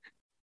physics.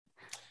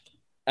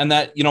 And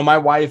that, my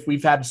wife,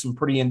 we've had some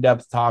pretty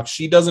in-depth talks.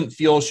 She doesn't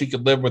feel she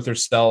could live with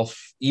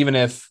herself, even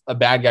if a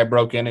bad guy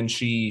broke in and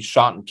she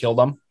shot and killed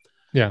him.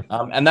 Yeah.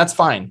 And that's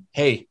fine.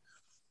 Hey,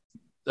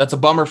 that's a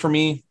bummer for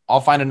me. I'll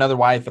find another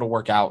wife. It'll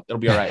work out. It'll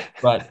be all right.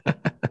 But,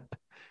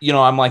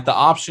 I'm like, the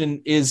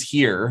option is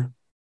here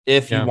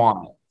if you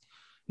want it.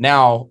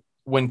 Now,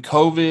 when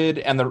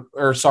when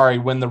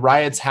the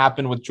riots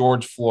happened with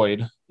George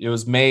Floyd, it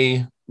was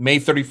May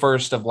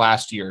 31st of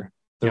last year.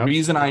 The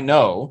reason I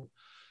know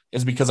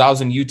is because I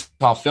was in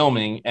Utah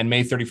filming and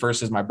May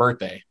 31st is my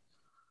birthday.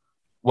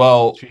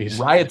 Well,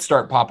 riots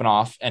start popping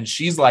off and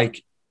she's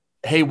like,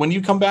 hey, when do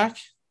you come back?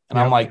 And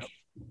I'm like,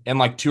 in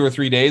like 2 or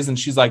 3 days. And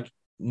she's like,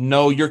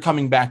 no, you're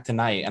coming back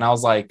tonight. And I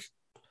was like,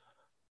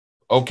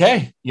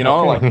 okay,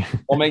 like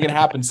we'll make it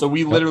happen. So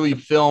we literally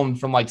filmed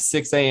from like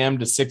 6 a.m.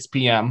 to 6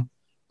 p.m.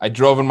 I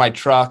drove in my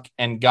truck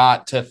and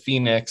got to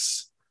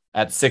Phoenix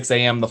at 6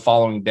 a.m. the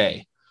following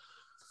day.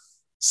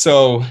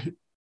 So,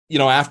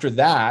 after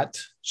that,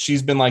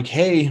 she's been like,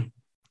 hey,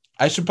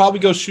 I should probably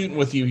go shooting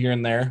with you here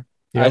and there.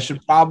 I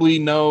should probably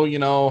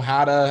know,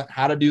 how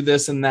to do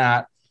this and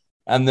that.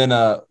 And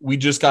then we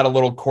just got a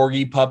little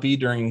corgi puppy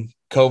during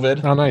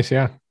COVID. Oh, nice.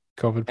 Yeah.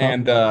 COVID pup.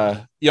 And,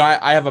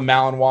 I have a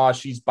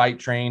Malinois. She's bite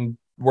trained,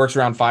 works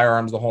around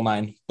firearms, the whole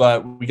 9.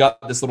 But we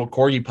got this little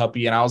corgi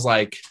puppy. And I was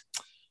like,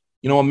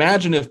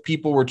 imagine if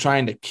people were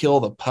trying to kill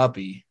the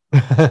puppy.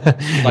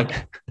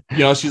 Like,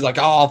 she's like,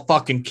 oh, I'll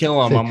fucking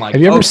kill him. I'm like,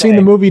 have you ever seen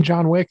the movie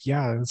John Wick?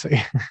 Yeah.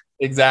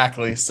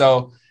 Exactly.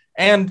 So,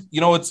 and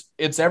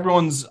it's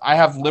everyone's, I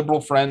have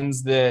liberal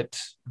friends that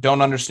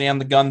don't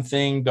understand the gun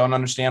thing, don't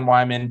understand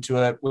why I'm into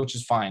it, which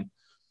is fine.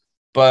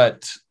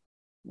 But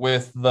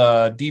with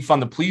the defund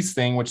the police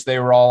thing, which they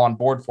were all on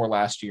board for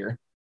last year,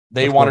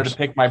 they wanted to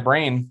pick my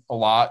brain a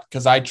lot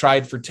because I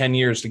tried for 10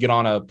 years to get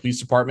on a police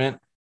department.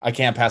 I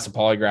can't pass a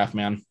polygraph,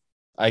 man.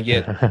 I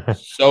get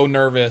so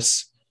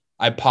nervous.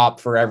 I pop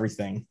for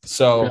everything.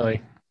 So,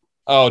 really?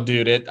 Oh,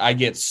 dude, I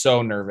get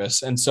so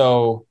nervous. And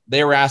so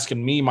they were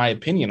asking me my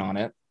opinion on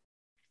it.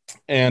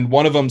 And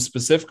one of them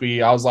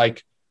specifically, I was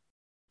like,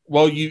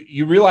 well,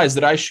 you realize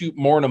that I shoot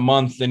more in a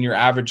month than your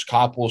average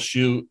cop will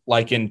shoot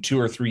like in 2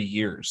 or 3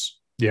 years.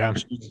 Yeah.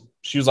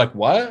 She was like,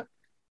 what?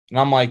 And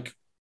I'm like,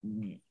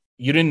 you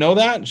didn't know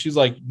that? And she's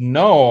like,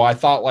 no, I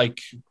thought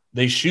like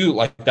they shoot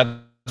like that.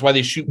 That's why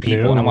they shoot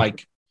people. And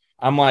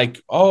I'm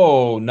like,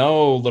 oh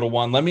no, little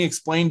one, let me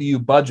explain to you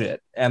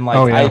budget. And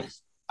like,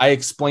 I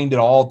explained it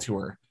all to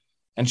her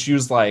and she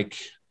was like,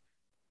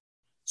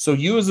 so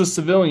you as a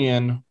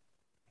civilian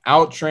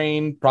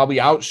out-train, probably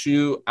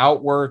outshoot,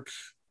 outwork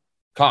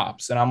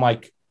cops. And I'm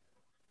like,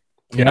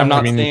 I'm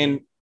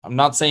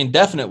not saying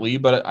definitely,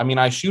 but I mean,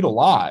 I shoot a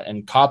lot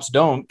and cops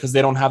don't because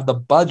they don't have the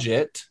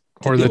budget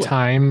or the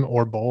time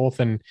or both.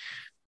 And,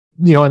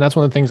 and that's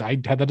one of the things I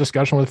had that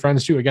discussion with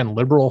friends too. Again,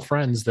 liberal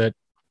friends that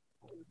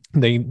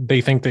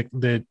they think that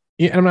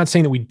and I'm not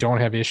saying that we don't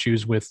have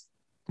issues with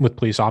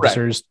police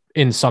officers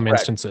in some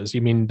instances. I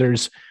mean,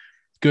 there's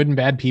good and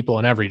bad people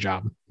in every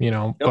job,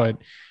 but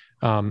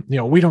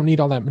we don't need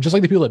all that. Just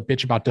like the people that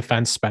bitch about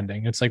defense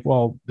spending. It's like,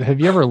 well, have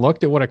you ever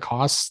looked at what it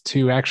costs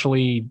to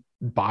actually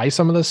buy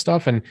some of this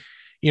stuff? And,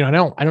 I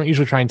don't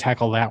usually try and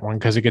tackle that one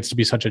because it gets to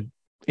be such a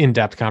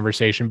in-depth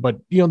conversation, but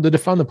the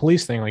defund the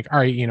police thing, like, all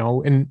right,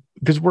 and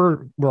because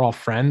we're all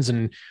friends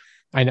and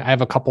I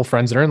have a couple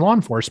friends that are in law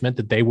enforcement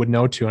that they would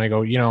know too. And I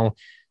go,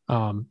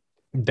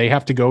 they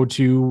have to go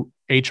to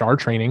HR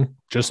training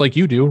just like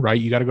you do, right?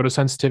 You got to go to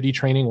sensitivity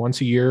training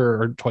once a year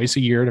or twice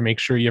a year to make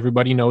sure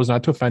everybody knows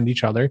not to offend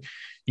each other.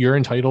 You're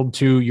entitled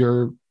to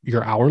your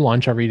hour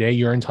lunch every day.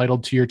 You're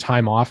entitled to your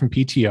time off and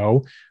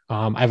PTO.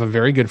 I have a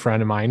very good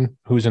friend of mine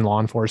who's in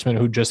law enforcement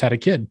who just had a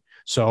kid.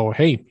 So,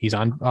 hey, he's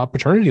on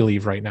paternity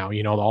leave right now.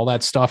 All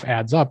that stuff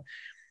adds up.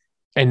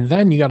 And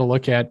then you got to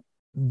look at,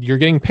 you're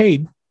getting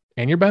paid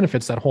and your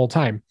benefits that whole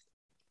time.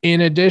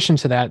 In addition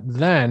to that,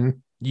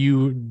 then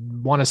you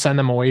want to send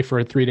them away for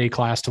a 3-day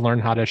class to learn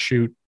how to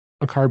shoot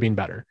a carbine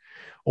better,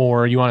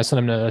 or you want to send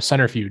them to a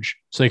centrifuge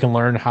so they can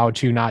learn how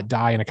to not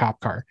die in a cop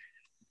car.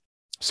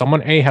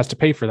 Someone A has to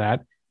pay for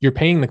that. You're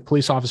paying the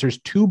police officers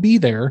to be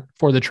there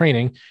for the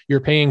training. You're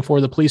paying for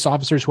the police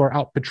officers who are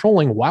out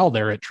patrolling while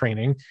they're at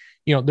training.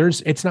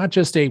 It's not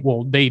just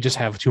they just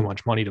have too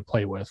much money to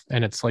play with.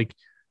 And it's like,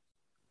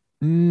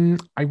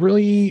 I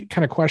really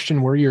kind of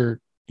question where you're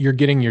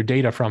getting your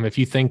data from. If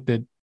you think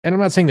that, and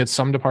I'm not saying that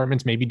some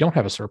departments maybe don't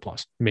have a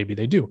surplus, maybe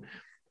they do.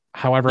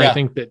 However, I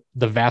think that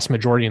the vast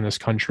majority in this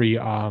country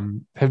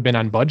have been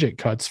on budget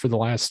cuts for the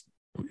last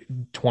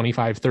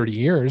 25, 30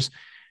 years.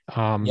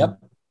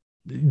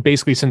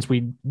 Basically, since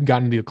we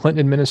got into the Clinton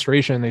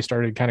administration, they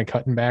started kind of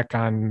cutting back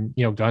on,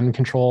 gun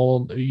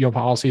control,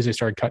 policies. They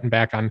started cutting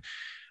back on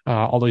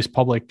all these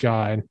public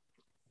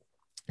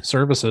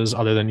services,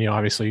 other than,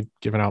 obviously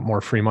giving out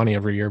more free money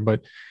every year.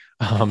 But,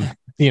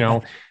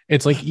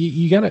 it's like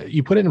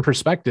you put it in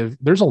perspective.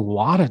 There's a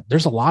lot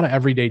of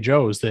everyday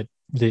Joes that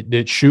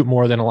shoot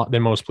more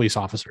than most police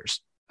officers.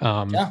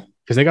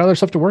 Because they got other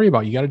stuff to worry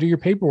about. You got to do your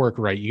paperwork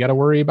right. You got to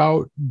worry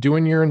about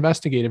doing your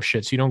investigative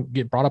shit so you don't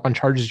get brought up on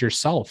charges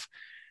yourself.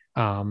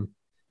 And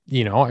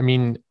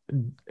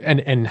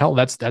hell,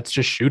 that's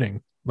just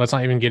shooting. Let's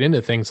not even get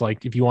into things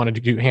like if you wanted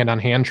to do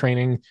hand-on-hand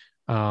training,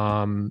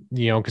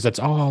 because that's,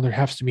 there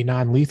has to be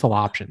non-lethal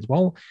options.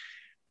 Well,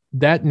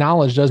 that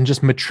knowledge doesn't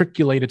just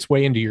matriculate its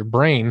way into your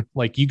brain.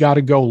 Like, you got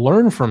to go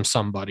learn from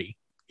somebody.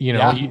 In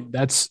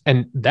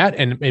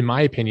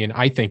my opinion,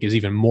 I think is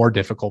even more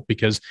difficult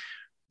because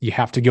you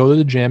have to go to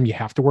the gym, you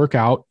have to work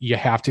out, you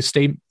have to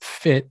stay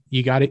fit,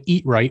 you got to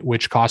eat right,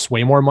 which costs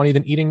way more money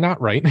than eating not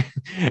right.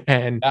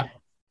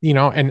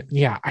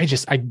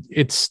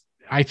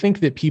 I think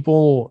that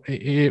people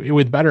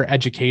with better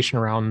education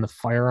around the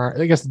firearm,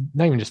 I guess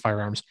not even just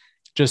firearms,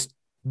 just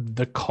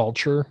the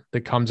culture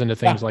that comes into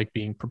things like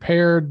being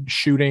prepared,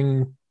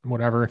 shooting,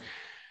 whatever.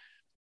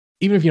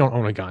 Even if you don't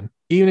own a gun,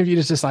 even if you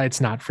just decide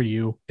it's not for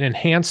you, an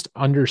enhanced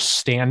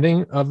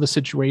understanding of the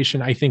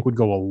situation, I think would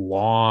go a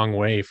long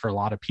way for a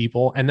lot of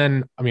people. And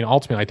then,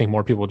 ultimately, I think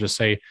more people just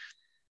say,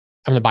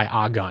 I'm going to buy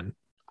a gun.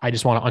 I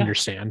just want to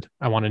understand.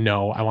 I want to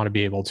know. I want to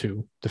be able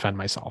to defend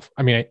myself.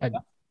 I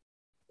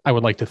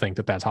would like to think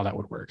that that's how that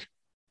would work.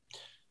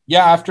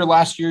 Yeah. After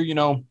last year,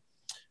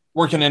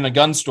 working in a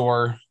gun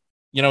store,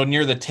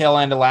 near the tail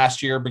end of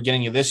last year,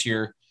 beginning of this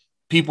year,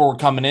 people were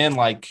coming in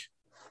like,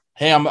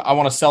 hey, I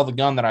want to sell the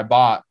gun that I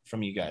bought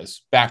from you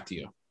guys back to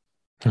you.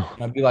 And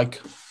I'd be like,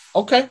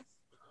 okay,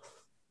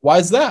 why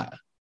is that?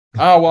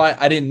 Oh, well,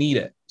 I didn't need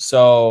it.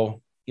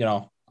 So,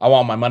 I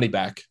want my money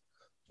back.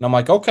 And I'm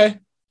like, okay.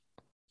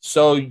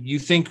 So you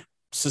think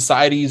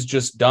society is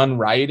just done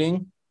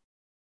rioting?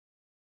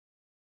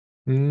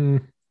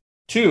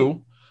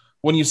 2,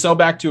 when you sell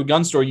back to a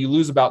gun store, you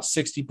lose about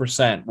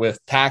 60%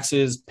 with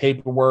taxes,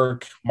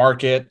 paperwork,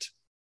 market.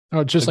 Oh,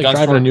 it's just like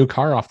driving a new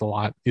car off the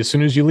lot. As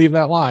soon as you leave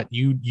that lot,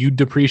 you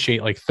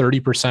depreciate like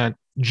 30%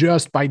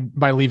 just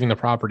by leaving the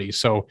property.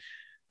 So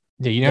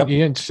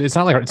it's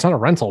not a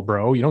rental,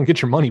 bro. You don't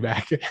get your money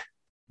back.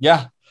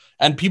 Yeah.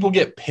 And people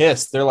get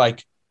pissed. They're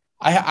like,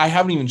 I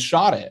haven't even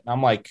shot it. And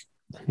I'm like,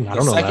 I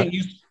don't know that.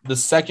 The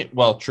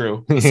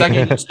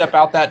second you step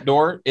out that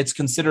door, it's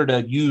considered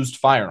a used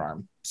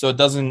firearm. So it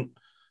doesn't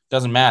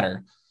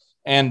matter.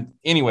 And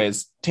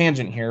anyways,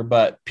 tangent here,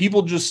 but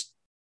people just,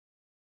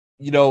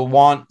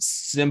 want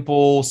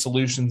simple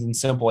solutions and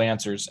simple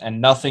answers,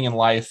 and nothing in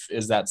life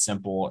is that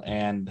simple.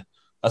 And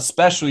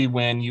especially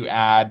when you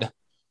add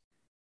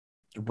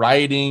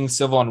rioting,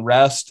 civil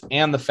unrest,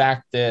 and the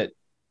fact that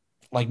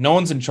like no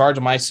one's in charge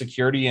of my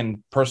security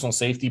and personal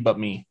safety but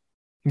me.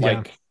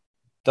 Like,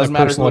 doesn't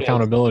matter. Personal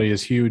accountability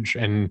is huge.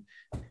 And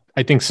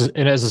I think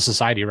as a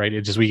society, right,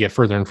 it's just, we get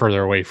further and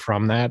further away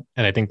from that.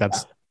 And I think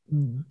that's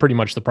pretty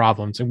much the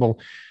problem. It's like, well,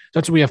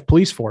 that's what we have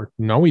police for.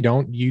 No, we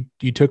don't. You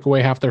took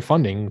away half their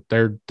funding.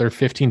 They're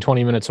 15,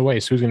 20 minutes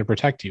away. So who's going to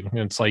protect you? And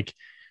it's like,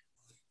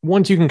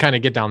 once you can kind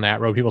of get down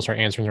that road, people start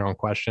answering their own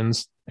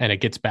questions. And it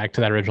gets back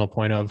to that original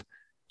point of,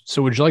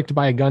 so would you like to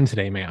buy a gun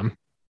today, ma'am?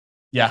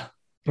 Yeah.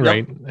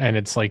 Right. Yep. And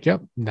it's like,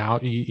 yep. Now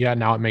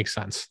it makes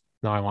sense.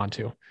 Now I want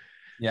to.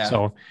 Yeah.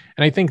 So,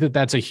 and I think that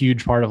that's a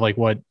huge part of like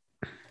what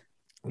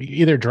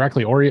either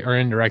directly or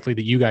indirectly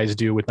that you guys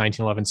do with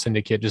 1911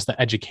 Syndicate. Just the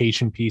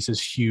education piece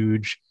is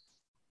huge.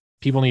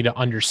 People need to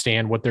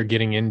understand what they're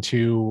getting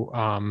into,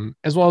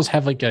 as well as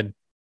have like I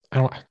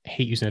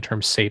hate using the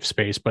term safe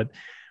space, but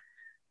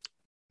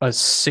a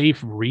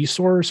safe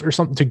resource or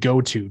something to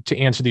go to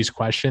answer these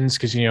questions.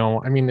 Cause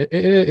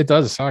it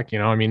does suck,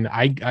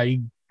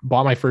 I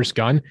bought my first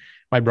gun.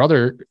 My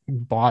brother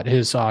bought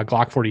his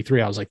Glock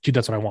 43. I was like, dude,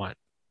 that's what I want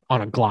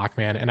on a Glock,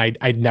 man. And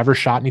I'd never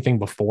shot anything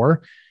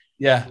before.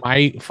 Yeah.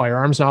 My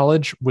firearms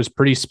knowledge was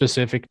pretty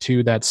specific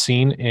to that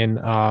scene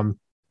in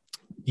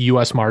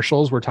U.S.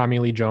 Marshals where Tommy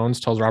Lee Jones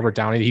tells Robert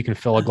Downey that he can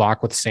fill a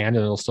Glock with sand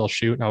and it'll still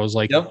shoot. And I was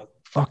like,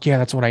 fuck yeah,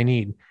 that's what I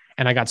need.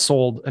 And I got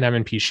sold an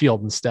M&P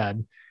Shield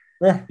instead.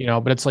 Yeah.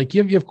 But it's like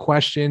you have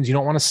questions. You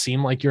don't want to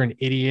seem like you're an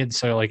idiot.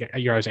 So like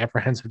you're always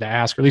apprehensive to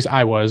ask, or at least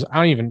I was.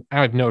 I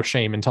have no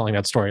shame in telling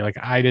that story. Like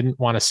I didn't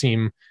want to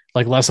seem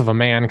like less of a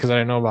man because I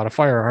didn't know about a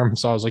firearm.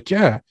 So I was like,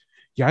 yeah,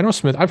 I know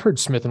Smith. I've heard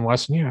Smith and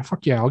Wesson. Yeah,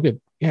 fuck yeah,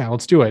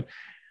 let's do it.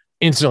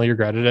 Instantly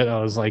regretted it.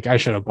 I was like, I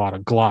should have bought a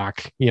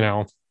Glock.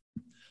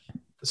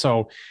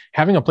 So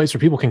having a place where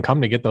people can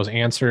come to get those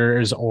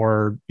answers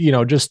or,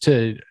 just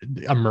to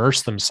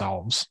immerse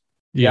themselves,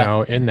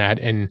 in that.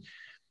 And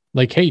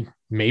like, hey,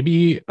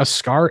 maybe a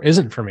scar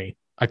isn't for me.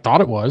 I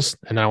thought it was.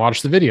 And then I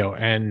watched the video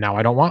and now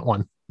I don't want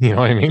one. You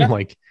know what I mean? Yeah.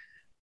 Like,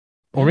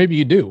 or maybe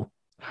you do.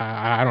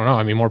 I don't know.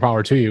 I mean, more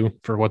power to you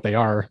for what they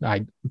are.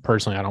 I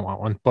don't want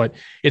one, but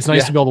it's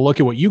nice to be able to look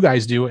at what you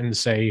guys do and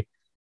say,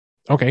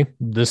 okay,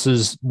 this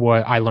is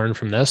what I learned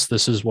from this.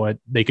 This is what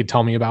they could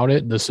tell me about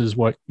it. This is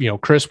what,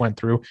 Chris went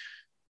through.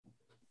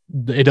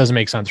 It doesn't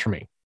make sense for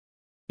me.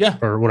 Yeah.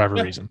 For whatever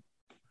reason,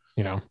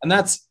 And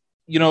that's,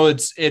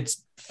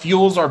 it's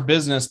fuels our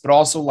business, but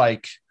also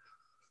like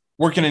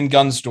working in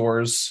gun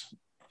stores.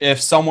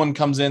 If someone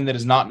comes in that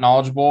is not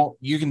knowledgeable,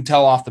 you can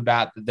tell off the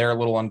bat that they're a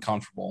little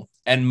uncomfortable.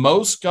 And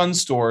most gun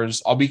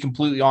stores, I'll be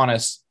completely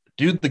honest,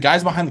 dude, the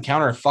guys behind the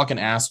counter are fucking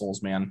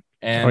assholes, man.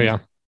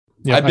 And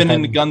I've been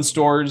into gun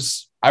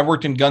stores. I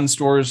worked in gun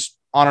stores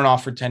on and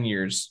off for 10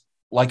 years.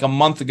 Like a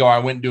month ago, I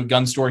went into a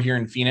gun store here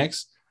in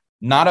Phoenix.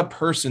 Not a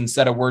person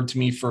said a word to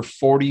me for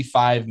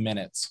 45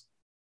 minutes.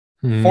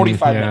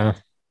 45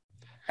 minutes.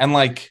 And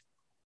like,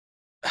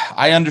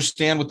 I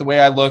understand with the way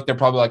I look, they're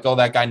probably like, oh,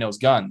 that guy knows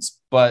guns.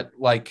 But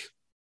like,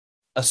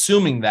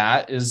 assuming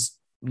that is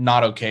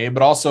not okay.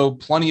 But also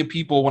plenty of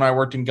people when I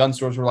worked in gun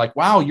stores were like,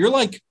 wow, you're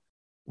like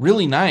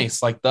really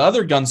nice. Like the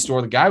other gun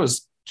store, the guy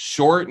was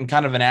short and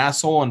kind of an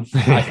asshole. And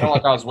I felt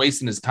like I was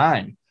wasting his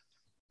time.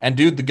 And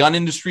dude, the gun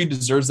industry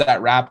deserves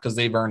that rap because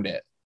they've earned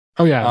it.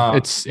 Oh yeah.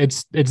 It's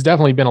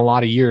definitely been a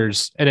lot of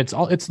years, and it's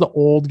the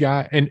old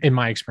guy. And in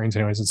my experience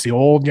anyways, it's the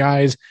old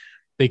guys.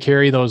 They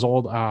carry those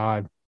old,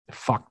 like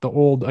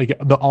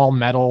the all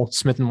metal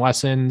Smith and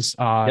Wessons.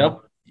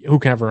 Who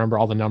can ever remember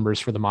all the numbers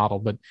for the model,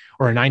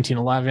 or a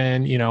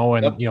 1911,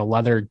 and,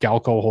 leather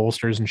Galco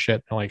holsters and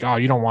shit. They're like, oh,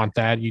 you don't want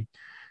that. And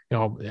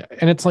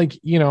it's like,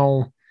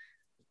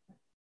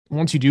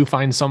 once you do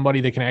find somebody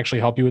that can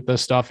actually help you with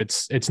this stuff,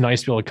 it's nice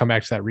to be able to come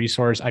back to that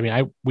resource. I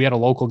mean, we had a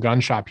local gun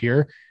shop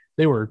here.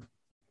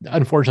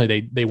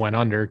 Unfortunately they went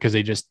under because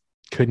they just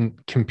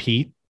couldn't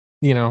compete,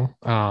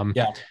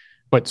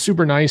 but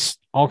super nice,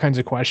 all kinds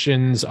of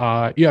questions.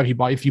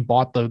 If you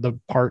bought the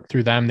part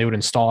through them, they would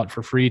install it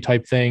for free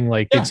type thing.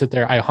 Like they'd sit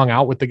there. I hung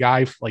out with the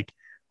guy like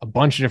a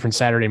bunch of different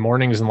Saturday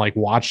mornings and like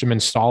watched him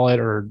install it,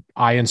 or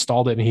I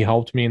installed it and he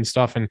helped me and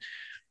stuff. And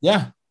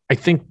I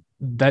think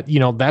that,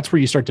 that's where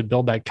you start to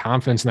build that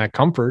confidence and that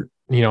comfort,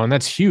 and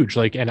that's huge.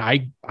 Like, and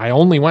I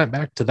only went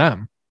back to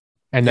them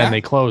and then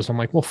they closed. I'm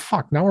like, well,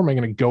 fuck, now where am I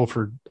going to go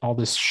for all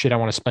this shit I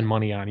want to spend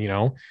money on,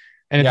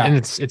 and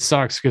it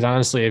sucks because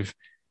honestly, I've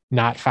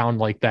not found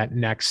like that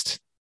next,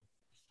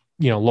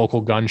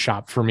 local gun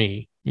shop for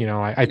me.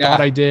 I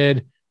thought I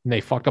did, and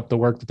they fucked up the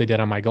work that they did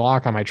on my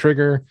Glock, on my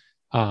trigger.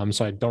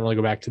 So I don't really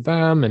go back to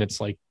them. And it's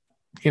like,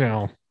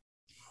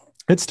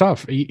 it's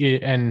tough.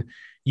 And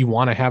you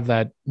want to have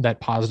that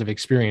positive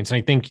experience. And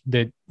I think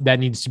that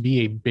needs to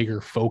be a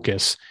bigger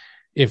focus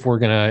if we're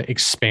going to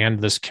expand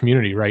this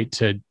community, right?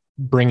 To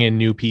bring in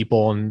new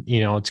people. And,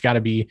 it's got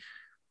to be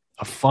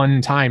a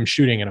fun time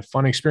shooting and a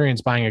fun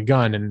experience buying a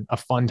gun and a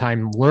fun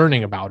time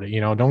learning about it.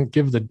 Don't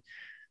give the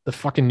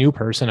fucking new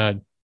person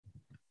a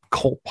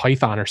Colt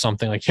Python or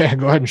something like, yeah,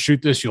 go ahead and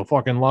shoot this. You'll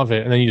fucking love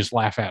it. And then you just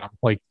laugh at them.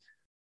 Like,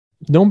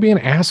 don't be an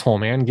asshole,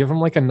 man. Give them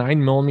like a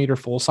 9mm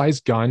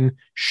full-size gun,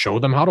 show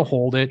them how to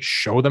hold it,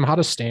 show them how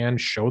to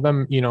stand, show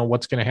them,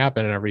 what's going to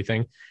happen and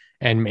everything,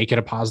 and make it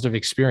a positive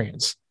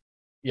experience.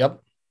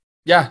 Yep.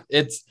 Yeah.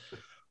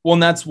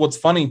 And that's what's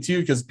funny too,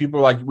 because people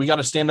are like, we got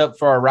to stand up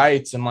for our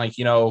rights and like,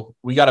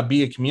 we got to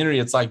be a community.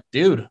 It's like,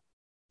 dude,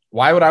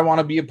 why would I want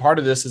to be a part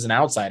of this as an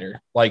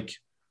outsider? Like,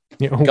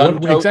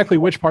 exactly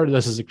which part of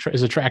this is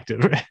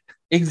attractive?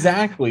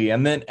 Exactly.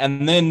 And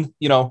then,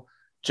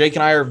 Jake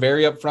and I are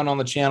very upfront on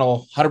the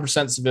channel,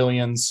 100%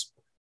 civilians,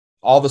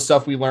 all the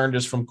stuff we learned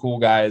is from cool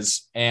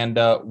guys. And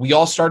we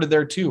all started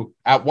there too.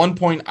 At one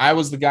point, I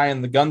was the guy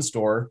in the gun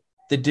store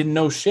that didn't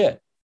know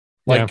shit.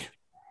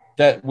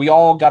 That we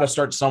all got to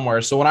start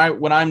somewhere. So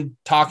when I'm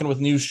talking with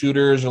new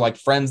shooters or like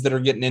friends that are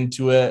getting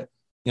into it,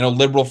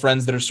 liberal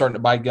friends that are starting to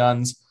buy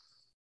guns,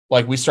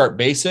 like we start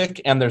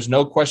basic and there's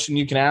no question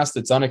you can ask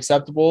that's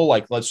unacceptable.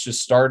 Like, let's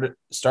just start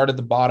at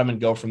the bottom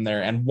and go from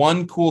there. And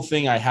one cool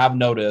thing I have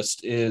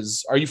noticed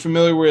is, are you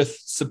familiar with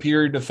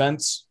Superior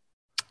Defense?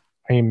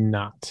 I am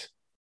not.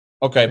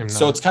 Okay.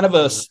 So it's kind of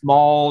a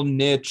small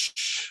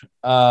niche,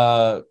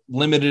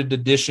 limited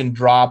edition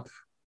drop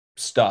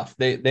stuff.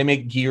 They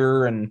make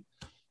gear and,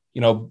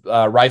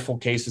 rifle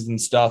cases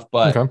and stuff,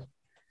 but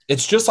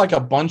it's just like a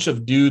bunch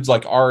of dudes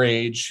like our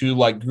age who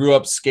like grew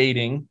up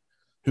skating,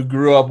 who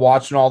grew up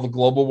watching all the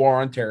global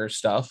war on terror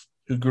stuff,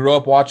 who grew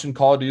up watching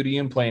Call of Duty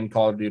and playing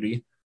Call of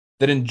Duty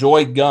that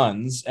enjoy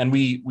guns. And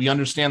we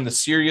understand the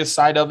serious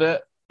side of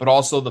it, but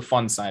also the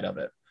fun side of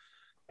it.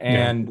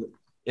 And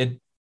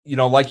it,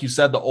 like you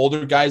said, the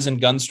older guys in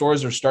gun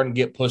stores are starting to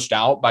get pushed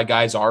out by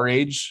guys our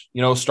age,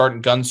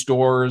 starting gun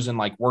stores and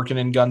like working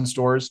in gun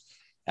stores.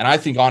 And I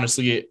think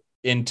honestly,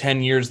 in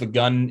 10 years, the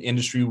gun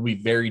industry will be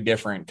very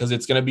different because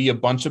it's going to be a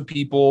bunch of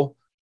people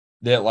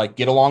that like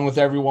get along with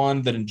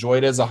everyone, that enjoy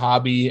it as a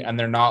hobby. And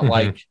they're not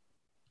like,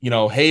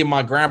 hey,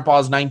 my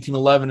grandpa's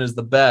 1911 is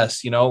the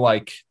best,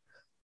 like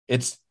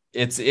it's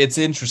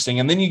interesting.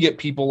 And then you get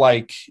people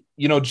like,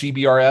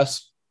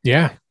 GBRS.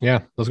 Yeah.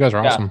 Those guys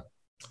are awesome.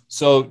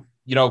 So,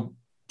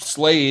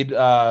 Slade,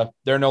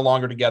 they're no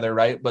longer together,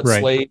 right? But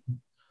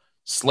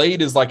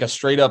Slade is like a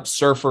straight up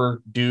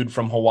surfer dude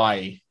from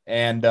Hawaii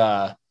and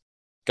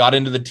got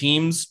into the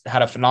teams,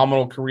 had a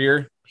phenomenal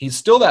career. He's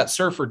still that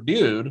surfer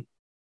dude,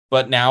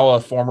 but now a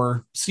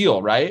former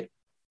SEAL, right?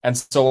 And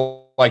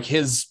so like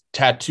his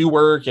tattoo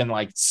work and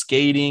like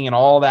skating and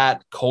all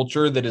that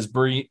culture that is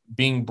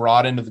being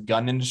brought into the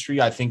gun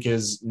industry, I think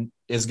is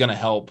going to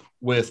help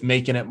with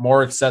making it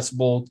more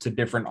accessible to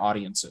different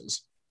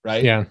audiences.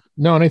 Right. Yeah,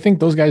 no. And I think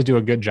those guys do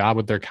a good job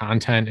with their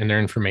content and their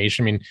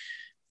information. I mean,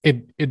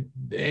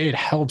 it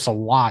helps a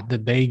lot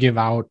that they give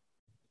out,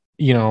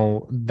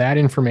 that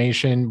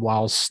information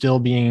while still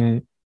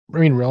being,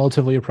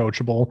 relatively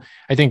approachable.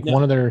 I think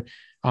one of their,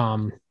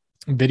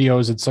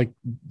 videos, it's like,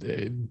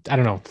 I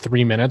don't know,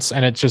 3 minutes,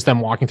 and it's just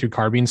them walking through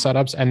carbine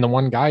setups. And the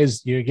one guy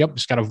is,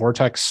 just got a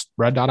Vortex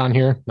red dot on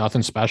here,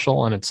 nothing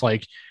special. And it's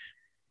like,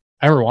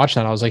 I remember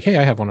watching that. I was like, hey,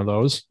 I have one of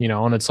those,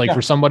 and it's like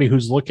for somebody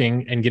who's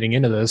looking and getting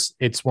into this,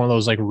 it's one of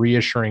those like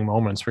reassuring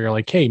moments where you're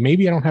like, hey,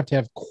 maybe I don't have to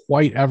have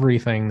quite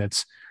everything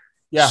that's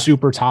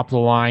super top of the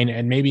line.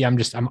 And maybe I'm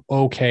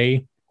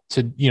okay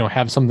to,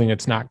 have something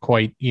that's not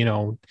quite,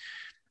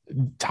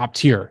 top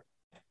tier,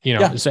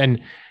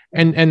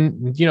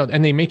 and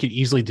they make it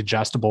easily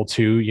digestible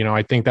too.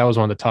 I think that was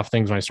one of the tough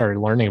things when I started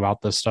learning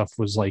about this stuff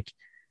was like,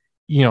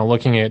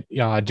 looking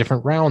at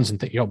different rounds and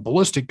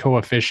ballistic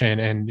coefficient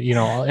and,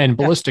 and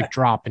ballistic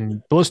drop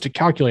and ballistic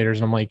calculators.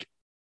 And I'm like,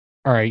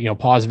 all right,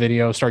 pause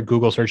video, start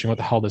Google searching what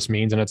the hell this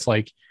means. And it's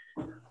like,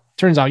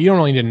 turns out you don't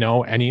really need to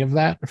know any of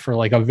that for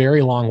like a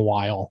very long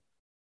while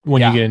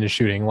when you get into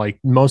shooting. Like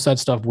most of that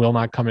stuff will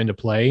not come into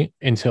play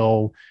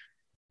until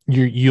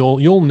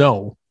you'll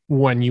know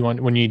when you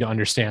need to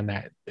understand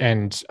that.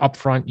 And up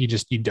front, you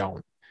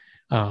don't.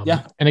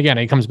 And again,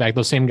 it comes back.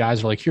 Those same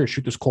guys are like, here,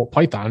 shoot this Colt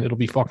Python. It'll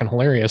be fucking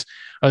hilarious.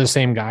 Are the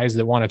same guys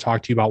that want to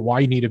talk to you about why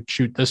you need to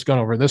shoot this gun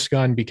over this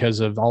gun because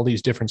of all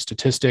these different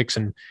statistics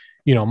and,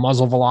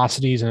 muzzle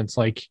velocities. And it's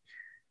like,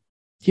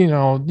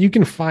 you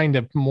can find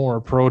a more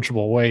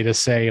approachable way to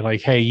say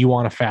like, hey, you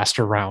want a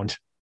faster round.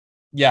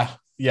 Yeah.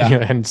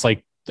 And it's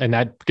like, and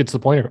that gets to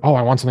the point of, oh,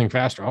 I want something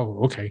faster.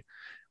 Oh, okay.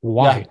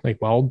 Why? Yeah. Like,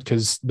 well,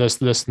 because this,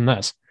 and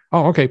this.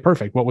 Oh, okay,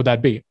 perfect. What would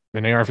that be?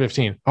 An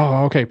AR-15.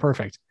 Oh, okay,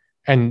 perfect.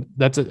 And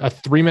that's a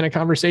 3-minute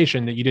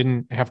conversation that you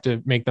didn't have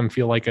to make them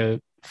feel like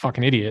a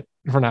fucking idiot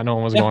for not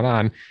knowing what's going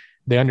on.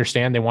 They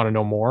understand. They want to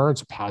know more.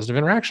 It's a positive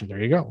interaction. There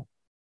you go.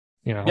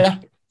 Yeah.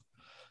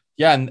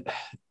 And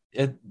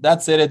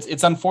that's it.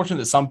 It's unfortunate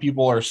that some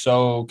people are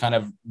so kind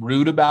of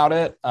rude about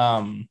it.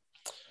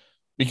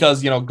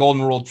 Because,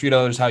 golden rule, treat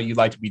others how you'd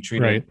like to be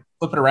treated. Right.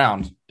 Flip it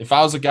around. If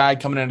I was a guy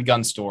coming in a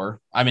gun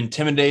store, I'm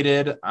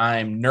intimidated.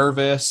 I'm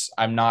nervous.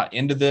 I'm not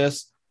into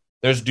this.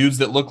 There's dudes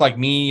that look like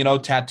me,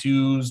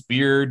 tattoos,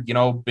 beard,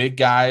 big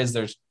guys.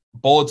 There's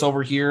bullets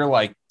over here.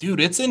 Like, dude,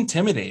 it's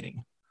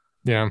intimidating.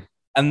 Yeah.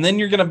 And then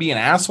you're going to be an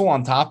asshole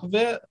on top of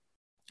it.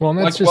 Well,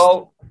 that's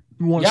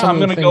I'm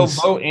going to go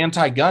vote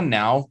anti-gun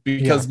now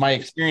because my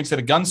experience at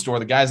a gun store,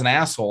 the guy's an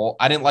asshole.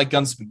 I didn't like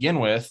guns to begin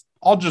with.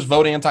 I'll just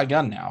vote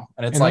anti-gun now.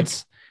 And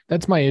it's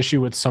that's my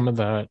issue with some of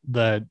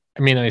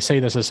and I say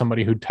this as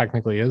somebody who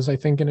technically is, I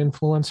think, an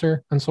influencer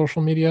on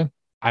social media.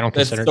 I don't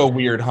consider it's so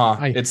weird, huh?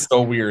 It's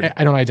so weird.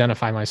 I don't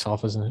identify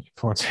myself as an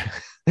influencer.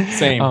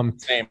 Same.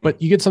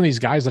 But you get some of these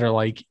guys that are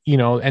like,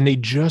 and they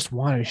just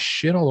want to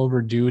shit all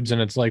over dudes. And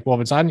it's like, well,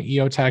 if it's on an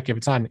EOTech, if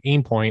it's on an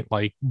aim point,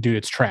 like, dude,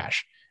 it's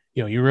trash.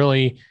 You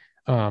really,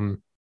 I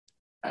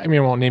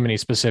won't name any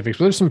specifics,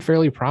 but there's some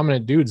fairly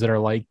prominent dudes that are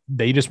like,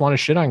 they just want to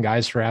shit on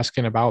guys for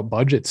asking about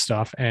budget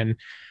stuff. And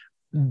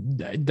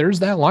there's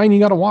that line you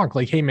got to walk.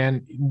 Like, hey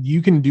man,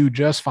 you can do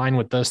just fine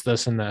with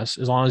this, and this,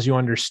 as long as you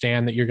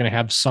understand that you're going to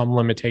have some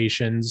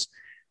limitations.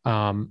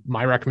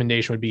 My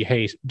recommendation would be,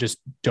 hey, just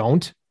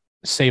don't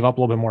save up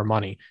a little bit more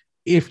money.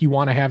 If you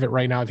want to have it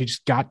right now, if you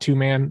just got to,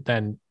 man,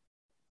 then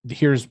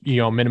here's,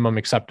 minimum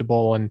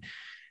acceptable. And,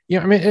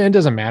 it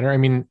doesn't matter.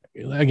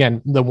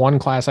 Again, the one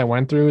class I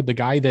went through,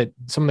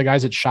 some of the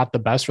guys that shot the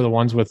best were the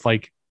ones with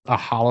like a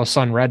hollow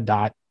sun red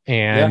dot.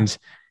 And,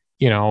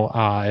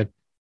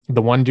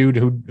 the one dude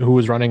who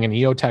was running an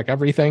EOTech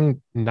everything,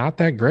 not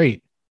that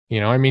great. He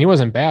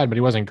wasn't bad, but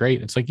he wasn't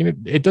great. It's like,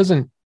 it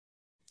doesn't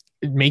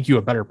make you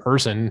a better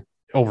person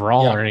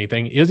overall or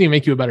anything. It doesn't even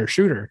make you a better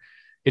shooter.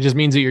 It just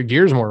means that your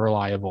gear's more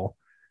reliable.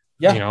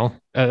 Yeah.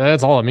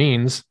 That's all it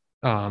means.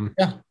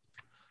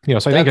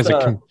 So I think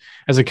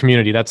as a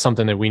community, that's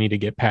something that we need to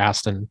get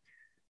past. And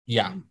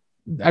yeah,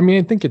 I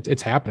mean, I think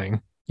it's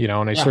happening, and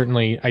I yeah.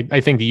 certainly,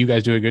 I think that you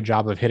guys do a good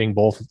job of hitting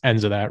both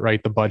ends of that,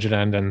 right? The budget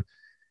end and,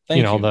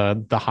 Thank you.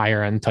 the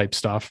higher end type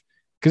stuff.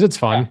 Cause it's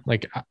fun. Yeah.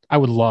 Like I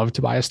would love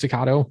to buy a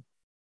staccato.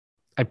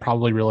 I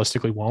probably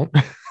realistically won't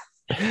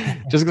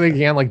just because I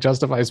can't like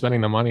justify spending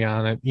the money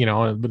on it,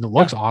 but it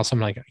looks awesome.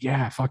 Like,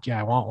 yeah, fuck yeah,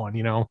 I want one,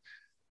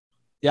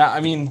 Yeah.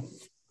 I mean,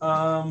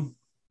 I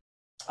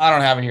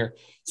don't have it here.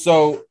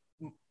 So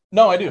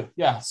no, I do.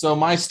 Yeah. So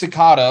my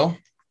staccato,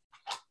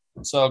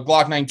 so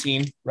Glock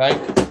 19, right?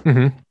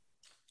 Mm-hmm.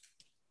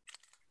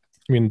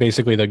 I mean,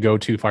 basically the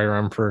go-to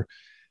firearm for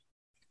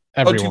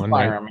everyone.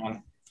 Firearm,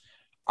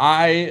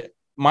 man.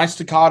 My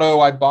staccato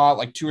I bought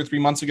like 2 or 3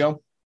 months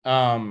ago.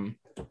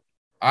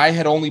 I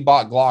had only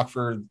bought Glock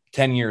for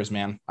 10 years,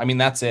 man. I mean,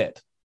 that's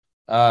it.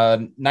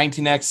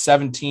 19X,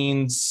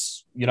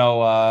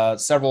 17s,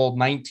 several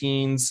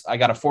 19s. I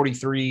got a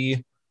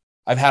 43.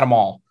 I've had them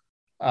all.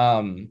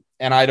 And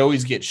I'd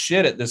always get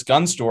shit at this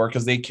gun store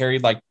because they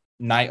carried like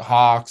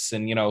Nighthawks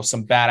and,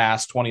 some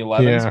badass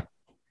 2011s.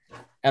 Yeah.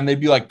 And they'd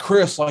be like,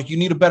 Chris, like, you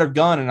need a better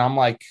gun. And I'm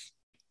like,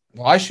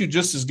 well, I shoot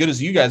just as good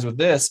as you guys with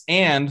this.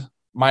 And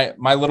my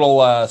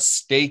little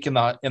stake in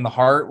the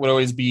heart would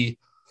always be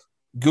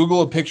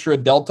Google a picture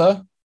of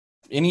Delta,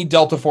 any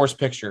Delta Force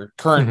picture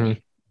currently.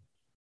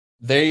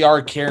 Mm-hmm. They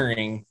are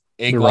carrying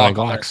a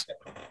Glock.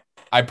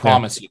 I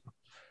promise you.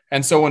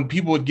 And so when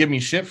people would give me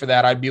shit for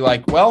that, I'd be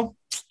like, well,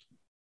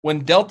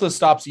 when Delta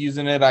stops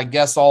using it, I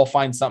guess I'll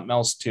find something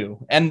else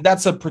too. And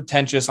that's a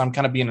pretentious, I'm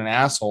kind of being an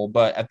asshole,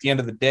 but at the end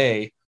of the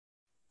day,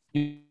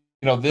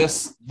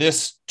 this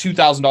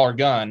 $2,000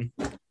 gun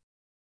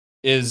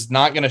is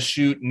not going to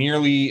shoot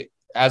nearly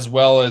as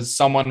well as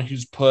someone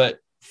who's put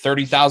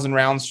 30,000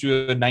 rounds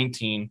to a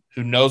 19,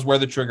 who knows where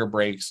the trigger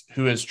breaks,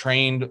 who has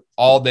trained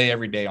all day,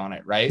 every day on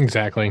it, right?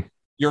 Exactly.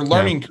 Your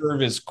learning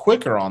curve is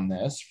quicker on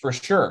this for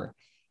sure.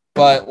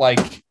 But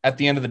like at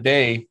the end of the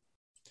day,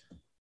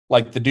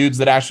 like the dudes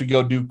that actually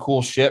go do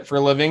cool shit for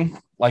a living,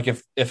 like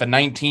if a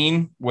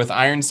 19 with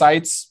iron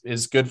sights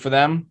is good for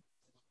them,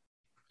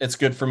 it's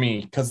good for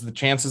me because the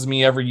chances of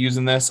me ever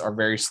using this are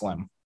very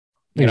slim.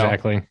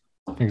 Exactly.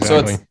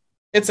 So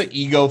it's an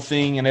ego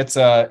thing, and it's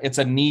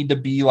a need to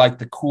be like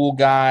the cool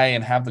guy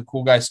and have the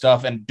cool guy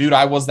stuff. And dude,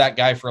 I was that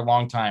guy for a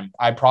long time.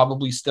 I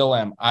probably still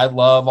am. I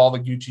love all the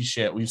Gucci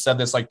shit. We've said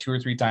this like 2 or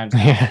 3 times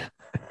now. Yeah.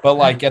 But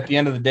like at the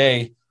end of the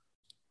day,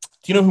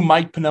 do you know who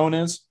Mike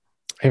Pannone is?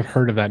 I've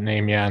heard of that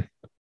name. Yeah.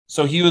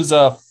 So he was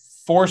a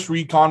Force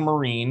Recon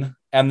Marine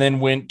and then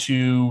went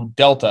to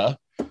Delta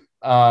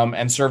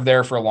and served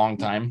there for a long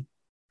time.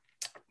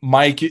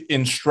 Mike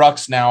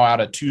instructs now out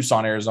of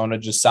Tucson, Arizona,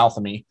 just south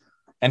of me.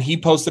 And he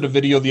posted a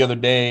video the other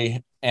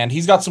day, and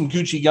he's got some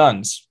Gucci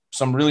guns,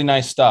 some really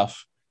nice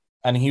stuff.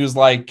 And he was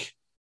like,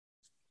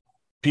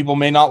 people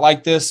may not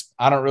like this.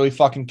 I don't really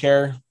fucking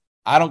care.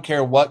 I don't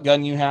care what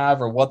gun you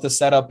have or what the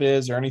setup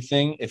is or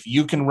anything. If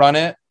you can run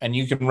it and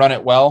you can run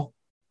it well,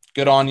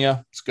 good on you.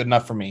 It's good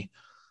enough for me.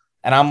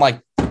 And I'm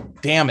like,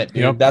 damn it,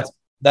 dude. Yep.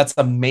 That's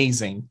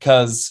amazing.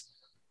 Because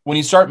when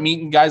you start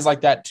meeting guys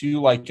like that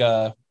too, like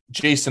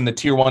Jason, the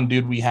tier 1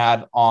 dude we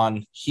had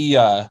on,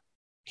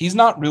 he's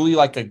not really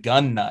like a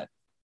gun nut.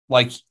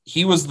 Like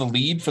he was the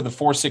lead for the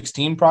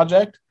 416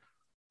 project,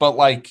 but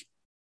like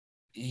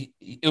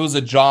it was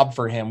a job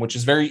for him, which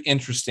is very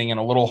interesting and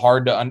a little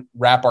hard to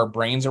wrap our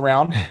brains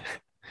around.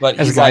 But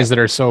as guys that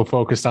are so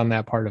focused on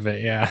that part of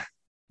it. Yeah.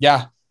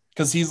 Yeah.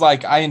 Cause he's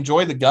like, I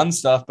enjoy the gun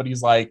stuff, but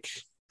he's like,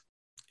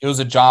 it was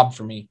a job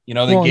for me. They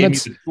gave me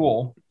the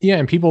tool. Yeah.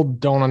 And people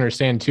don't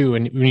understand too.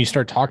 And when you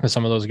start talking to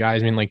some of those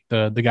guys, I mean, like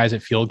the guys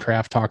at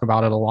Fieldcraft talk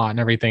about it a lot, and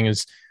everything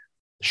is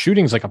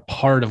shooting's like a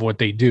part of what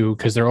they do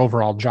because their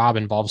overall job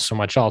involves so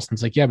much else. And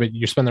it's like, yeah, but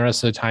you spend the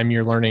rest of the time,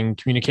 you're learning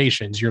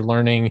communications, you're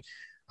learning,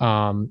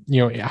 how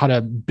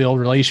to build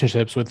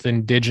relationships with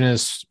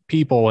indigenous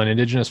people and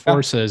indigenous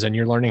forces. And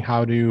you're learning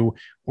how to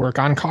work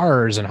on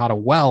cars and how to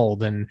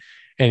weld and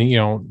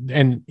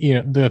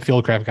the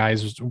Fieldcraft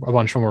guys, a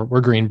bunch of them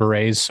were Green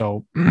Berets.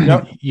 So,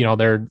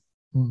 they're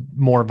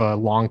more of a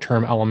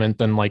long-term element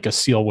than like a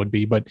SEAL would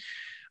be. But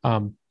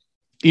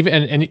even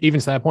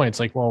to that point,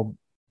 it's like, well,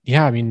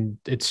 yeah, I mean,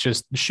 it's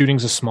just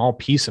shooting's a small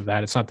piece of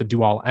that. It's not the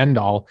do all end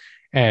all.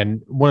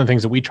 And one of the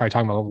things that we try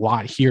talking about a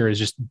lot here is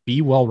just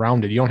be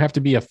well-rounded. You don't have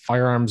to be a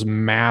firearms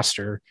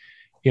master.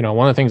 One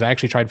of the things I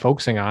actually tried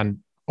focusing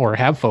on or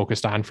have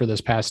focused on for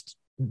this past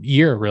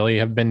year really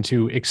have been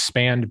to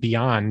expand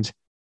beyond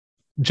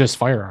just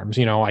firearms.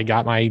 I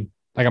got my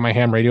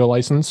ham radio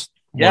license,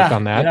 worked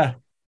on that,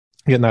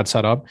 getting that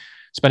set up,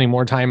 spending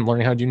more time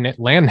learning how to do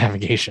land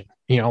navigation,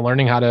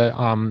 learning how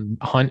to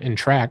hunt and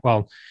track.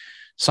 Well,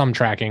 some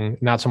tracking,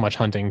 not so much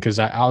hunting. Cause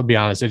I'll be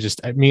honest, it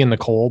just, me in the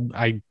cold,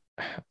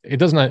 it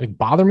doesn't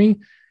bother me,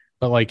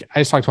 but like, I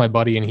just talked to my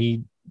buddy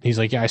and he's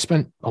like, yeah, I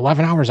spent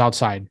 11 hours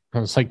outside. I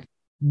was like,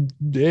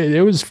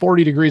 it was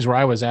 40 degrees where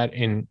I was at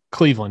in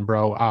Cleveland,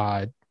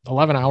 bro.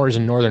 11 hours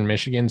in Northern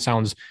Michigan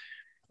sounds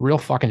real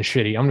fucking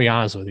shitty. I'm gonna be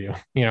honest with you,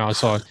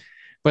 so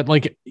but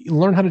like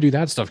learn how to do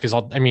that stuff. Cause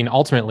I mean,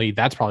 ultimately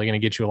that's probably going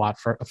to get you a lot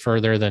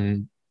further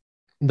than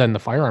the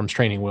firearms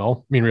training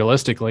will. I mean,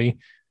 realistically,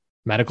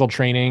 medical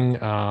training,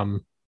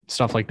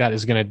 stuff like that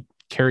is going to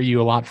carry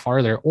you a lot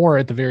farther, or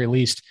at the very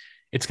least,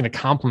 it's going to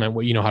complement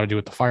what you know how to do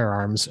with the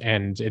firearms.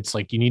 And it's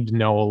like, you need to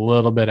know a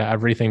little bit of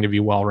everything to be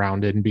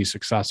well-rounded and be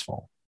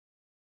successful.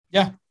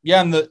 Yeah.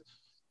 Yeah. And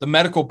the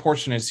medical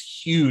portion is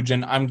huge.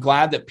 And I'm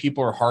glad that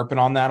people are harping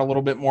on that a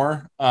little bit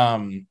more.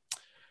 And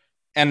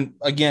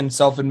again,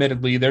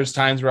 self-admittedly, there's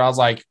times where I was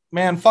like,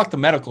 man, fuck the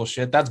medical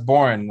shit. That's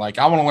boring. Like,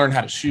 I want to learn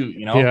how to shoot,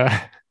 you know?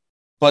 Yeah.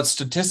 But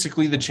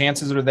statistically, the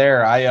chances are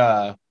there.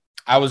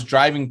 I was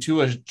driving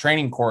to a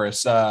training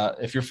course.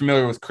 If you're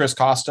familiar with Chris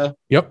Costa.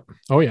 Yep.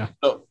 Oh yeah.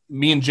 So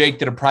me and Jake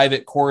did a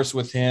private course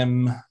with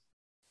him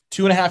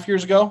 2.5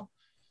 years ago.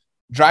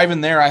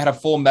 Driving there, I had a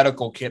full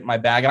medical kit in my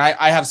bag, and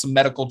I have some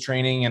medical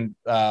training and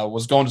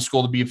was going to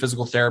school to be a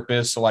physical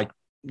therapist. So like,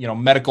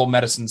 medical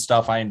medicine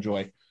stuff I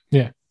enjoy.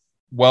 Yeah.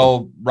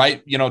 Well,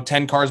 right,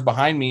 10 cars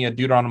behind me, a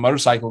dude on a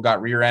motorcycle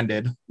got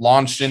rear-ended,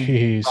 launched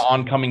into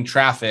oncoming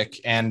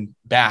traffic, and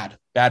bad.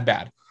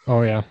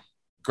 Oh yeah.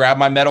 Grabbed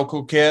my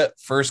medical kit,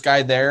 first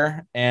guy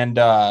there, and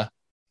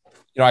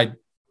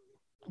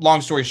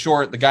long story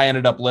short, the guy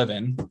ended up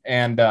living,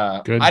 and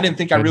I didn't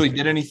think I really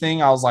did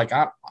anything. I was like,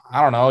 I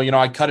don't know,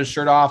 I cut his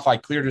shirt off, I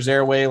cleared his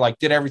airway, like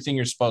did everything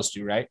you're supposed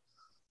to, right?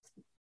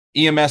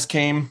 EMS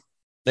came,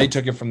 they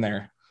took it from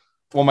there.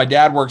 Well, my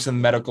dad works in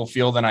the medical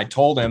field, and I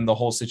told him the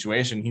whole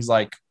situation. He's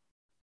like,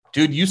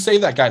 dude, you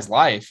saved that guy's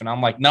life. And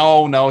I'm like,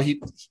 no,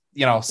 he,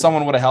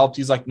 someone would have helped.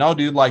 He's like, no,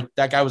 dude, like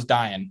that guy was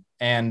dying.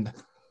 And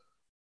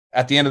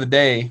at the end of the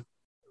day,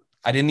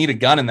 I didn't need a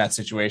gun in that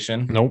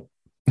situation. Nope.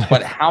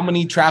 But how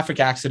many traffic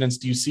accidents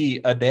do you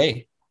see a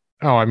day?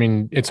 Oh, I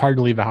mean, it's hard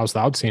to leave the house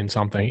without seeing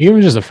something,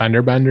 even just a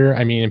fender bender.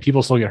 I mean, and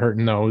people still get hurt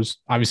in those,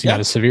 obviously not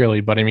as severely,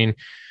 but I mean,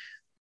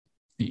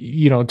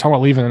 talk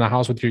about leaving the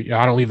house with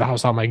I don't leave the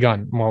house without my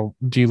gun. Well,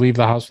 do you leave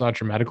the house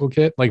without your medical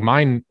kit? Like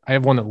mine, I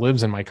have one that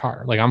lives in my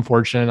car. Like I'm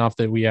fortunate enough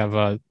that we have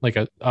a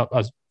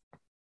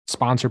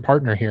sponsor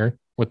partner here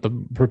with the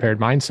Prepared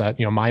Mindset,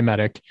 My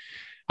Medic.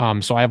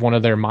 So I have one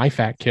of their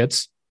MyFat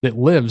kits that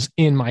lives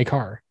in my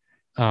car.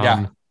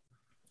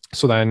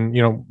 So then,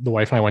 the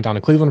wife and I went down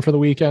to Cleveland for the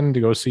weekend to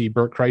go see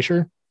Burt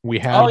Kreischer. We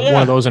had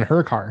one of those in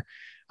her car.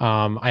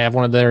 I have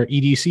one of their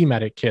EDC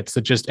medic kits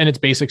that and it's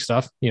basic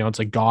stuff. It's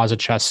a gauze, a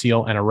chest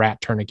seal, and a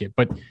rat tourniquet,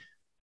 but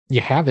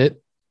you have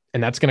it,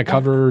 and that's going to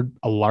cover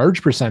a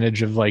large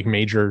percentage of like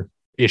major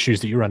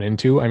issues that you run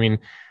into. I mean,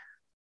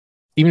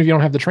 even if you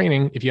don't have the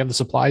training, if you have the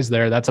supplies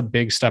there, that's a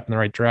big step in the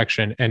right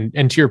direction. And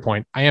to your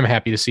point, I am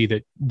happy to see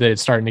that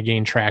it's starting to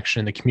gain traction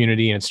in the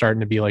community, and it's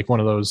starting to be like one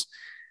of those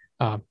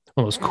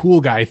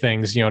cool guy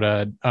things,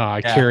 to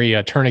carry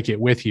a tourniquet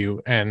with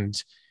you. And,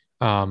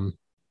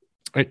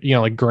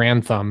 like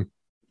Grand Thumb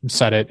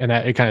said it, and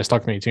that it kind of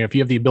stuck to me too. If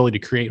you have the ability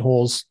to create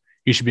holes,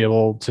 you should be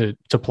able to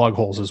plug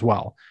holes as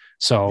well.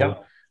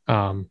 So,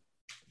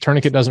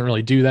 tourniquet doesn't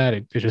really do that.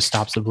 It just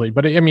stops the bleed,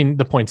 but I mean,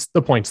 the point's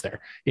there,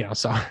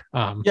 so,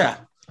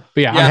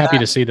 but I'm happy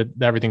to see that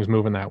everything's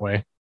moving that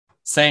way.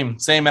 Same.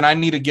 And I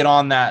need to get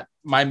on that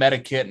My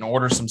Medic kit and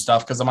order some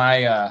stuff. Cause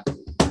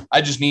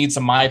I just need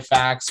some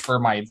MyFax for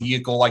my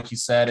vehicle, like you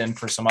said, and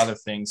for some other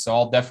things. So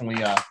I'll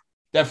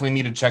definitely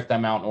need to check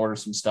them out and order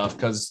some stuff,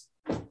 because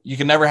you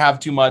can never have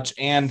too much.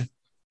 And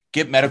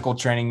get medical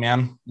training,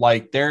 man.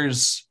 Like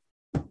there's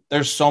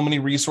so many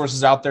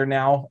resources out there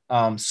now.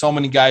 So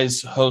many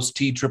guys host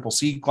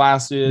TCCC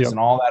classes and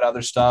all that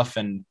other stuff.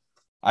 And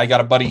I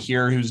got a buddy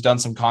here who's done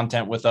some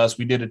content with us.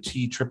 We did a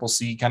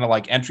TCCC kind of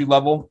like entry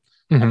level,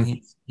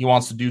 and he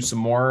wants to do some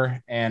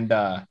more. And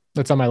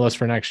that's on my list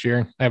for next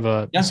year. I have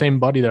the same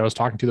buddy that I was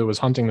talking to that was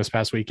hunting this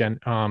past weekend.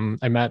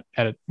 I met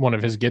at one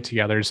of his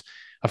get-togethers,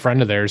 a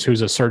friend of theirs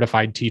who's a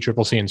certified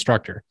TCCC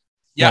instructor.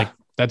 Yeah. Like,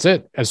 that's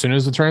it. As soon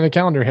as the turn of the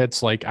calendar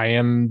hits, like I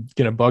am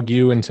going to bug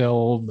you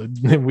until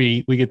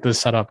we get this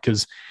set up,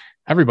 because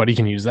everybody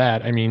can use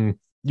that. I mean,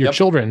 your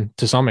children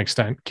to some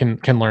extent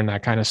can learn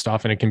that kind of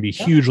stuff, and it can be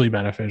hugely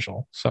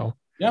beneficial. So,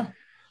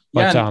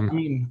 but I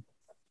mean,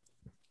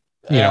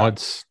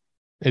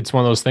 it's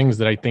one of those things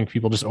that I think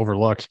people just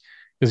overlook,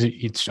 because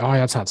it's,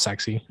 that's not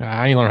sexy.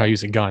 I ain't learn how to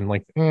use a gun.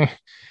 Like, I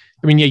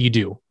mean, you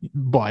do,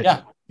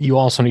 but you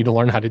also need to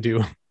learn how to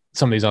do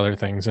some of these other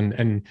things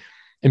and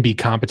be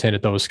competent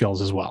at those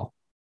skills as well.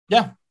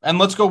 Yeah. And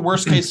let's go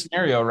worst case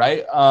scenario,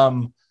 right?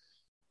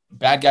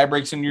 Bad guy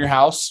breaks into your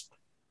house.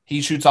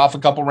 He shoots off a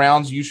couple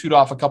rounds. You shoot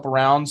off a couple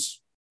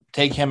rounds,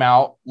 take him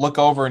out, look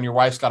over, and your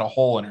wife's got a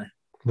hole in her.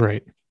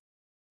 Right.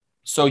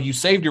 So you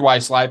saved your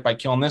wife's life by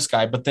killing this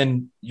guy, but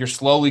then you're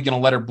slowly going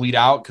to let her bleed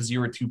out because you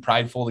were too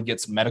prideful to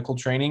get some medical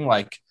training.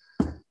 Like,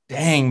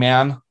 dang,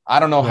 man, I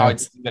don't know how I'd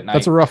sleep at night.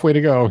 That's a rough way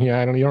to go. Yeah.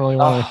 You don't really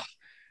want to.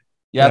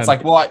 Yeah. It's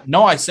like, well,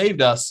 I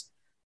saved us.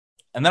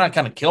 And then I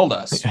kind of killed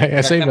us.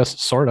 I saved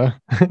us, sort of.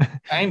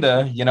 Kind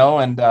of,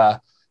 and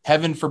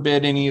heaven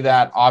forbid any of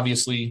that,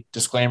 obviously,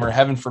 disclaimer,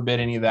 heaven forbid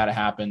any of that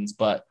happens.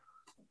 But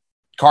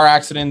car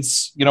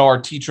accidents, our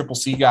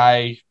TCCC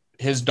guy,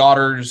 his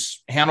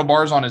daughter's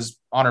handlebars on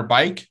her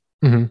bike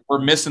Mm-hmm. We're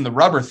missing the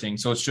rubber thing.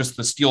 So it's just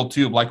the steel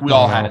tube like we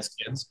all had as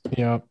kids.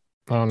 Yep.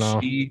 Oh, no.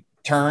 She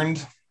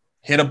turned,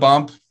 hit a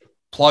bump,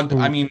 plugged.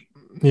 I mean,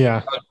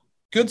 yeah, a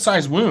good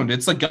sized wound.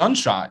 It's a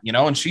gunshot, you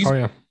know, and she's oh,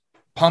 yeah.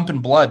 pumping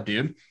blood,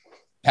 dude.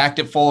 Packed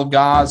it full of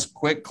gauze,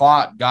 quick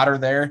clot, got her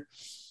there.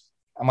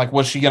 I'm like,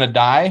 was she going to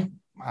die?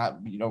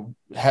 You know,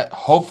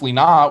 hopefully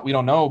not. We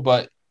don't know,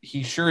 but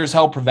he sure as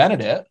hell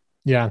prevented it.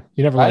 Yeah.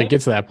 You never really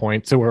get to that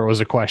point to where it was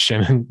a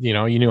question. You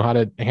know, you knew how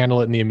to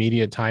handle it in the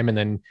immediate time and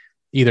then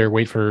either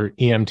wait for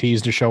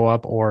EMTs to show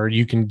up or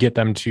you can get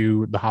them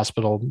to the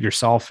hospital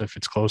yourself if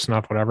it's close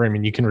enough, whatever. I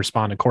mean, you can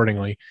respond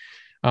accordingly.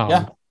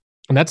 And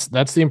that's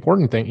the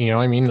important thing. You know,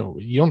 I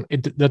mean,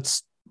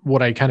 that's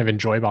what I kind of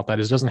enjoy about that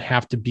is it doesn't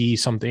have to be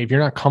something, if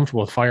you're not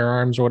comfortable with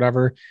firearms or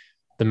whatever,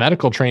 the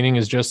medical training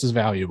is just as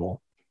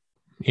valuable.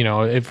 You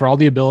know, for all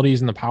the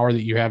abilities and the power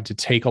that you have to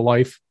take a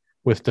life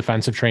with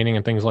defensive training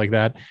and things like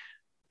that,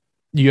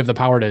 you have the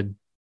power to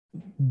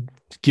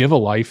give a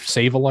life,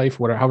 save a life,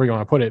 whatever, however you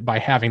want to put it, by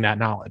having that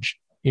knowledge,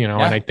 you know.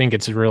 And I think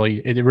it really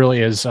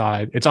is,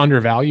 it's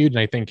undervalued. And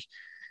I think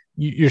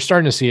you're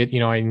starting to see it, you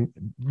know, in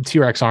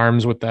T-Rex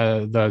arms with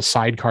the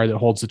sidecar that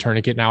holds the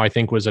tourniquet now, I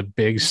think was a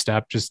big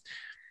step. Just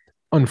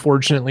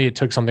unfortunately, it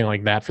took something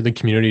like that for the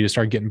community to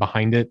start getting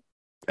behind it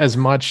as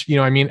much, you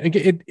know. I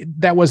mean,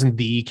 that wasn't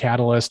the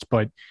catalyst,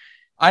 but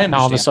I understand. Now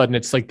all of a sudden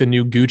it's like the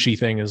new Gucci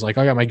thing is like,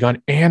 I got my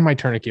gun and my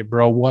tourniquet,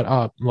 bro. What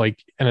up?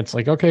 Like, and it's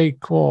like, okay,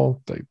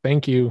 cool.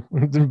 Thank you.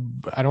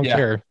 I don't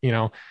care, you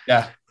know?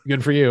 Yeah.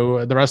 Good for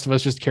you. The rest of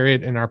us just carry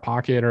it in our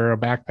pocket or a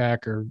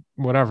backpack or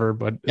whatever.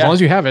 But as long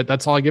as you have it,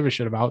 that's all I give a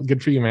shit about.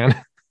 Good for you, man.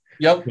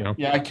 Yep. You know?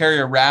 Yeah. I carry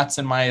a rats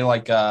in my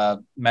like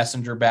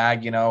messenger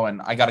bag, you know,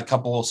 and I got a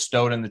couple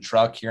stowed in the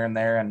truck here and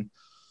there. And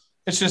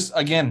it's just,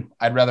 again,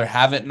 I'd rather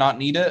have it, not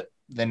need it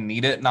than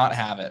need it, not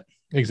have it.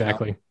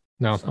 Exactly. You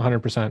know? No,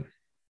 100%.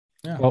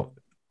 Yeah. Well,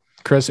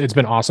 Chris, it's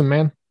been awesome,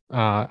 man.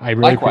 I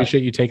really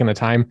appreciate you taking the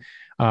time.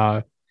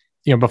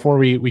 You know, before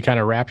we kind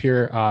of wrap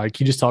here, can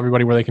you just tell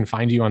everybody where they can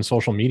find you on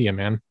social media,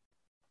 man?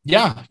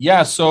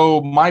 Yeah.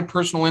 So my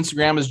personal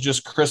Instagram is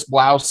just Chris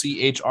Blau,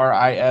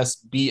 ChrisBlau,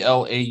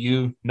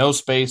 no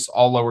space,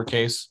 all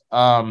lowercase.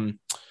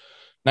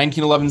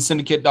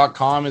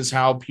 1911syndicate.com is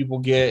how people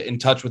get in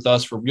touch with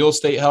us for real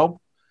estate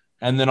help.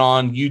 And then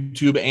on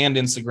YouTube and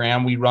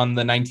Instagram, we run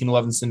the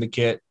 1911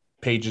 Syndicate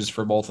pages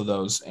for both of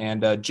those.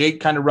 And Jake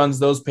kind of runs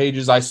those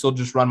pages. I still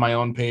just run my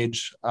own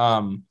page.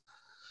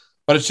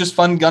 But it's just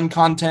fun gun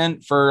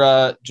content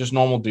for just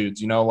normal dudes,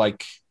 you know,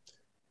 like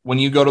when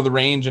you go to the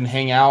range and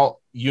hang out,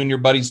 you and your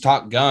buddies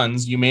talk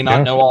guns, you may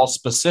not know all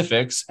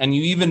specifics. And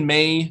you even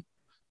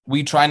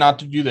we try not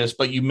to do this,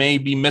 but you may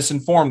be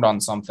misinformed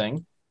on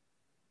something.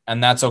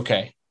 And that's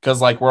okay.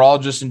 Cause like, we're all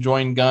just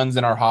enjoying guns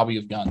and our hobby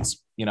of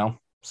guns, you know?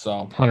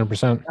 So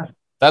 100%.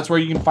 That's where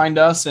you can find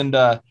us. And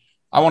I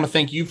want to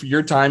thank you for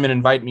your time and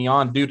invite me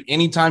on, dude.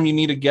 Anytime you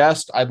need a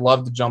guest, I'd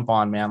love to jump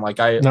on, man. Like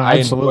I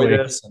enjoy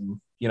this, and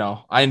you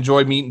know, I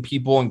enjoy meeting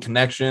people and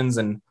connections,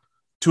 and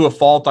to a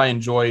fault, I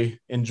enjoy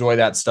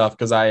that stuff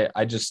because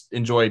I just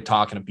enjoy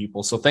talking to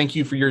people. So thank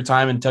you for your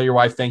time, and tell your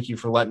wife thank you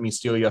for letting me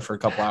steal you for a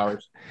couple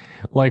hours.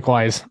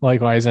 Likewise.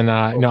 And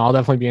no, I'll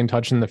definitely be in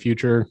touch in the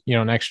future. You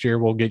know, next year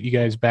we'll get you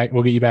guys back.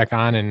 We'll get you back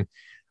on,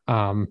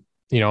 and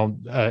you know,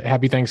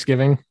 happy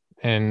Thanksgiving.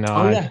 And,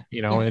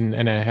 you know, and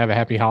have a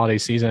happy holiday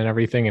season and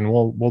everything. And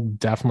we'll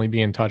definitely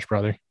be in touch,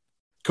 brother.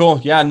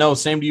 Cool. Yeah, no,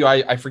 same to you.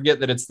 I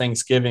forget that it's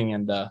Thanksgiving,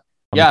 and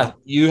yeah,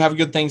 you have a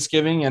good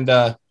Thanksgiving, and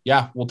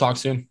yeah, we'll talk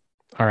soon.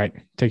 All right.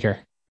 Take care.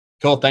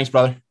 Cool. Thanks,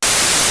 brother.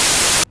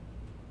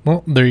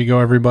 Well, there you go,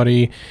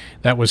 everybody.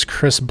 That was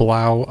Chris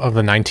Blau of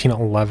the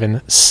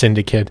 1911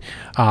 Syndicate.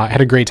 I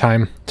had a great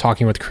time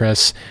talking with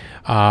Chris.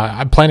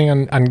 I'm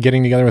planning on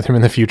getting together with him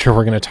in the future.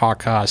 We're going to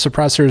talk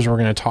suppressors. We're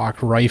going to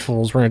talk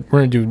rifles. We're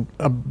going to do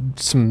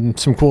some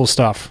cool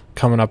stuff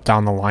coming up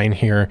down the line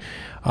here.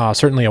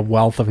 Certainly a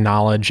wealth of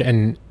knowledge.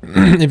 And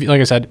if, like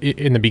I said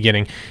in the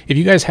beginning, if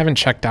you guys haven't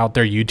checked out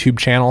their YouTube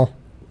channel,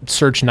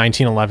 search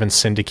 1911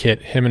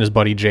 Syndicate. Him and his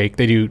buddy Jake,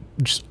 they do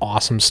just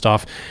awesome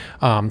stuff.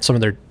 Some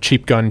of their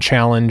cheap gun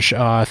challenge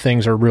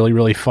things are really,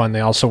 really fun. They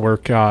also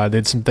work, they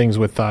did some things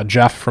with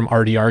Jeff from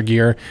RDR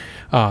Gear.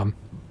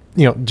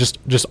 You know, just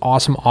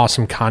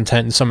awesome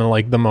content, and some of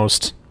like the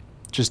most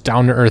just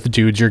down to earth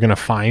dudes you're going to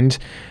find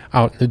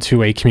out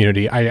into a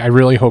community. I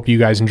really hope you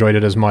guys enjoyed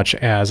it as much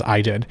as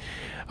I did.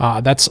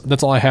 That's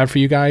all I have for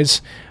you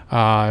guys.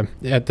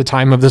 At the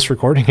time of this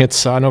recording,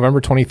 it's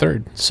November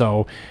 23rd.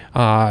 So,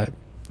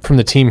 from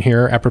the team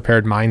here at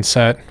Prepared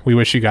Mindset, we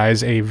wish you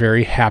guys a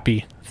very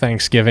happy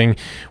Thanksgiving.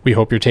 We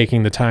hope you're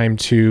taking the time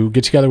to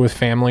get together with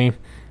family,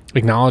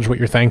 acknowledge what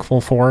you're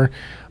thankful for,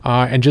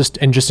 and just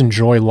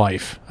enjoy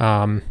life.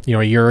 You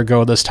know, a year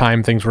ago this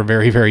time, things were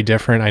very, very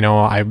different. I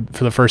know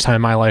for the first time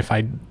in my life,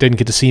 I didn't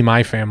get to see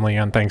my family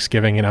on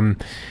Thanksgiving, and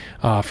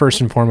I'm first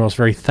and foremost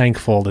very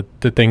thankful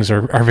that things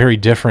are very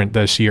different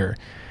this year.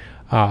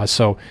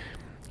 So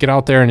get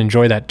out there and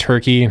enjoy that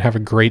turkey and have a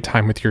great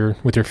time with your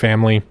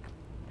family,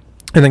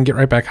 and then get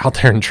right back out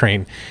there and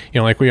train.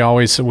 You know, like we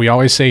always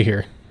say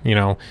here, you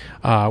know,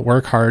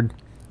 work hard,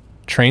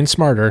 train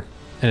smarter,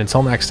 and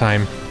until next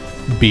time,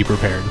 be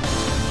prepared.